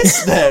is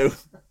this now?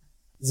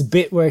 There's a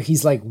bit where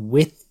he's like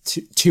with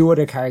two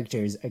other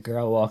characters. A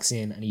girl walks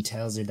in and he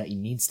tells her that he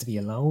needs to be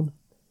alone.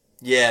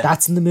 Yeah.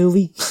 That's in the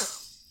movie.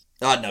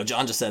 Oh no,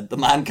 John just said, the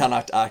man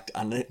cannot act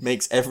and it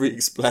makes every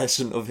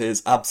expression of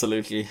his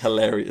absolutely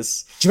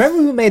hilarious. Do you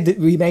remember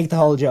we made the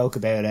whole joke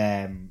about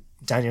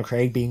Daniel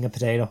Craig being a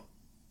potato?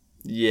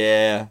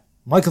 Yeah.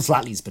 Michael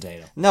Flatley's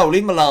potato. No,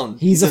 leave him alone.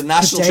 He's a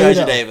national potato.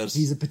 treasure, David.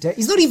 He's a potato.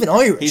 He's not even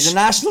Irish. He's a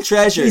national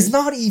treasure. He's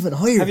not even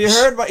Irish. Have you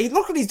heard about...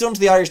 Look what he's done to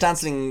the Irish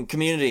dancing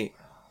community.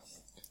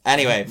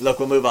 Anyway, look,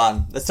 we'll move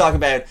on. Let's talk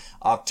about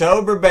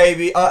October,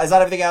 baby. Oh, is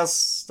that everything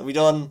else? Are we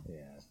done? Yeah.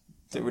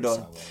 I think we're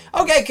done.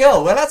 Okay,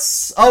 cool. Well,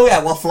 that's... Oh,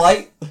 yeah, what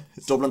flight?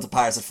 Dublin to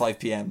Paris at 5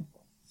 p.m.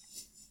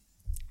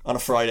 on a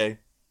Friday.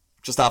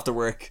 Just after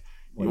work.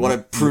 You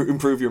want to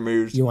improve your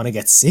mood. You want to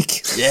get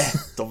sick? Yeah,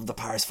 Dublin to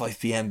Paris, 5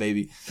 p.m,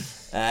 baby.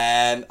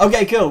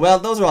 Okay, cool. Well,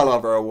 those are all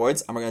of our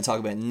awards, and we're going to talk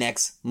about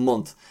next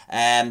month.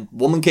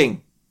 Woman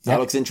King. That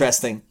looks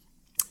interesting.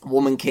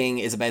 Woman King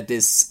is about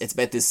this. It's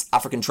about this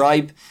African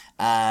tribe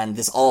and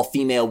this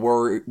all-female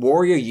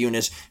warrior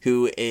unit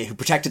who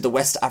protected the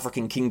West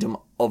African kingdom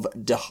of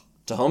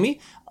Dahomey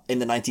in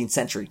the 19th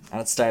century,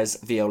 and it stars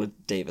Viola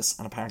Davis,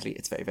 and apparently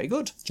it's very, very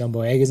good. John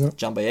Boyega is in it.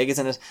 John Boyega is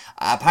in it.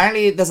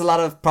 Apparently there's a lot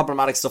of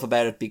problematic stuff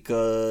about it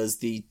because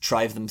the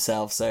tribe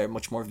themselves are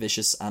much more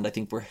vicious, and I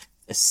think we're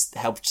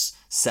helped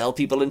sell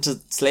people into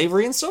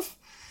slavery and stuff.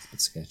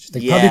 It's sketch.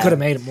 They probably could have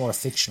made it more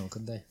fictional,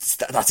 couldn't they?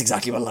 That's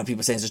exactly what a lot of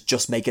people are saying, is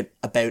just make it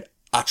about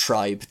a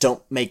tribe.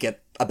 Don't make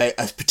it about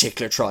a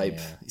particular tribe.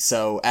 Yeah.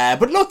 So,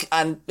 but look,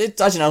 and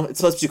it, as you know, it's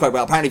supposed to do quite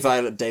well. Apparently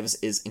Viola Davis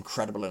is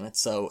incredible in it,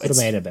 so could have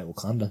made it about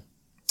Wakanda.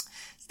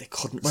 They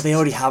couldn't. Well, they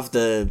already have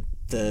the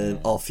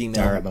all-female.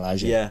 Dara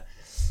Milaje. Yeah.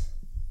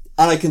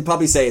 And I can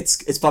probably say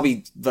it's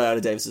probably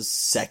Viola Davis's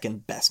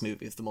second best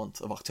movie of the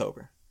month of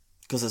October.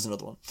 Because there's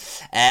another one.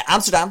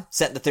 Amsterdam,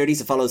 set in the 30s,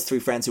 it follows 3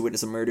 friends who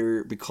witness a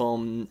murder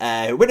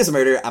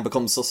and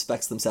become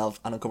suspects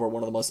themselves and uncover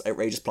one of the most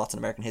outrageous plots in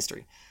American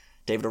history.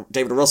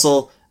 David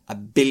Russell,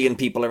 1 billion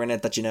people are in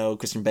it that you know.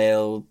 Christian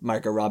Bale,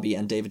 Margot Robbie,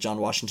 and David John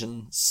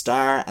Washington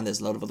star, and there's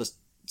a load of other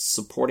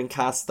supporting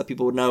casts that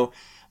people would know.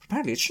 But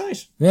apparently it's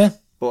shite. Yeah.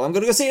 But I'm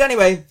going to go see it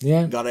anyway.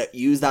 Yeah. Gotta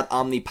use that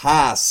Omni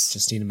Pass.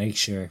 Just need to make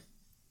sure.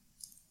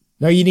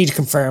 No, you need to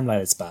confirm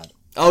that it's bad.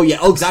 Oh, yeah.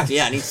 Oh, exactly.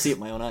 Yeah, I need to see it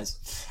with my own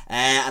eyes.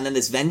 And then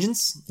there's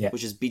Vengeance, Yeah.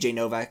 which is BJ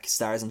Novak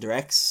stars and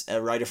directs.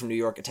 A writer from New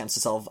York attempts to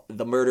solve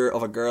the murder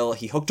of a girl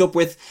he hooked up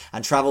with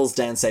and travels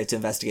down south to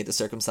investigate the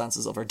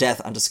circumstances of her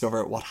death and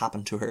discover what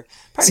happened to her.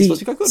 Apparently it's supposed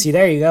to be quite good. See,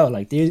 there you go.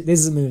 Like, this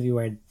is a movie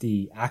where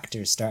the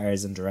actor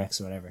stars and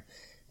directs or whatever.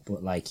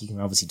 But, like, you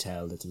can obviously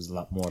tell that there was a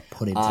lot more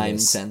put into I'm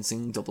this.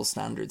 sensing double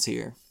standards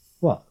here.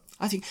 What?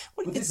 I think...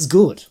 This is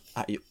good.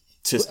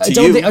 To I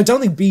you, don't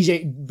think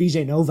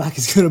BJ Novak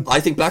is gonna I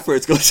think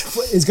Blackbird's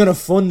good.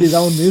 fund his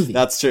own movie.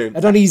 That's true. I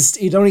don't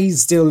think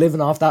he's still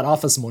living off that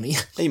office money.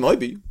 He might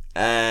be.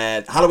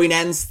 Halloween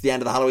Ends, the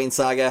end of the Halloween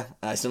saga.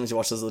 I still need to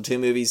watch those other two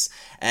movies.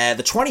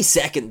 The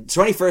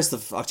 21st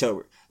of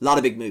October. A lot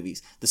of big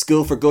movies. The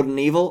School for Good and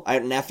Evil,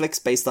 out on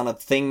Netflix, based on a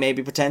thing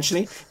maybe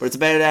potentially. But it's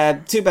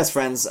about two best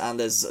friends, and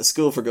there's a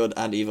school for good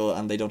and evil,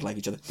 and they don't like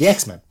each other. The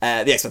X-Men.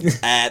 The X-Men.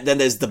 Then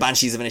there's The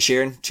Banshees of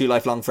Inisherin. Two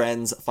lifelong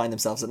friends find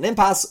themselves at an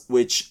impasse,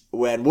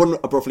 when one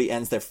abruptly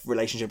ends their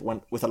relationship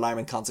with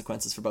alarming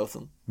consequences for both of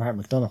them.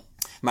 Martin McDonagh.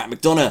 Martin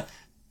McDonagh,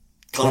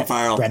 Colin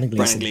Farrell, Brendan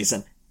Brendan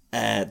Gleeson.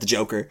 Gleeson, the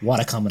Joker. What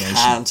a combination.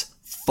 Can't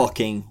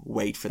fucking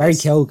wait for Barry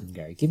this. Keoghan,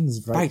 Gary. Give him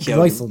his Barry Keoghan.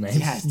 rightful name.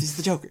 Yeah, he's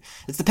the Joker.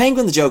 It's the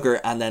Penguin, the Joker,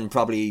 and then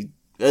probably...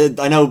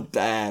 I know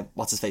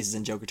what's his face is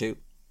in Joker too.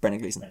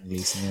 Brendan Gleeson.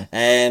 Gleeson,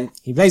 yeah. Um,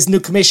 He plays new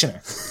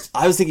commissioner.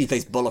 I was thinking he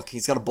plays Bullock.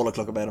 He's got a Bullock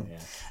look about him.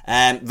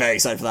 Very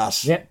excited for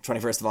that. Yeah.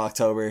 21st of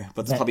October.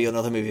 But there's probably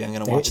another movie I'm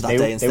going to watch that they,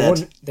 day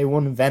instead. They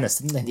won in Venice,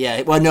 didn't they?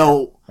 Yeah, well,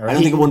 no. I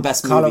don't think it won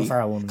Best Colin Movie.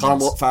 Farrell won Colin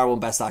Best. Farrell won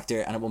Best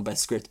Actor, and it won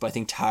Best Script. But I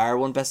think Tar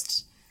won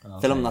Best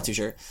Film. I'm not too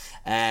sure.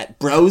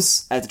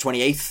 Bros, the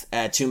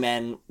 28th. Two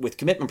men with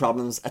commitment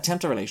problems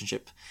attempt a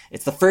relationship.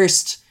 It's the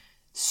first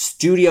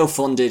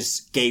studio-funded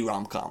gay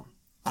rom-com.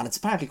 And it's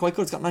apparently quite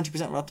good. It's got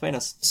 90% Rotten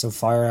Tomatoes. So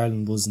Fire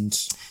Island wasn't...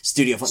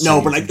 Studio funded.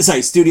 No, but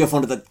studio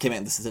funded that came out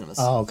in the cinemas.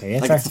 Oh, okay. Yeah,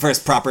 like fair. it's the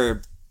first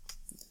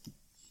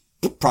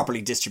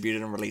properly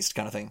distributed and released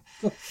kind of thing.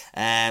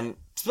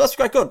 So that's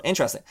quite good.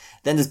 Interesting.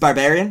 Then there's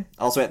Barbarian,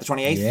 also at the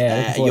 28th.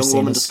 Yeah, A young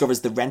woman this.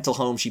 discovers the rental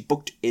home she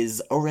booked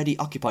is already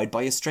occupied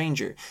by a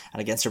stranger.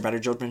 And against her better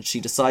judgment, she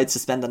decides to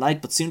spend the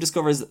night, but soon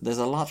discovers there's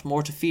a lot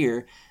more to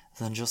fear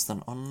than just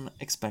an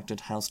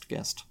unexpected house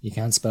guest. You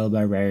can't spell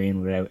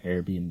Barbarian without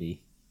Airbnb.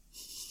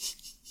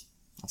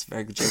 That's a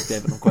very good joke,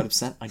 David. I'm quite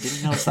upset. I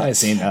didn't notice that. I've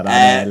seen that on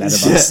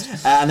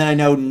Letterboxd. And then I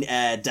know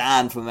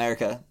Dan from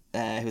America,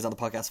 who's on the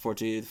podcast before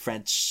too, the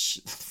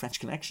French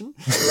Connection,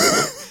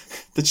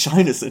 the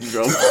China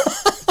Syndrome.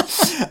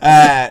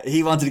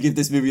 He wanted to give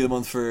this movie of the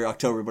month for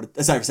October, but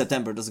for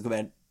September. It didn't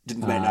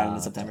come out in Ireland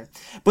in September.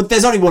 But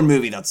there's only one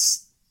movie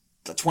that's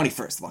the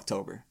 21st of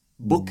October.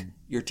 Book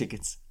your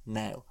tickets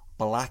now.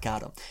 Black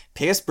Adam.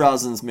 Pierce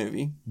Brosnan's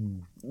movie,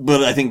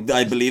 but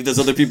I believe there's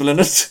other people in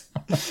it.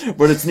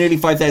 But it's nearly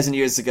 5,000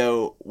 years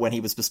ago when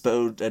he was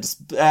bestowed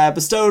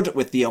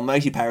with the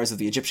almighty powers of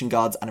the Egyptian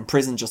gods and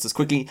imprisoned just as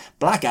quickly.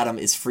 Black Adam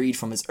is freed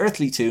from his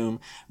earthly tomb,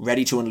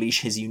 ready to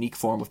unleash his unique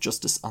form of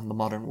justice on the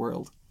modern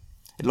world.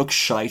 It looks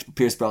shite, but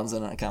Pierce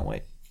Brosnan, I can't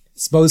wait.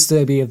 It's supposed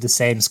to be of the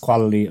same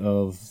quality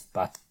of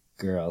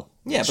Batgirl.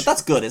 Yeah, but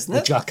that's good, isn't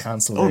it? Which got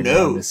cancelled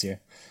this year.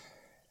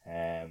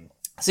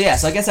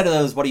 So I guess out of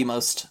those, what are you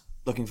most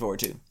looking forward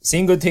to?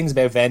 Seeing good things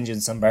about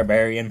Vengeance and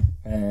Barbarian.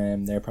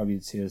 They're probably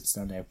the two that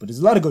stand out. But there's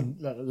a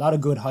lot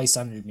of good high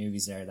standard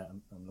movies there that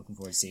I'm looking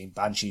forward to seeing.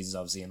 Banshees is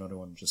obviously another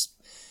one, just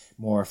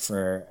more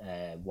for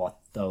what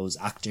those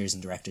actors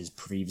and directors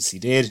previously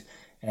did.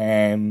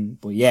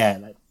 But yeah,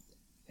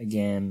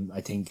 again,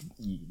 I think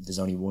there's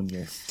only one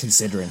you're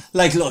considering.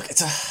 Look,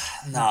 it's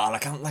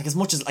as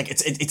much as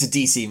it's a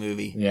DC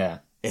movie. Yeah.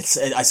 I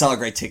saw a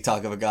great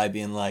TikTok of a guy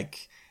being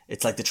like,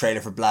 it's like the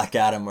trailer for Black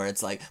Adam where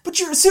it's like, but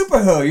you're a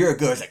superhero, you're a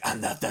good. It's like,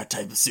 I'm not that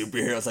type of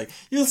superhero. It's like,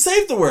 you'll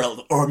save the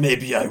world, or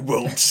maybe I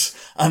won't.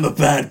 I'm a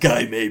bad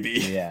guy, maybe.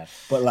 Yeah,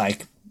 but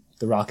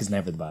The Rock is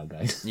never the bad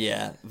guy.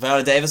 Yeah.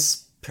 Viola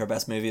Davis, her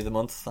best movie of the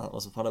month. That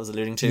was what I was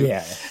alluding to.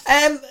 Yeah.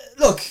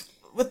 Look,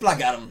 with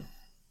Black Adam,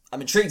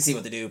 I'm intrigued to see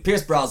what they do.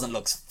 Pierce Brosnan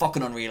looks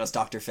fucking unreal as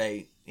Dr.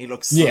 Fate. He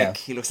looks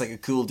like a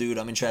cool dude.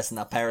 I'm interested in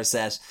that power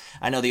set.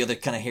 I know the other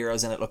kind of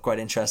heroes in it look quite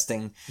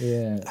interesting.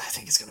 Yeah. I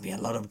think it's going to be a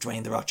lot of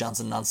Dwayne The Rock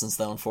Johnson nonsense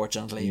though,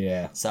 unfortunately.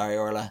 Yeah. Sorry,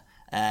 Orla.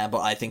 But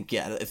I think,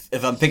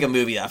 if I'm picking a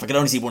movie, if I could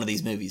only see one of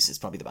these movies, it's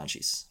probably The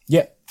Banshees.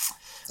 Yeah.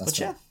 But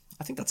yeah,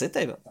 I think that's it,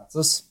 David. That's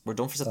us. We're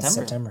done for September. That's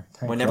September.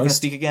 We're never going to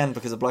speak again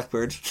because of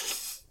Blackbird.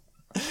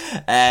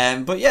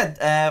 But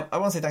yeah, I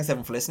want to say thanks to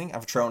everyone for listening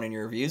and for throwing in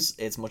your reviews.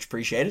 It's much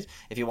appreciated.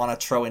 If you want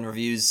to throw in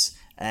reviews,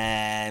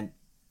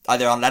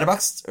 either on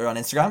Letterboxd or on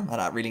Instagram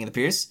at Reading of the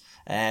Peers.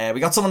 We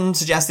got someone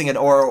suggesting it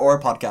or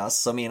podcast,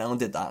 so me and Owen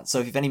did that. So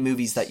if you have any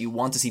movies that you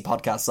want to see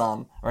podcasts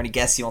on, or any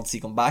guests you want to see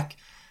come back,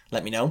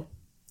 let me know.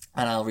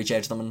 And I'll reach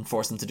out to them and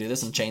force them to do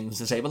this and change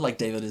the table like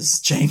David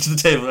is changing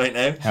the table right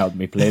now. Help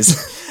me, please.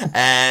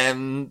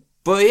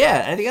 But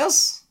yeah, anything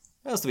else?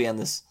 What else do we end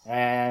this? I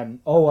have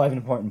an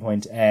important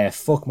point.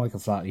 Fuck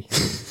Michael Flatley.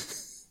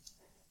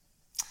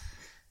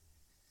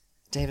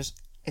 David,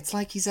 it's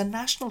like he's a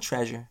national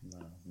treasure. No.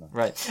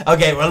 Right.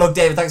 Okay, well look,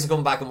 David, thanks for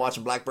coming back and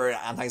watching Blackbird,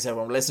 and thanks to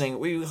everyone for listening.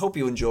 We hope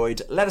you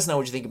enjoyed. Let us know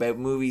what you think about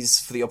movies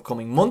for the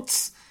upcoming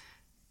month.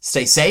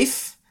 Stay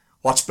safe.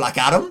 Watch Black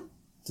Adam.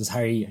 Does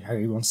Harry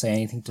want to say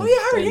anything to... Oh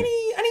yeah, Harry,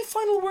 any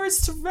final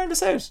words to round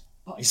us out?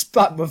 Oh, he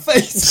spat in my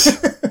face.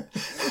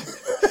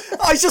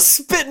 I was just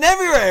spitting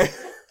everywhere.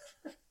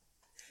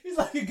 He's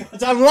like a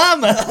goddamn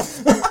llama.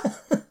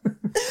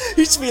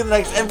 He should be in the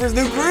next Emperor's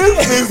New Groove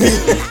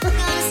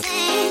movie.